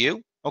talk to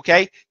you.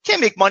 Okay.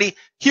 Can't make money.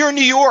 Here in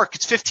New York,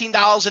 it's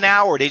 $15 an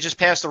hour. They just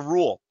passed a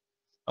rule.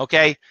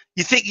 Okay.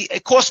 You think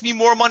it costs me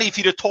more money for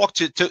you to talk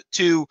to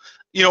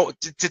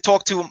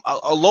talk to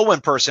a low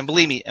end person,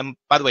 believe me. And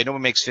by the way, no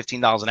one makes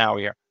 $15 an hour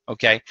here.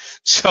 Okay.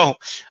 So,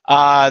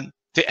 to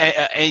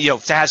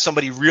have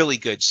somebody really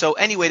good. So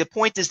anyway, the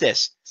point is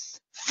this: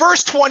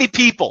 first 20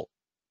 people,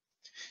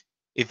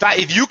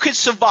 if you could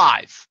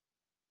survive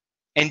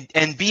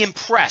and be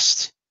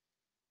impressed,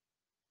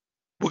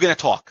 we're going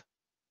to talk.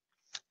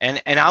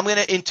 And I'm going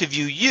to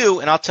interview you,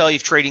 and I'll tell you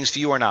if trading's for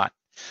you or not.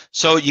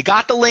 So you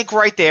got the link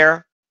right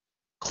there.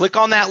 Click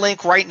on that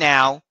link right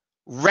now.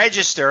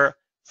 Register.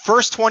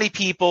 First 20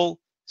 people,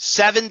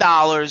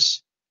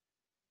 $7.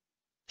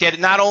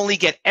 Not only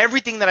get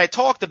everything that I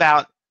talked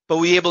about, but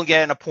we're able to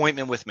get an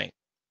appointment with me.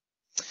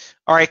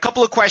 All right, a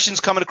couple of questions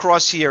coming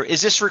across here.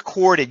 Is this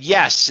recorded?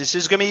 Yes, this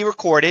is going to be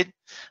recorded.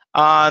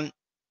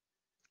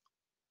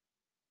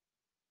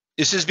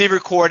 This is being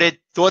recorded.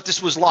 Thought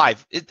this was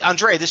live.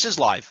 Andre, this is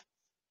live.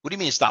 What do you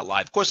mean it's not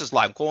live? Of course it's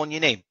live. I'm calling your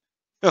name.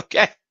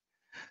 Okay.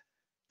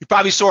 You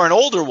probably saw an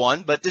older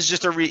one, but this is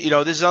just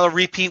this is another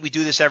repeat. We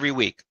do this every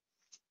week.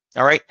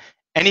 All right.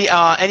 Any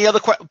other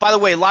questions? By the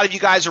way, a lot of you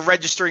guys are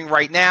registering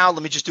right now.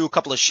 Let me just do a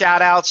couple of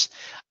shout outs.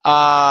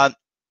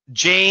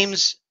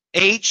 James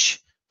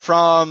H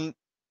from,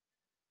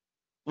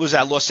 what was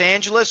that, Los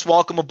Angeles?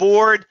 Welcome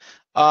aboard.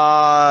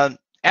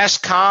 S.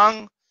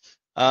 Kong.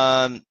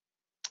 Kong,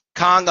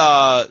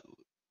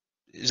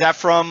 is that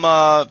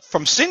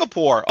from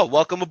Singapore? Oh,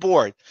 welcome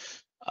aboard.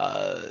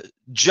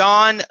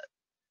 John,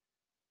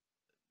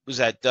 was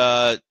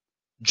that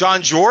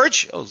John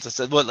George? Oh,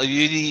 what, are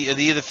you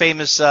the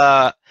famous?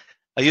 Are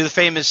you the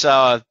famous?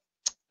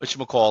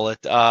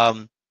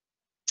 Whatchamacallit?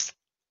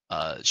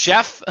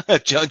 Chef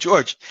John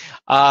George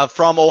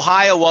from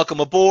Ohio. Welcome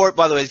aboard.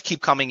 By the way,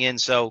 keep coming in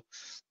so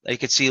you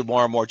can see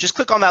more and more. Just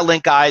click on that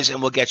link, guys,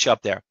 and we'll get you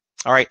up there.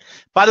 All right.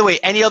 By the way,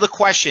 any other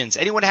questions?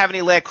 Anyone have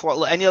any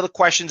other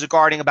questions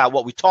regarding about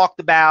what we talked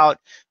about,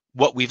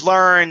 what we've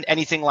learned,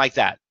 anything like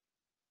that?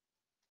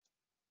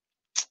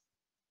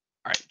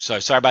 All right. So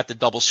sorry about the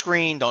double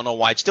screen. Don't know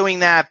why it's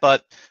doing that,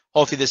 but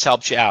hopefully this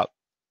helps you out.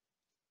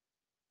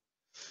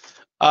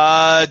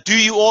 Do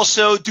you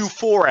also do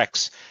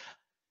forex?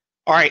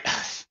 All right.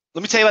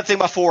 Let me tell you about the thing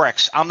about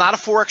forex. I'm not a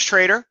forex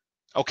trader.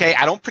 Okay.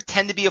 I don't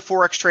pretend to be a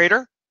forex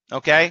trader.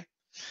 Okay.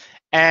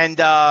 And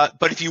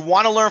but if you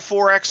want to learn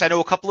forex, I know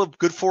a couple of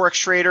good forex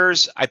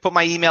traders. I put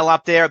my email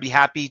up there. I'd be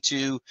happy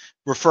to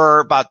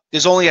refer.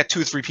 There's only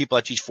 2 or 3 people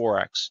that teach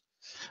forex.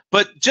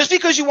 But just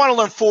because you want to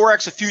learn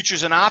forex or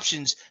futures and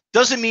options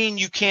doesn't mean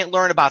you can't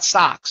learn about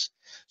stocks.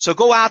 So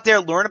go out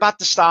there, learn about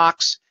the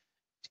stocks.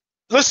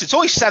 Listen, it's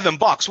only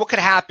 $7. What could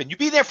happen? You'd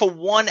be there for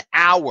 1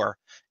 hour,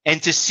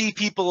 and to see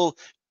people.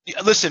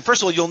 Listen,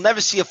 first of all, you'll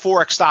never see a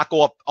forex stock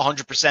go up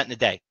 100% in a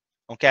day.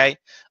 Okay,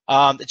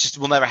 it just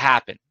will never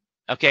happen.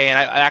 Okay, and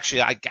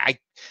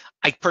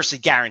I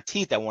personally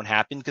guarantee that won't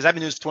happen because I've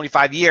been doing this for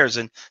 25 years,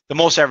 and the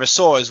most I ever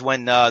saw is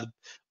when the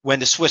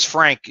Swiss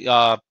franc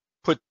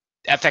put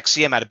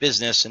FXCM out of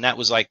business, and that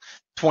was like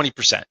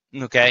 20%.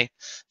 Okay,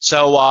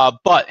 so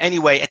but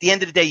anyway, at the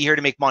end of the day, you're here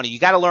to make money. You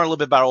got to learn a little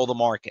bit about all the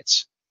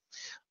markets.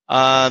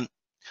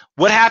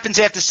 What happens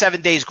after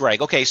 7 days,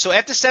 Greg? Okay, so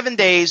after 7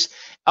 days,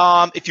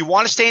 if you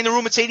want to stay in the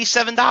room, it's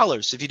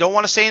 $87. If you don't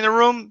want to stay in the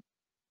room,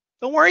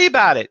 don't worry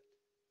about it.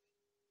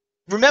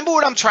 Remember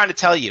what I'm trying to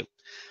tell you.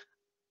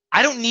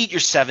 I don't need your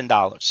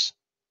 $7.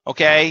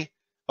 Okay?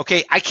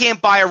 Okay, I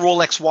can't buy a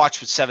Rolex watch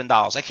with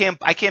 $7.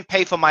 I can't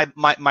pay for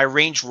my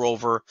Range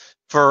Rover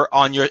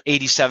on your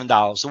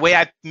 $87. The way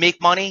I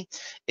make money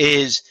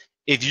is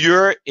if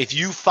you're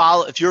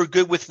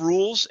good with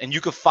rules and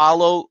you can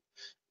follow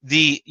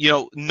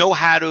know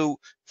how to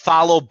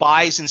follow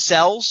buys and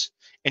sells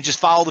and just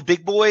follow the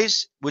big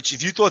boys, which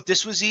if you thought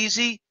this was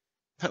easy,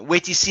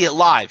 wait till you see it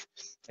live.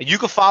 And you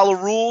can follow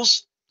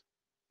rules.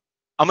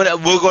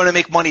 We're going to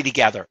make money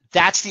together.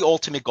 That's the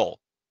ultimate goal.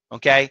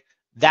 Okay,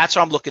 that's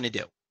what I'm looking to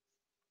do.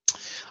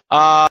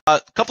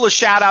 A couple of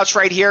shout outs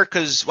right here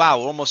because wow,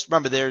 almost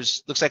remember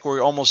looks like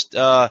we're almost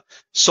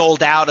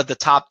sold out of the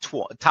top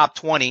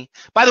 20.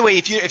 By the way,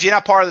 if you're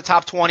not part of the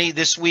top 20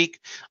 this week,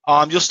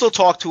 you'll still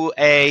talk to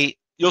an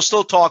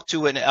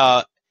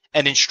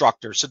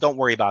instructor, so don't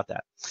worry about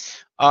that.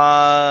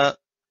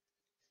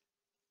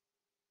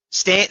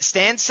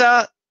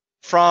 Stanza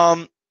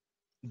from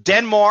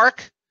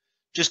Denmark.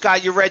 Just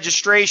got your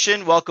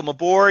registration. Welcome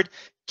aboard.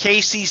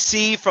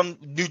 KCC from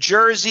New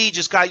Jersey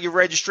just got your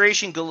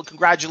registration.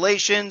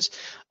 Congratulations.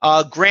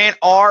 Grant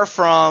R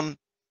from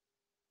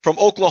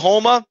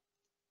Oklahoma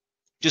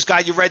just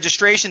got your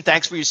registration.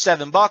 Thanks for your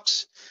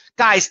 $7.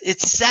 Guys,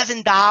 it's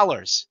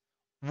 $7.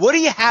 What do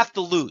you have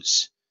to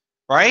lose,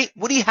 right?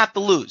 What do you have to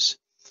lose?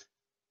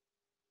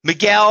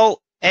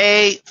 Miguel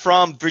A.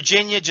 from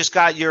Virginia just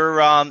got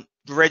your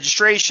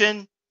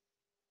registration.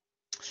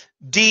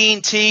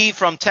 Dean T.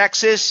 from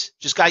Texas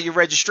just got your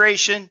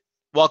registration.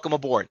 Welcome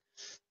aboard.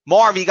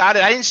 Marv, you got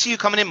it? I didn't see you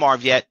coming in,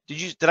 Marv, yet.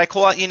 Did I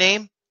call out your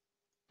name?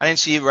 I didn't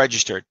see you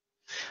registered.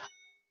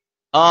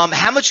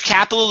 How much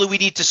capital do we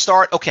need to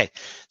start? Okay,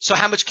 so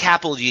how much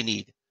capital do you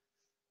need?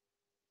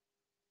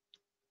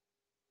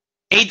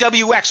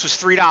 AWX was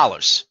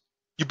 $3.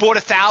 You bought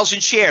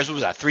 1,000 shares. What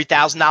was that,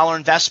 $3,000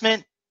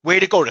 investment? Way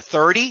to go to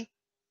 30?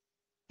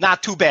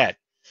 Not too bad.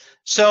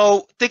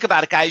 So think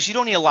about it, guys. You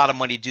don't need a lot of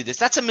money to do this.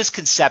 That's a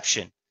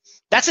misconception.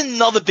 That's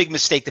another big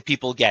mistake that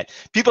people get.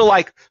 People are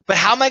like, but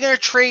how am I going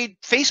to trade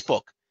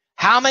Facebook?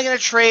 How am I going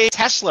to trade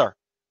Tesla?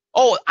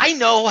 Oh, I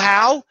know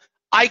how.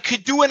 I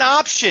could do an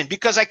option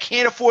because I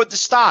can't afford the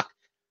stock.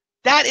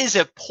 That is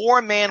a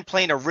poor man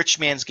playing a rich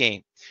man's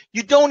game.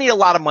 You don't need a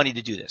lot of money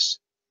to do this.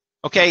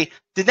 Okay,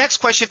 the next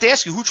question, if they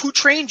ask you, who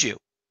trained you?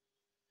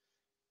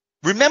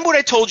 Remember what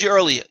I told you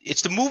earlier.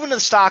 It's the movement of the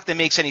stock that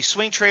makes any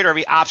swing trade or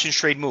every options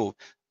trade move.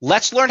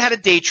 Let's learn how to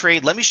day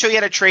trade. Let me show you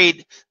how to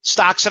trade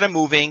stocks that are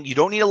moving. You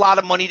don't need a lot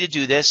of money to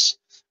do this.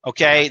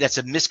 Okay, that's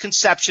a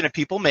misconception that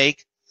people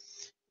make.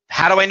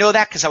 How do I know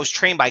that? Because I was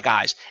trained by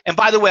guys. And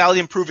by the way, I'll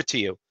improve it to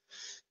you.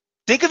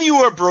 Think of you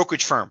were a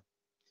brokerage firm.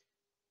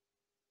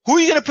 Who are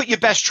you going to put your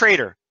best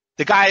trader?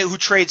 The guy who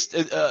trades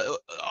to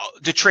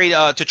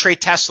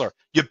trade Tesla.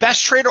 Your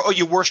best trader or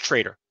your worst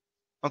trader?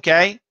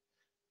 Okay.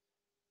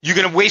 You're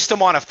going to waste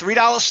them on a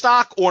 $3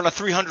 stock or on a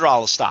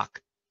 $300 stock.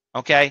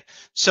 Okay.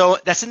 So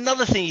that's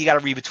another thing you got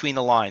to read between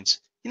the lines.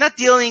 You're not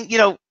dealing,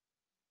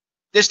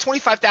 there's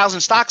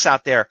 25,000 stocks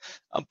out there.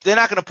 They're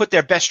not going to put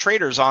their best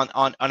traders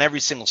on every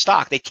single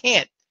stock. They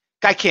can't.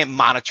 Guy can't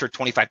monitor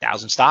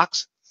 25,000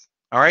 stocks.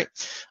 All right.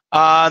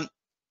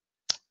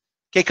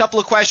 Okay, a couple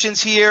of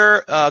questions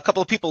here. A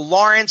couple of people.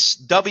 Lawrence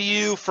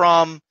W.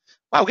 from,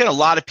 wow, we got a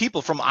lot of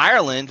people from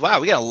Ireland. Wow,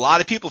 we got a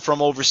lot of people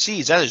from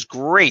overseas. That is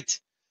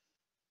great.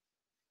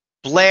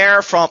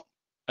 Blair from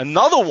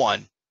another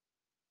one.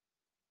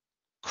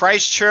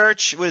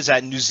 Christchurch, what is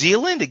that, New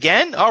Zealand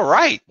again? All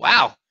right,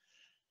 wow.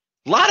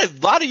 A lot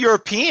of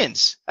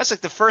Europeans. That's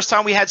like the first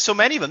time we had so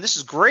many of them. This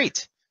is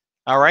great.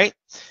 All right.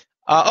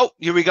 Oh,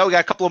 here we go. We got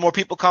a couple of more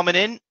people coming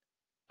in.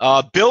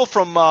 Bill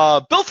from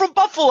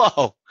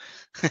Buffalo.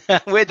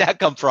 Where'd that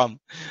come from?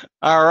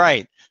 All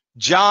right.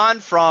 John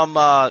from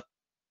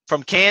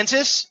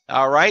Kansas.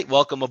 All right.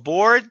 Welcome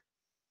aboard.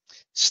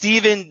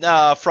 Stephen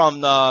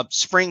from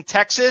Spring,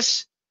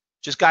 Texas.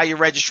 Just got your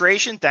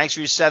registration. Thanks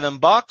for your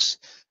 $7.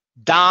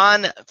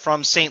 Don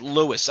from St.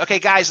 Louis. Okay,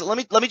 guys, let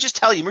me just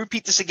tell you, let me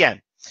repeat this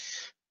again.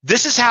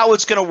 This is how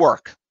it's going to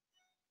work.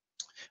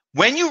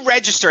 When you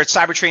register at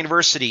Cybertrain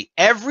University,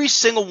 every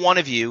single one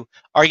of you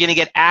are going to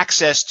get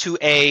access to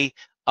an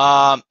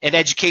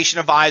education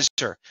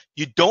advisor.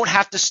 You don't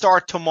have to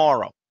start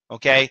tomorrow,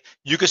 okay?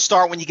 You can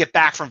start when you get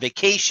back from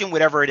vacation,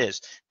 whatever it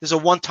is. There's a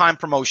one-time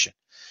promotion.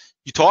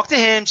 You talk to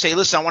him, say,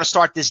 listen, I want to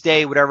start this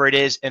day, whatever it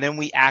is, and then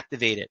we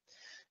activate it.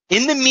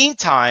 In the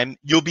meantime,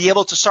 you'll be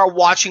able to start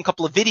watching a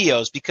couple of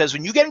videos, because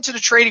when you get into the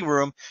trading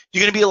room,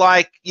 you're going to be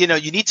like, you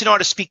need to know how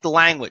to speak the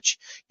language.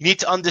 You need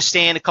to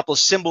understand a couple of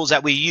symbols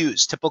that we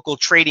use, typical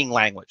trading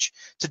language.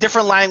 It's a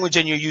different language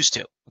than you're used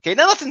to. Okay,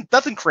 now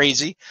nothing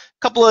crazy.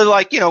 A couple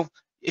of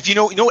if you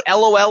know what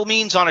LOL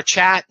means on a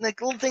chat, like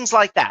little things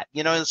like that.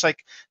 It's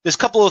like there's a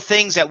couple of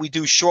things that we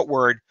do short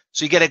word.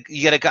 So you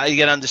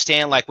gotta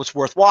understand like what's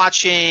worth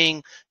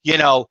watching.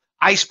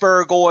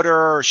 Iceberg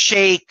order,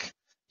 shake.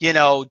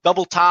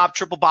 Double top,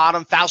 triple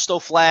bottom, Fausto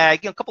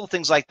flag, a couple of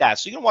things like that.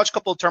 So you can watch a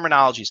couple of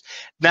terminologies.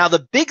 Now,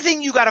 the big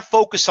thing you got to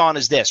focus on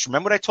is this.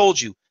 Remember what I told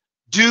you.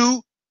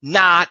 Do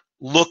not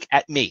look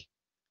at me.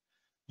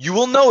 You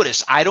will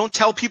notice I don't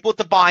tell people what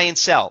to buy and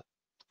sell.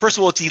 First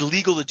of all, it's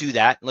illegal to do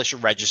that unless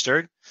you're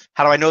registered.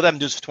 How do I know that? I'm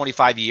doing this for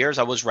 25 years.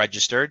 I was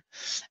registered.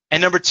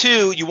 And number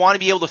two, you want to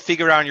be able to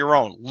figure it out on your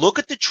own. Look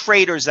at the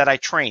traders that I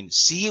train.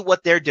 See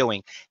what they're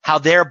doing, how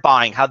they're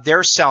buying, how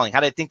they're selling, how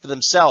they think for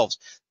themselves.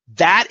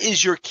 That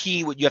is your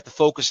key, what you have to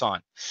focus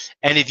on.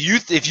 And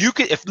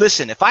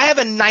listen, if I have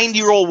a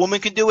 90-year-old woman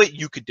could do it,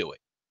 you could do it.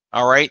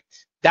 All right.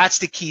 That's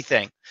the key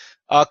thing.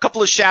 A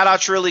couple of shout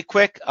outs really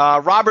quick.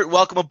 Robert,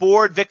 welcome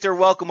aboard. Victor,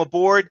 welcome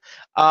aboard.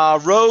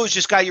 Rose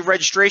just got your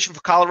registration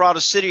for Colorado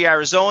City,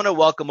 Arizona.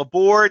 Welcome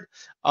aboard.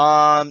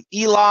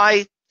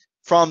 Eli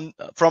from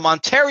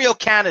Ontario,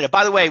 Canada.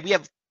 By the way, we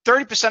have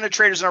 30% of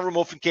traders in our room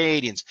are from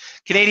Canadians.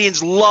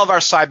 Canadians love our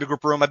cyber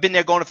group room. I've been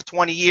there going for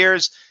 20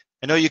 years.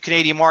 I know your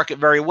Canadian market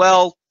very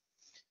well.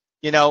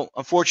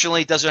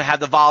 Unfortunately, it doesn't have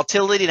the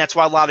volatility. That's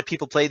why a lot of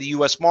people play the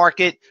U.S.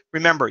 market.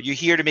 Remember, you're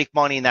here to make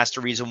money, and that's the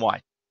reason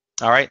why.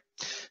 All right.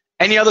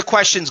 Any other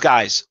questions,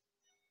 guys?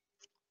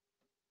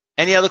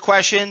 Any other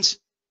questions?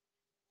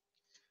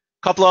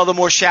 A couple other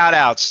more shout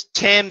outs.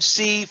 Tim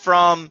C.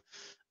 from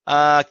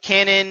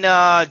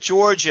Cannon,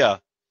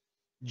 Georgia.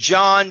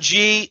 John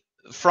G.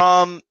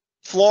 from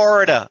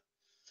Florida.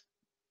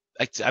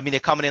 I mean, they're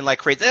coming in like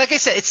crazy. Like I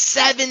said, it's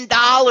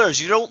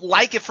 $7. You don't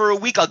like it for a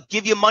week, I'll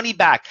give you money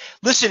back.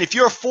 Listen, if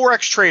you're a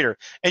forex trader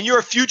and you're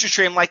a future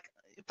trader, I'm like,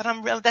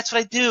 but that's what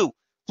I do.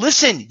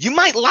 Listen, you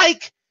might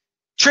like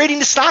trading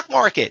the stock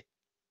market.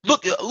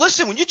 Look,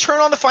 listen, when you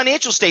turn on the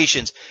financial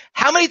stations,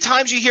 how many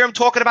times you hear them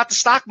talking about the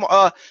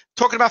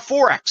talking about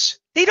forex?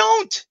 They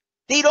don't.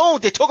 They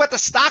don't. They talk about the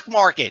stock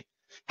market.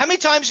 How many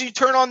times you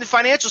turn on the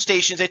financial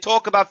stations, they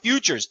talk about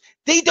futures?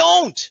 They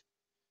don't.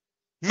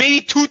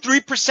 Maybe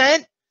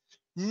 2-3%.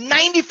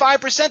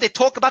 95% they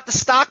talk about the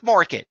stock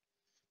market.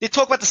 They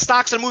talk about the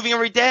stocks that are moving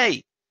every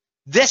day.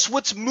 That's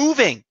what's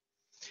moving.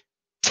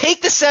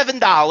 Take the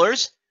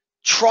 $7,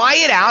 try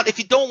it out. If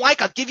you don't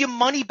like, I'll give you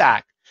money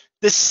back.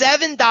 The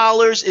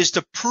 $7 is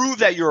to prove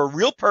that you're a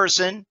real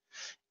person,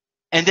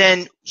 and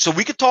then so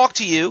we could talk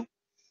to you,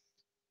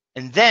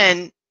 and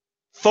then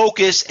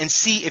focus and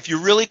see if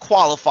you're really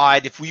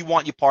qualified, if we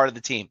want you part of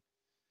the team.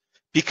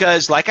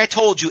 Because like I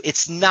told you,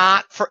 it's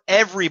not for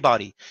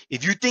everybody.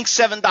 If you think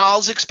 $7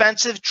 is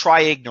expensive,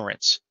 try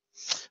ignorance.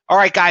 All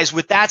right, guys,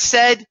 with that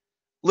said,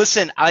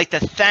 listen, I'd like to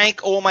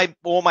thank all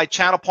my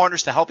channel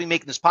partners for helping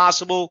make this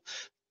possible.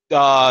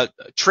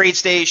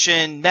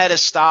 TradeStation,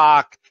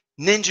 MetaStock,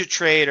 Ninja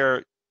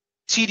Trader,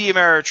 TD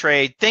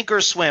Ameritrade,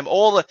 Thinkorswim,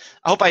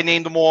 I hope I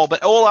named them all,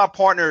 but all our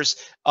partners,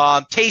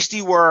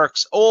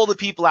 Tastyworks, all the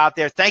people out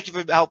there, thank you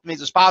for helping make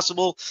this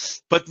possible.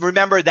 But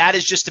remember, that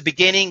is just the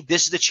beginning.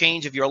 This is the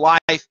change of your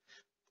life.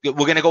 We're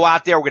going to go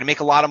out there. We're going to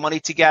make a lot of money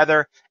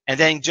together. And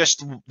then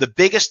just the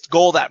biggest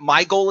goal that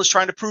my goal is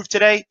trying to prove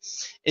today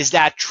is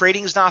that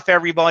trading is not for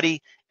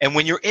everybody. And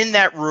when you're in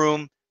that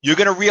room, you're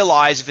going to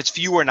realize if it's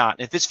for you or not.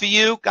 If it's for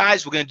you,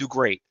 guys, we're going to do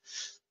great.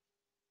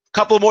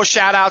 Couple more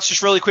shout outs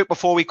just really quick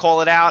before we call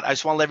it out. I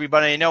just want to let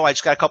everybody know I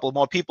just got a couple of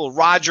more people.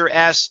 Roger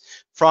S.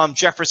 from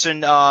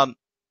Jefferson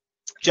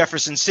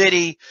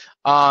City,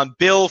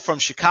 Bill from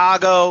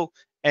Chicago,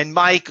 and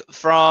Mike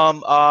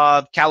from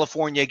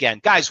California again.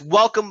 Guys,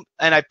 welcome,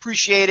 and I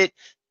appreciate it.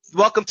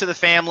 Welcome to the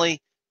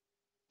family.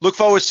 Look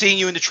forward to seeing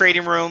you in the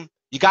trading room.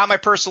 You got my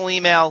personal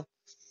email.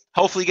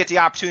 Hopefully you get the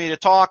opportunity to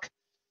talk.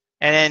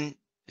 And then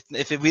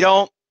if we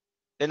don't,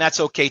 then that's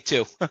okay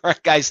too. All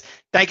right, guys,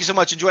 thank you so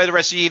much. Enjoy the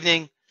rest of the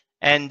evening.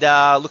 And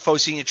look forward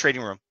to seeing you in the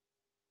trading room.